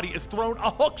Lex's body is thrown, a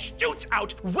hook shoots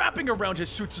out, wrapping around his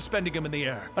suit, suspending him in the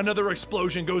air. Another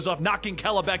explosion goes off, knocking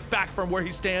Kellebec back from where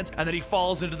he stands, and then he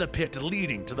falls into the pit,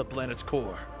 leading to the planet's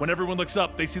core. When everyone looks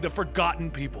up, they see the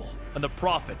Forgotten People, and the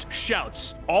Prophet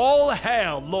shouts, All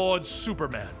hail Lord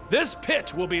Superman. This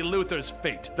pit will be Luthor's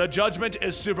fate. The judgment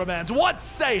is Superman's. What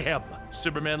say him?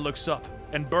 Superman looks up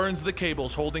and burns the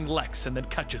cables holding Lex and then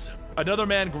catches him. Another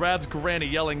man grabs Granny,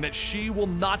 yelling that she will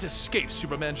not escape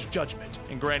Superman's judgment,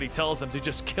 and Granny tells him to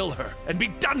just kill her and be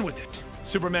done with it.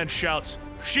 Superman shouts,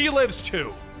 she lives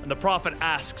too. And the Prophet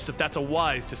asks if that's a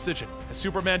wise decision. And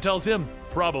Superman tells him,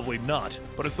 probably not,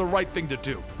 but it's the right thing to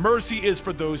do. Mercy is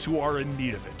for those who are in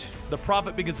need of it. The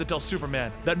Prophet begins to tell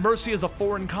Superman that mercy is a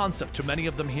foreign concept to many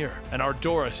of them here, and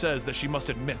Ardora says that she must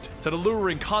admit it's an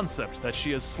alluring concept that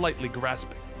she is slightly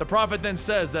grasping. The Prophet then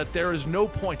says that there is no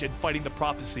point in fighting the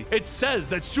prophecy. It says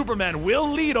that Superman will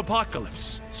lead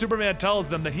Apocalypse. Superman tells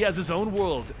them that he has his own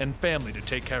world and family to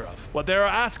take care of. What they are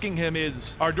asking him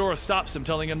is, Ardora stops him,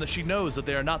 telling him that she knows that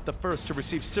they are not the first to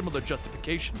receive similar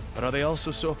justification. But are they also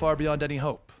so far beyond any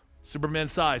hope? Superman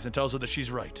sighs and tells her that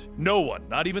she's right. No one,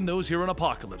 not even those here in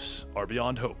Apocalypse, are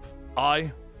beyond hope.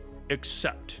 I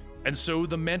accept. And so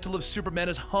the mantle of Superman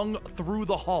is hung through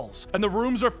the halls, and the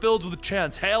rooms are filled with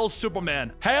chants, Hail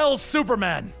Superman! Hail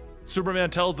Superman!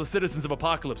 Superman tells the citizens of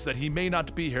Apocalypse that he may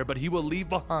not be here, but he will leave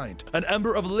behind an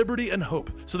ember of liberty and hope,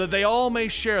 so that they all may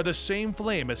share the same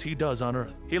flame as he does on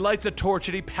Earth. He lights a torch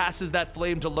and he passes that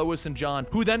flame to Lois and John,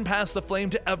 who then pass the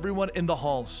flame to everyone in the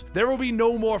halls. There will be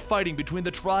no more fighting between the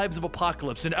tribes of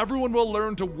Apocalypse, and everyone will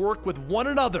learn to work with one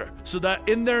another, so that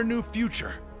in their new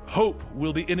future, hope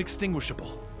will be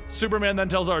inextinguishable. Superman then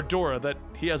tells Ardora that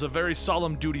he has a very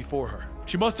solemn duty for her.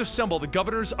 She must assemble the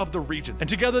governors of the regions, and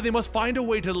together they must find a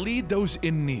way to lead those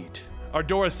in need.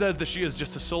 Ardora says that she is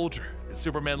just a soldier, and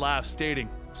Superman laughs, stating,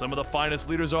 some of the finest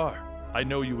leaders are. I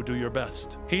know you will do your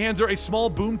best. He hands her a small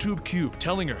boom tube cube,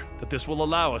 telling her that this will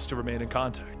allow us to remain in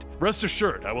contact. Rest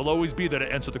assured, I will always be there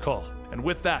to answer the call. And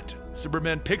with that,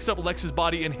 Superman picks up Lex's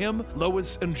body, and him,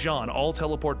 Lois, and John all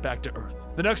teleport back to Earth.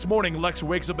 The next morning, Lex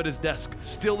wakes up at his desk,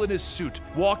 still in his suit,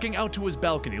 walking out to his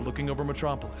balcony looking over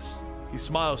Metropolis. He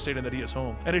smiles, stating that he is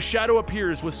home, and his shadow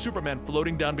appears with Superman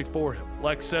floating down before him.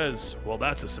 Lex says, well,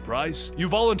 that's a surprise. You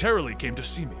voluntarily came to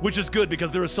see me, which is good because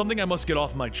there is something I must get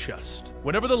off my chest.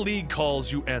 Whenever the League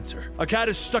calls, you answer. A cat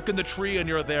is stuck in the tree and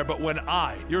you're there, but when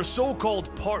I, your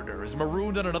so-called partner, is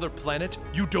marooned on another planet,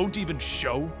 you don't even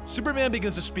show? Superman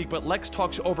begins to speak, but Lex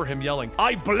talks over him, yelling,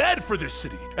 I bled for this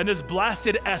city and this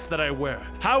blasted S that I wear.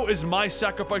 How is my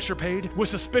sacrifice repaid? With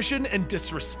suspicion and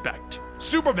disrespect.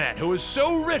 Superman, who is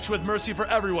so rich with mercy for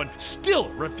everyone, still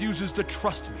refuses to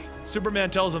trust me.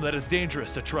 Superman tells him that it's dangerous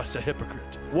to trust a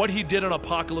hypocrite. What he did on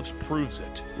Apocalypse proves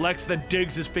it. Lex then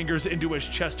digs his fingers into his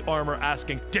chest armor,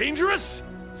 asking, dangerous?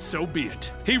 So be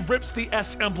it. He rips the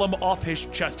S emblem off his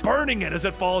chest, burning it as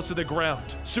it falls to the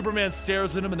ground. Superman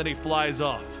stares at him and then he flies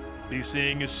off. Be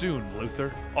seeing you soon,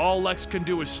 Luthor. All Lex can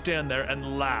do is stand there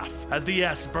and laugh as the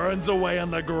S burns away on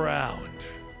the ground.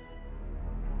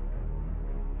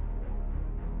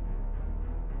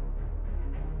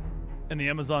 In the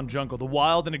Amazon jungle, the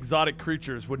wild and exotic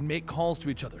creatures would make calls to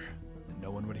each other, and no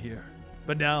one would hear.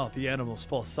 But now the animals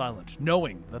fall silent,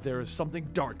 knowing that there is something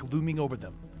dark looming over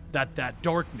them, that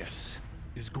darkness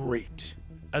is great.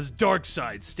 As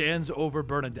Darkseid stands over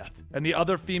Bernadette and the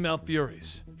other female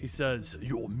Furies, he says,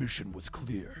 your mission was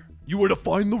clear. You were to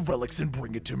find the relics and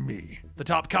bring it to me. The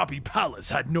top copy palace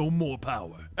had no more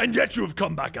power, and yet you have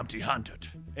come back empty-handed.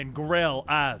 And Grail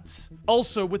adds,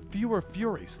 also with fewer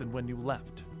Furies than when you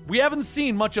left. We haven't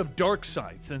seen much of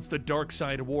Darkseid since the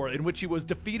Darkseid War, in which he was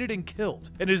defeated and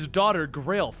killed, and his daughter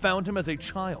Grail found him as a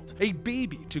child, a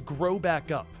baby, to grow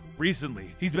back up.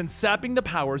 Recently, he's been sapping the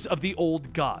powers of the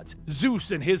old gods,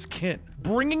 Zeus and his kin,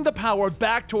 bringing the power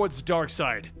back towards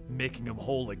Darkseid, making him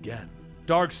whole again.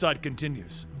 Darkseid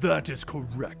continues, that is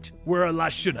correct. We're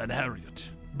Alashin and Harriet.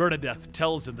 Bernadette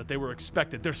tells him that they were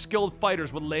expected. They're skilled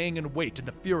fighters were laying in wait, and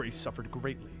the Furies suffered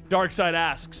greatly. Darkseid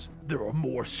asks, "There are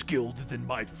more skilled than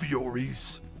my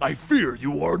Furies? I fear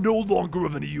you are no longer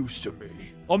of any use to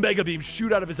me." Omega beams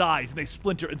shoot out of his eyes, and they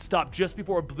splinter and stop just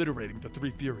before obliterating the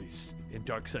three Furies. And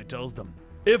Darkseid tells them,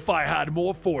 "If I had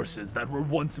more forces that were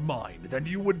once mine, then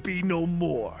you would be no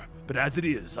more. But as it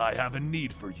is, I have a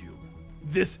need for you.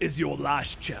 This is your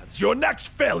last chance. Your next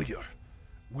failure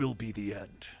will be the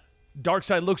end."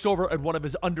 Darkseid looks over at one of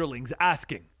his underlings,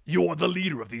 asking, "You're the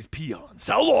leader of these peons.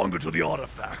 How long until the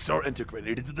artifacts are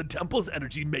integrated into the temple's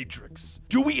energy matrix?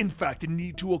 Do we in fact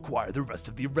need to acquire the rest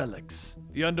of the relics?"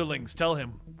 The underlings tell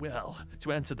him, "Well,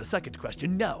 to answer the second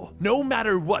question, no. No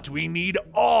matter what, we need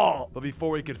all." But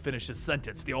before he could finish his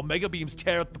sentence, the Omega beams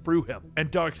tear through him,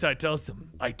 and Darkseid tells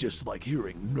him, "I dislike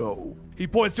hearing no." He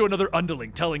points to another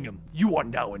underling, telling him, "You are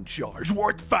now in charge.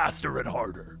 Work faster and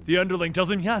harder." The underling tells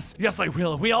him, Yes, I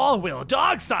will. We all will.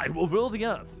 Darkseid will rule the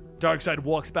earth." Darkseid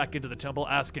walks back into the temple,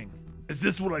 asking, "Is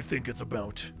this what I think it's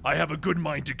about? I have a good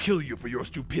mind to kill you for your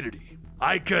stupidity.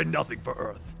 I care nothing for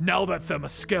Earth, now that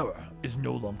Themyscira is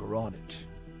no longer on it."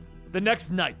 The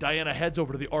next night, Diana heads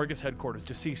over to the Argus headquarters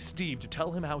to see Steve to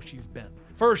tell him how she's been.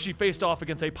 First, she faced off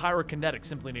against a pyrokinetic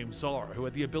simply named Zara, who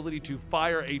had the ability to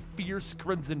fire a fierce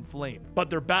crimson flame.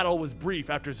 But their battle was brief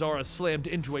after Zara slammed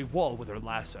into a wall with her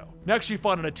lasso. Next, she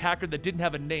fought an attacker that didn't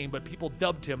have a name, but people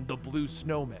dubbed him the Blue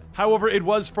Snowman. However, it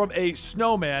was from a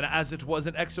snowman, as it was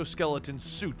an exoskeleton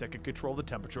suit that could control the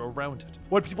temperature around it.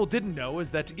 What people didn't know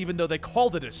is that even though they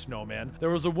called it a snowman,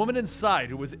 there was a woman inside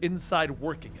who was inside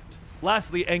working it.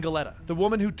 Lastly, Angeletta, the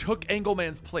woman who took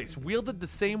Engelman's place, wielded the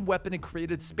same weapon and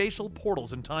created spatial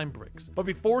portals and time breaks. But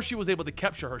before she was able to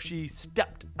capture her, she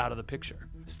stepped out of the picture.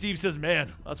 Steve says,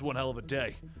 "Man, that's one hell of a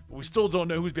day. But we still don't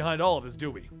know who's behind all of this, do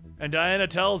we?" And Diana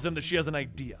tells him that she has an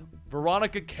idea.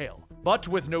 Veronica Cale. But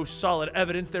with no solid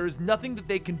evidence, there is nothing that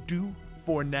they can do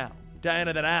for now.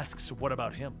 Diana then asks, "What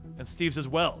about him?" And Steve says,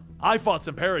 "Well, I fought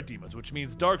some parademons, which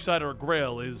means Darkseid or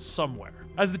Grail is somewhere."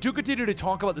 As the two continue to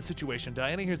talk about the situation,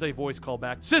 Diana hears a voice call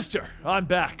back, "Sister, I'm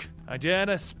back." And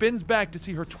Diana spins back to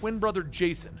see her twin brother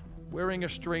Jason, wearing a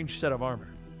strange set of armor.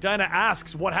 Diana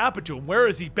asks what happened to him. Where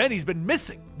has he been? He's been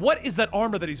missing. What is that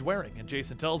armor that he's wearing? And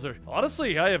Jason tells her,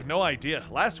 "Honestly, I have no idea.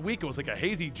 Last week it was like a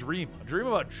hazy dream. A dream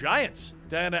about giants."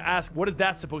 Diana asks, "What is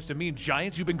that supposed to mean?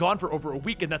 Giants? You've been gone for over a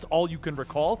week and that's all you can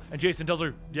recall?" And Jason tells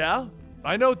her, "Yeah,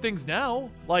 I know things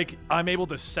now. Like, I'm able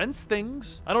to sense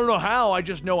things. I don't know how, I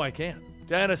just know I can."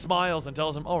 Diana smiles and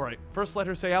tells him, "All right, first let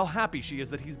her say how happy she is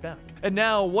that he's back. And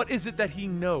now, what is it that he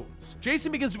knows?"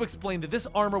 Jason begins to explain that this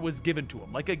armor was given to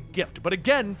him, like a gift, but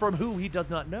again, from who he does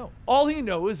not know. All he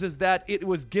knows is that it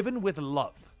was given with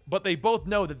love. But they both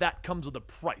know that that comes with a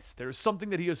price. There is something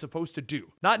that he is supposed to do.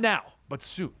 Not now, but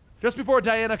soon. Just before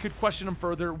Diana could question him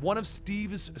further, one of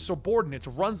Steve's subordinates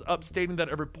runs up stating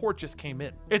that a report just came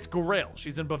in. It's Grail.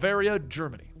 She's in Bavaria,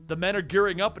 Germany. The men are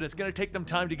gearing up and it's going to take them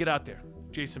time to get out there.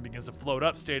 Jason begins to float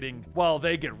up, stating, while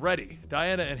they get ready,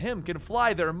 Diana and him can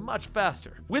fly there much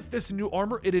faster. With this new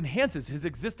armor, it enhances his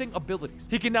existing abilities.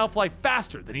 He can now fly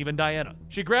faster than even Diana.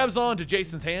 She grabs on to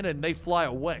Jason's hand and they fly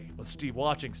away, with Steve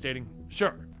watching, stating,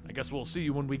 "Sure, I guess we'll see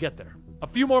you when we get there." A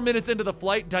few more minutes into the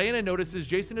flight, Diana notices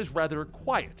Jason is rather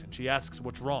quiet, and she asks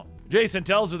what's wrong. Jason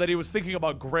tells her that he was thinking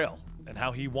about Grail, and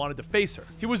how he wanted to face her.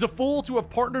 He was a fool to have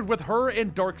partnered with her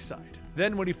and Darkseid.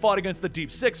 Then when he fought against the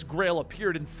Deep Six, Grail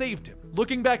appeared and saved him.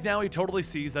 Looking back now, he totally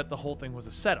sees that the whole thing was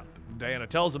a setup. Diana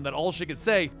tells him that all she can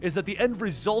say is that the end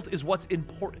result is what's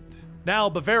important. Now,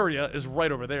 Bavaria is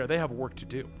right over there. They have work to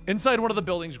do. Inside one of the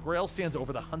buildings, Grail stands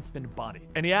over the huntsman body,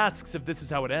 and he asks if this is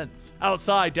how it ends.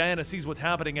 Outside, Diana sees what's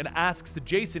happening and asks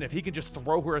Jason if he can just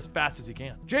throw her as fast as he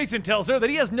can. Jason tells her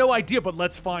that he has no idea, but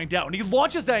let's find out, and he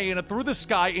launches Diana through the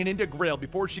sky and into Grail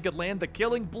before she could land the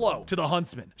killing blow to the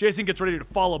huntsman. Jason gets ready to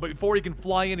follow, but before he can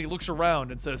fly in, he looks around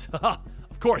and says, "Haha,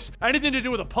 of course, anything to do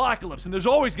with Apocalypse, and there's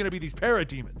always going to be these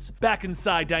parademons." Back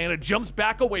inside, Diana jumps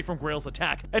back away from Grail's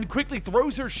attack and quickly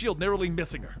throws her shield, narrowly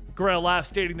missing her. Grail laughs,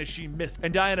 stating that she missed,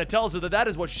 and Diana tells her that that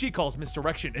is what she calls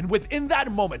misdirection, and within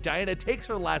that moment, Diana takes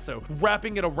her lasso,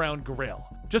 wrapping it around Grail.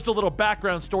 Just a little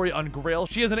background story on Grail.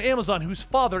 She is an Amazon whose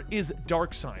father is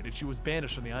Darkseid, and she was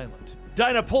banished from the island.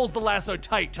 Diana pulls the lasso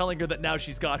tight, telling her that now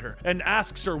she's got her, and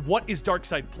asks her what is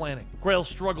Darkseid planning. Grail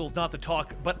struggles not to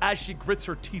talk, but as she grits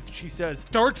her teeth, she says,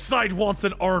 "Darkseid wants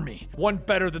an army, one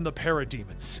better than the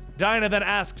parademons." Diana then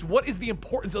asks, what is the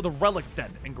importance of the relics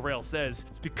then? And Grail says,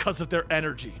 it's because of their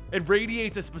energy. It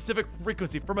radiates a specific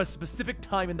frequency from a specific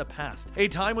time in the past, a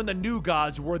time when the new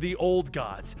gods were the old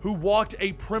gods, who walked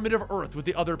a primitive earth with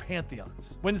the other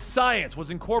pantheons. When science was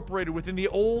incorporated within the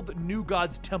old new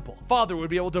gods temple, Father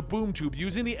would be able to boom tube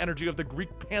using the energy of the Greek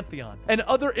pantheon and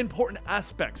other important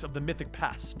aspects of the mythic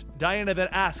past. Diana then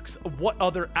asks what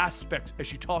other aspects is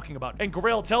she talking about, and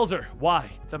Grail tells her why.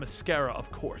 The mascara,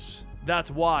 of course. That's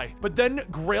why. But then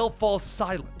Grail falls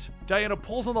silent. Diana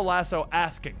pulls on the lasso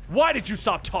asking, "Why did you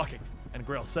stop talking?" And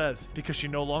Grail says, because she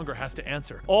no longer has to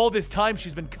answer. All this time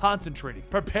she's been concentrating,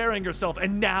 preparing herself,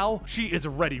 and now she is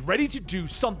ready to do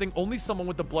something only someone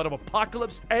with the blood of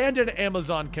Apocalypse and an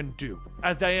Amazon can do.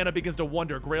 As Diana begins to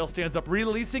wonder, Grail stands up,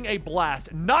 releasing a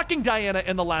blast, knocking Diana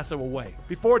and the lasso away.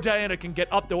 Before Diana can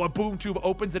get up though, a boom tube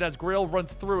opens, and as Grail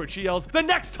runs through it, she yells, "The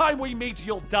next time we meet,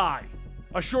 you'll die."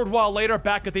 A short while later,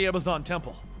 back at the Amazon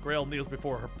temple, Grail kneels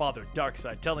before her father,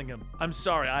 Darkseid, telling him, "I'm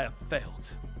sorry, I have failed."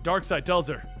 Darkseid tells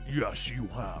her, "Yes, you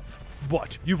have.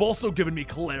 But you've also given me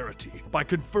clarity by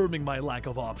confirming my lack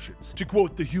of options. To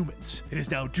quote the humans, it is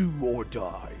now do or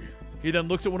die." He then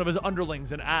looks at one of his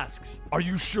underlings and asks, "Are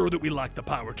you sure that we lack the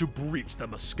power to breach the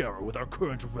mascara with our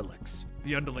current relics?"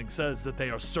 The underling says that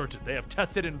they are certain. They have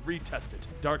tested and retested.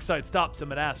 Darkseid stops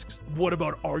him and asks, "What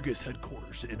about Argus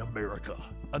headquarters in America?"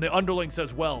 And the underling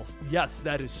says, "Well, yes,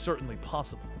 that is certainly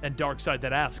possible." And Darkseid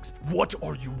then asks, "What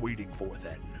are you waiting for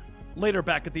then?" Later,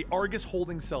 back at the Argus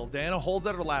holding cells, Diana holds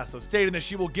out her lasso, stating that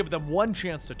she will give them one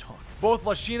chance to talk. Both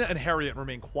Lashina and Harriet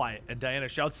remain quiet, and Diana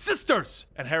shouts, "Sisters!"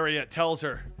 And Harriet tells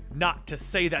her not to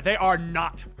say that. They are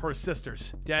not her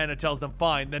sisters. Diana tells them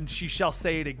fine, then she shall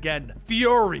say it again.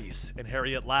 "Furies!" And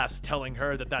Harriet laughs, telling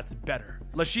her that that's better.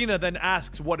 Lashina then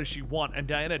asks what does she want, and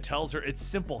Diana tells her it's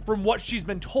simple. From what she's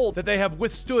been told, that they have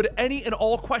withstood any and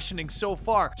all questioning so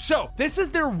far. So, this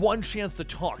is their one chance to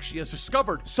talk. She has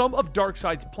discovered some of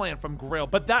Darkseid's plan from Grail,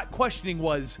 but that questioning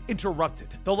was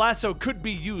interrupted. The lasso could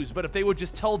be used, but if they would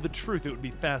just tell the truth, it would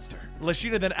be faster.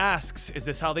 Lashina then asks, is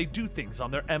this how they do things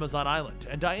on their Amazon island?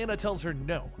 And Diana tells her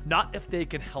no, not if they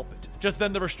can help it. Just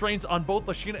then the restraints on both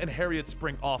Lashina and Harriet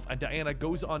spring off, and Diana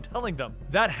goes on telling them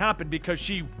that happened because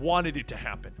she wanted it to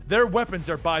happen. Their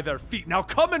weapons are by their feet. Now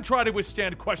come and try to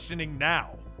withstand questioning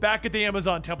now. Back at the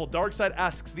Amazon temple, Darkseid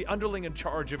asks the underling in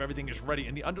charge if everything is ready,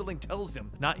 and the underling tells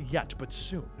him, not yet, but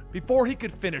soon. Before he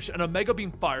could finish, an Omega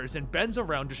Beam fires and bends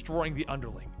around, destroying the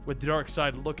underling, with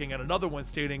Darkseid looking at another one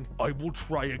stating, "I will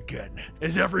try again.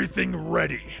 Is everything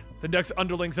ready?" The next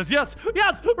underling says, yes,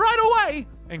 right away!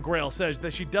 And Grail says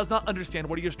that she does not understand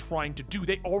what he is trying to do.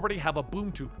 They already have a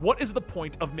boom tube. What is the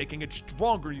point of making it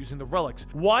stronger using the relics?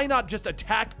 Why not just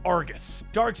attack Argus?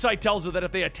 Darkseid tells her that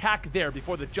if they attack there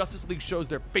before the Justice League shows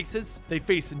their faces, they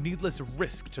face needless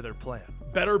risk to their plan.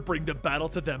 Better bring the battle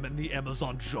to them in the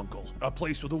Amazon jungle, a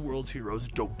place where the world's heroes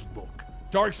don't look.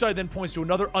 Darkseid then points to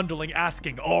another underling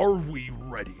asking, are we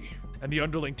ready? And the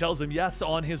underling tells him yes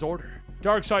on his order.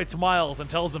 Darkseid smiles and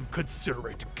tells him, consider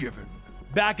it given.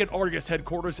 Back at Argus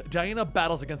headquarters, Diana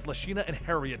battles against Lashina and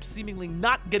Harriet, seemingly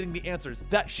not getting the answers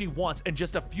that she wants, and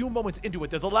just a few moments into it,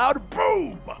 there's a loud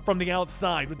boom from the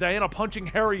outside, with Diana punching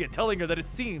Harriet, telling her that it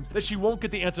seems that she won't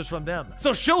get the answers from them.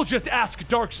 So she'll just ask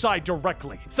Darkseid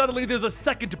directly. Suddenly there's a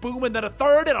second boom, and then a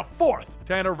third, and a fourth.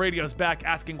 Diana radios back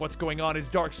asking what's going on. Is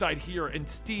Darkseid here? And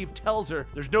Steve tells her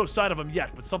there's no sign of him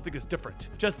yet, but something is different.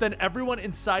 Just then, everyone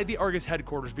inside the Argus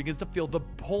headquarters begins to feel the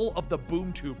pull of the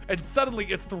boom tube, and suddenly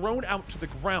it's thrown out to the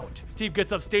ground. Steve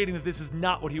gets up stating that this is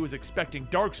not what he was expecting.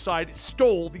 Darkseid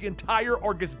stole the entire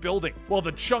Argus building. Well,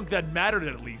 the chunk that mattered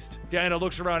at least. Diana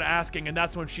looks around asking, and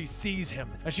that's when she sees him.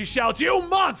 And she shouts, "You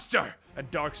monster!" And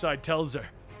Darkseid tells her,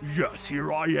 "Yes,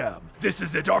 here I am. This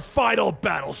is it, our final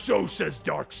battle, so says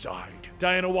Darkseid."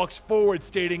 Diana walks forward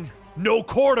stating, "No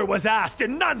quarter was asked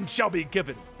and none shall be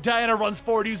given." Diana runs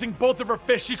forward using both of her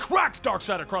fists. She cracks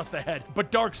Darkseid across the head,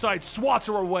 but Darkseid swats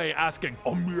her away, asking,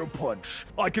 "A mere punch.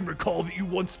 I can recall that you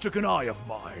once took an eye of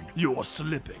mine. You're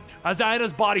slipping." As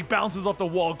Diana's body bounces off the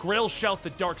wall, Grail shouts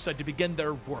to Darkseid to begin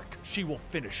their work. She will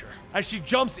finish her. As she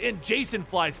jumps in, Jason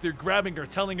flies through, grabbing her,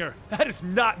 telling her that is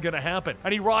not gonna happen,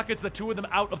 and he rockets the two of them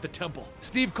out of the temple.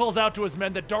 Steve calls out to his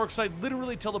men that Darkseid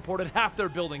literally teleported half their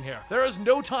building here. There is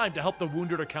no time to help the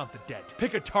wounded or count the dead.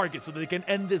 Pick a target so that they can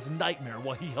end this nightmare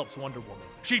while he helps Wonder Woman.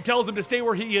 She tells him to stay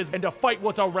where he is and to fight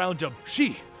what's around him.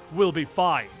 She will be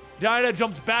fine. Diana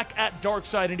jumps back at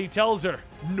Darkseid and he tells her,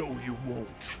 "No, you won't."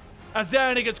 As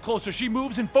Diana gets closer, she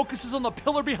moves and focuses on the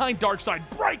pillar behind Darkseid,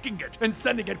 breaking it and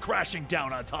sending it crashing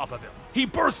down on top of him. He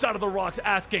bursts out of the rocks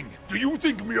asking, "Do you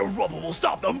think mere rubble will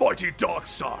stop the mighty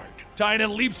Darkseid?" Diana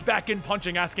leaps back in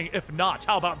punching, asking, "If not,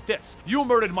 how about this? You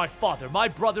murdered my father, my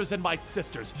brothers, and my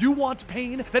sisters. You want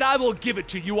pain? Then I will give it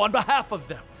to you on behalf of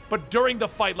them." But during the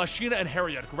fight, Lashina and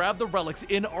Harriet grab the relics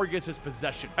in Argus's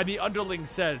possession, and the underling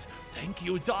says, "Thank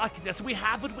you, Darkness, we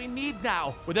have what we need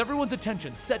now." With everyone's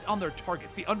attention set on their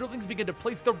targets, the underlings begin to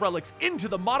place the relics into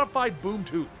the modified boom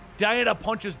tube. Diana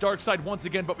punches Darkseid once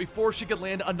again, but before she could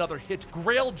land another hit,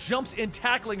 Grail jumps in,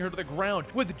 tackling her to the ground,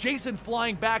 with Jason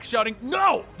flying back, shouting,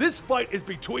 "No! This fight is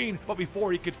between," but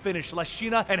before he could finish,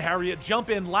 Lashina and Harriet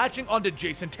jump in, latching onto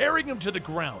Jason, tearing him to the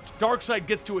ground. Darkseid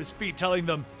gets to his feet, telling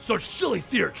them, "Such silly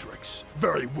theatrics.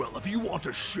 Very well, if you want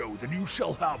a show, then you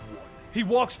shall have one." He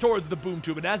walks towards the boom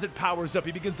tube, and as it powers up,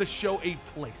 he begins to show a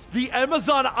place. The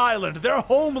Amazon Island, their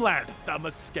homeland,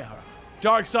 Themyscira.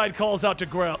 Darkseid calls out to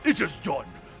Grail, "It is done.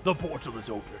 The portal is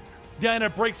open." Diana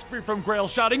breaks free from Grail,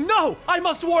 shouting, "No! I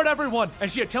must warn everyone!"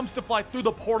 And she attempts to fly through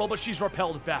the portal, but she's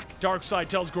repelled back. Darkseid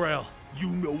tells Grail,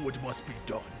 "You know what must be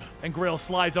done." And Grail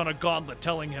slides on a gauntlet,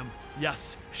 telling him,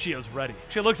 yes, she is ready.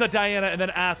 She looks at Diana and then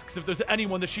asks if there's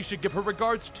anyone that she should give her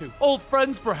regards to. Old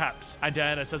friends, perhaps. And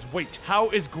Diana says, "Wait, how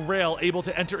is Grail able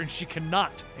to enter and she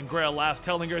cannot?" And Grail laughs,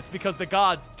 telling her it's because the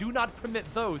gods do not permit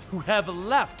those who have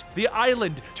left the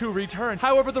island to return.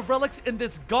 However, the relics in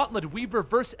this gauntlet we've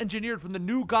reverse engineered from the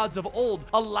new gods of old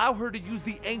allow her to use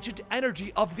the ancient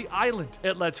energy of the island.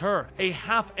 It lets her, a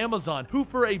half Amazon, who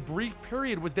for a brief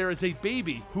period was there as a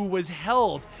baby, who was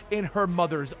held in her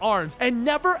mother's arms and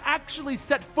never actually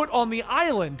set foot on the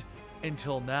island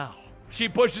until now. She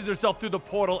pushes herself through the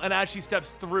portal, and as she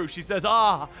steps through, she says,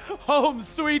 "Ah, home,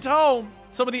 sweet home."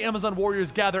 Some of the Amazon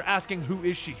warriors gather, asking, who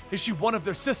is she? Is she one of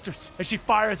their sisters? And she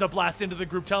fires a blast into the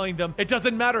group, telling them, "It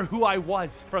doesn't matter who I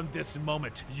was. From this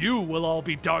moment, you will all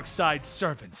be Darkseid's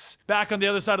servants." Back on the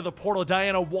other side of the portal,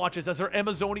 Diana watches as her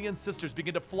Amazonian sisters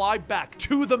begin to fly back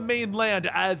to the mainland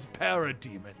as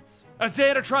parademons. As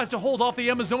Diana tries to hold off the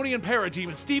Amazonian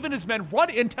parademons, Steve and his men run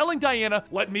in, telling Diana,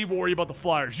 "Let me worry about the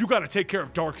flyers. You gotta take care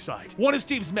of Darkseid." One of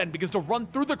Steve's men begins to run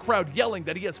through the crowd, yelling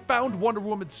that he has found Wonder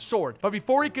Woman's sword. But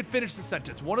before he could finish the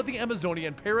sentence, one of the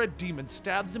Amazonian parademons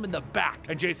stabs him in the back,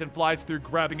 and Jason flies through,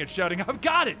 grabbing it, shouting, "I've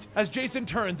got it!" As Jason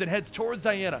turns and heads towards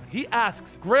Diana, he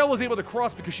asks, Grail was able to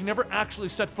cross because she never actually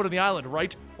set foot on the island,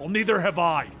 right? Well, neither have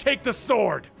I. Take the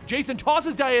sword! Jason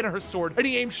tosses Diana her sword, and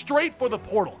he aims straight for the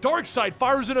portal. Darkseid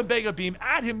fires an Omega beam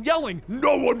at him, yelling,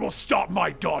 "No one will stop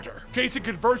my daughter!" Jason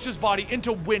converts his body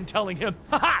into wind, telling him,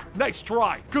 "Haha, nice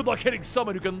try. Good luck hitting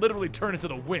someone who can literally turn into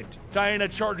the wind." Diana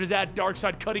charges at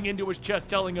Darkseid, cutting into his chest,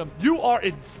 telling him, "You are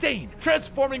insane,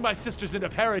 transforming my sisters into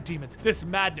parademons. This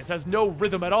madness has no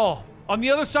rhythm at all." On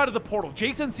the other side of the portal,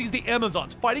 Jason sees the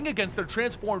Amazons fighting against their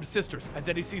transformed sisters, and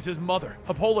then he sees his mother,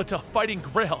 Hippolyta, fighting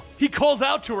Grail. He calls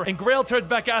out to her, and Grail turns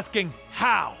back asking,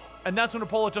 "How?" And that's when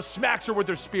Hippolyta smacks her with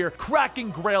her spear, cracking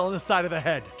Grail in the side of the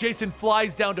head. Jason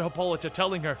flies down to Hippolyta,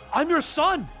 telling her, "I'm your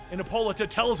son!" And Hippolyta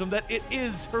tells him that it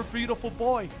is her beautiful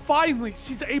boy. Finally,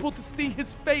 she's able to see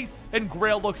his face. And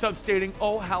Grail looks up, stating,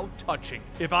 "Oh, how touching.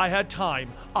 If I had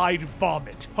time, I'd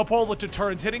vomit." Hippolyta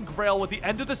turns, hitting Grail with the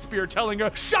end of the spear, telling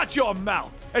her, "Shut your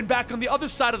mouth!" And back on the other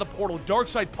side of the portal,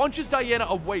 Darkseid punches Diana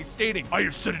away, stating, "I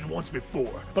have said it once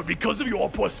before, but because of your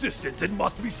persistence, it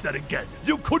must be said again.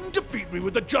 You couldn't defeat me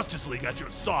with the Justice League at your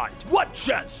side. What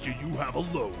chance do you have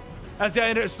alone?" As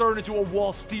Diana is thrown into a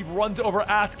wall, Steve runs over,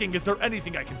 asking, "Is there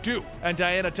anything I can do?" And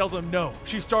Diana tells him no.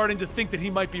 She's starting to think that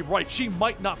he might be right. She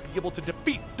might not be able to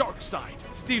defeat Darkseid.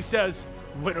 Steve says,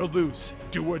 "Win or lose,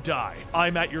 do or die,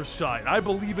 I'm at your side. I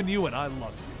believe in you and I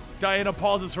love you." Diana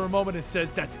pauses for a moment and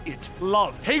says, "That's it.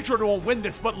 Love. Hatred won't win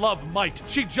this, but love might."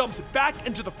 She jumps back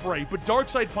into the fray, but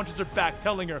Darkseid punches her back,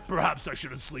 telling her, "Perhaps I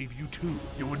should enslave you too.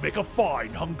 You would make a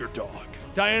fine hunger dog."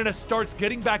 Diana starts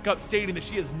getting back up, stating that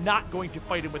she is not going to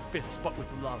fight him with fists, but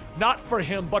with love. Not for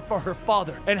him, but for her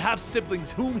father and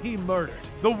half-siblings whom he murdered.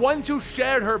 The ones who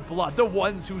shared her blood, the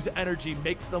ones whose energy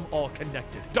makes them all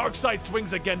connected. Darkseid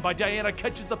swings again, but Diana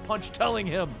catches the punch, telling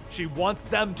him she wants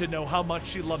them to know how much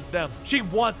she loves them. She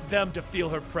wants them to feel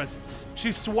her presence.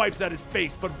 She swipes at his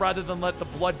face, but rather than let the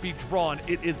blood be drawn,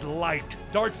 it is light.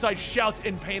 Darkseid shouts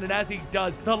in pain, and as he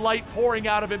does, the light pouring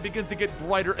out of him begins to get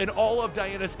brighter, and all of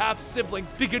Diana's half-siblings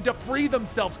begin to free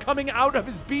themselves, coming out of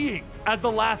his being. As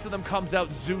the last of them comes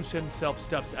out, Zeus himself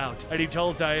steps out, and he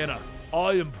tells Diana,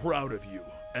 "I am proud of you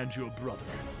and your brother.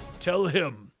 Tell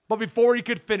him." But before he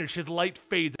could finish, his light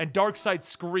fades, and Darkseid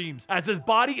screams as his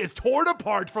body is torn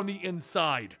apart from the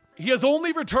inside. He has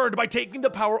only returned by taking the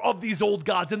power of these old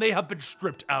gods, and they have been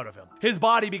stripped out of him. His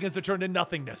body begins to turn to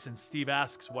nothingness, and Steve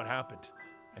asks what happened.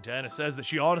 And Diana says that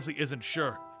she honestly isn't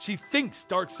sure. She thinks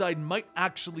Darkseid might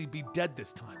actually be dead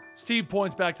this time. Steve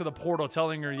points back to the portal,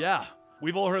 telling her, "Yeah,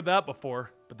 we've all heard that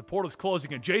before, but the portal's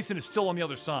closing and Jason is still on the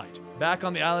other side." Back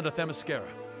on the island of Themyscira,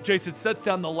 Jason sets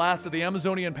down the last of the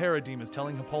Amazonian parademons,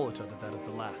 telling Hippolyta that that is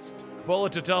the last.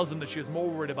 Hippolyta tells him that she is more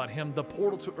worried about him. The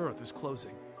portal to Earth is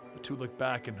closing. The two look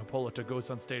back, and Hippolyta goes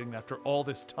on, stating that after all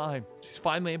this time, she's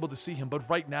finally able to see him, but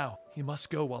right now, he must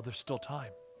go while there's still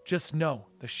time. Just know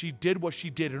that she did what she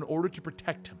did in order to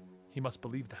protect him, He must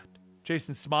believe that.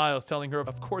 Jason smiles, telling her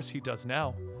of course he does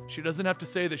now. She doesn't have to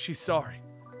say that she's sorry.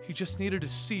 He just needed to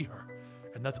see her,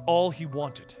 and that's all he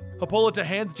wanted. Hippolyta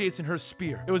hands Jason her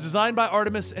spear. It was designed by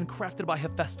Artemis and crafted by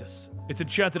Hephaestus. It's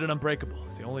enchanted and unbreakable.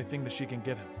 It's the only thing that she can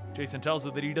give him. Jason tells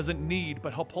her that he doesn't need,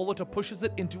 but Hippolyta pushes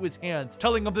it into his hands,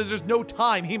 telling him that there's no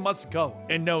time, he must go,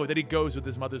 and know that he goes with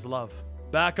his mother's love.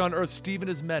 Back on Earth, Steve and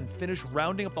his men finish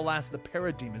rounding up the last of the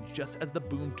parademons just as the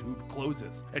boom tube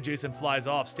closes, and Jason flies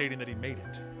off, stating that he made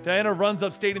it. Diana runs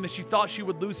up, stating that she thought she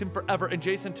would lose him forever, and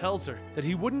Jason tells her that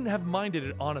he wouldn't have minded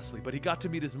it honestly, but he got to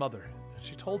meet his mother, and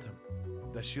she told him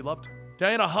that she loved him.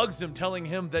 Diana hugs him, telling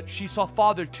him that she saw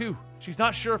Father too. She's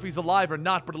not sure if he's alive or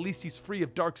not, but at least he's free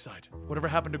of Darkseid. Whatever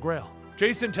happened to Grail?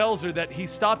 Jason tells her that he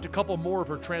stopped a couple more of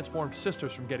her transformed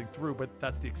sisters from getting through, but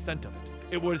that's the extent of it.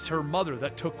 It was her mother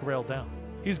that took Grail down.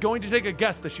 He's going to take a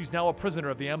guess that she's now a prisoner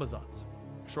of the Amazons.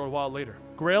 A short while later,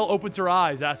 Grail opens her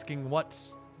eyes, asking what,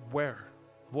 where.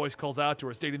 A voice calls out to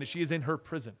her, stating that she is in her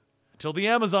prison, until the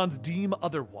Amazons deem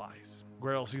otherwise.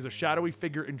 Grail sees a shadowy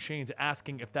figure in chains,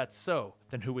 asking if that's so,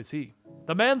 then who is he?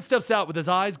 The man steps out with his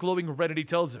eyes glowing red, and he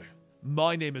tells her,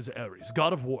 "My name is Ares,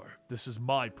 god of war. This is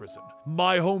my prison.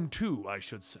 My home too, I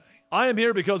should say. I am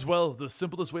here because, well, the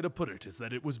simplest way to put it is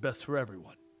that it was best for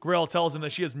everyone." Grail tells him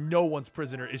that she is no one's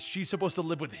prisoner. Is she supposed to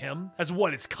live with him? As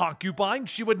what, his concubine?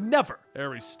 She would never!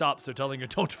 Ares stops her, telling her,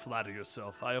 "Don't flatter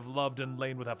yourself. I have loved and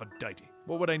lain with Aphrodite.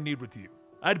 What would I need with you?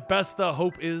 At best, the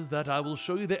hope is that I will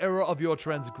show you the error of your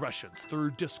transgressions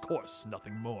through discourse,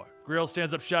 nothing more." Grail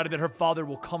stands up, shouting that her father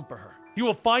will come for her. He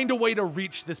will find a way to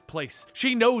reach this place.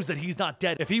 She knows that he's not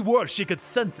dead. If he were, she could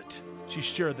sense it. She's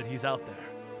sure that he's out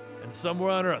there. And somewhere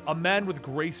on Earth, a man with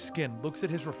gray skin looks at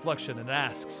his reflection and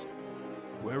asks,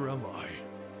 "Where am I?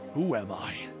 Who am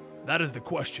I?" That is the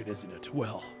question, isn't it?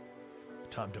 Well,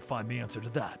 time to find the answer to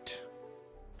that.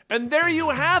 And there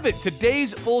you have it,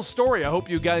 today's full story. I hope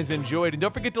you guys enjoyed, and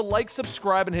don't forget to like,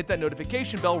 subscribe, and hit that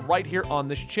notification bell right here on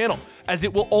this channel, as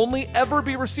it will only ever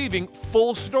be receiving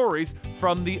full stories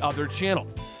from the other channel.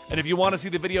 And if you want to see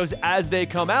the videos as they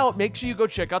come out, make sure you go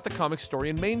check out the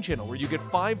Comicstorian main channel, where you get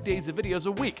 5 days of videos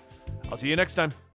a week. I'll see you next time.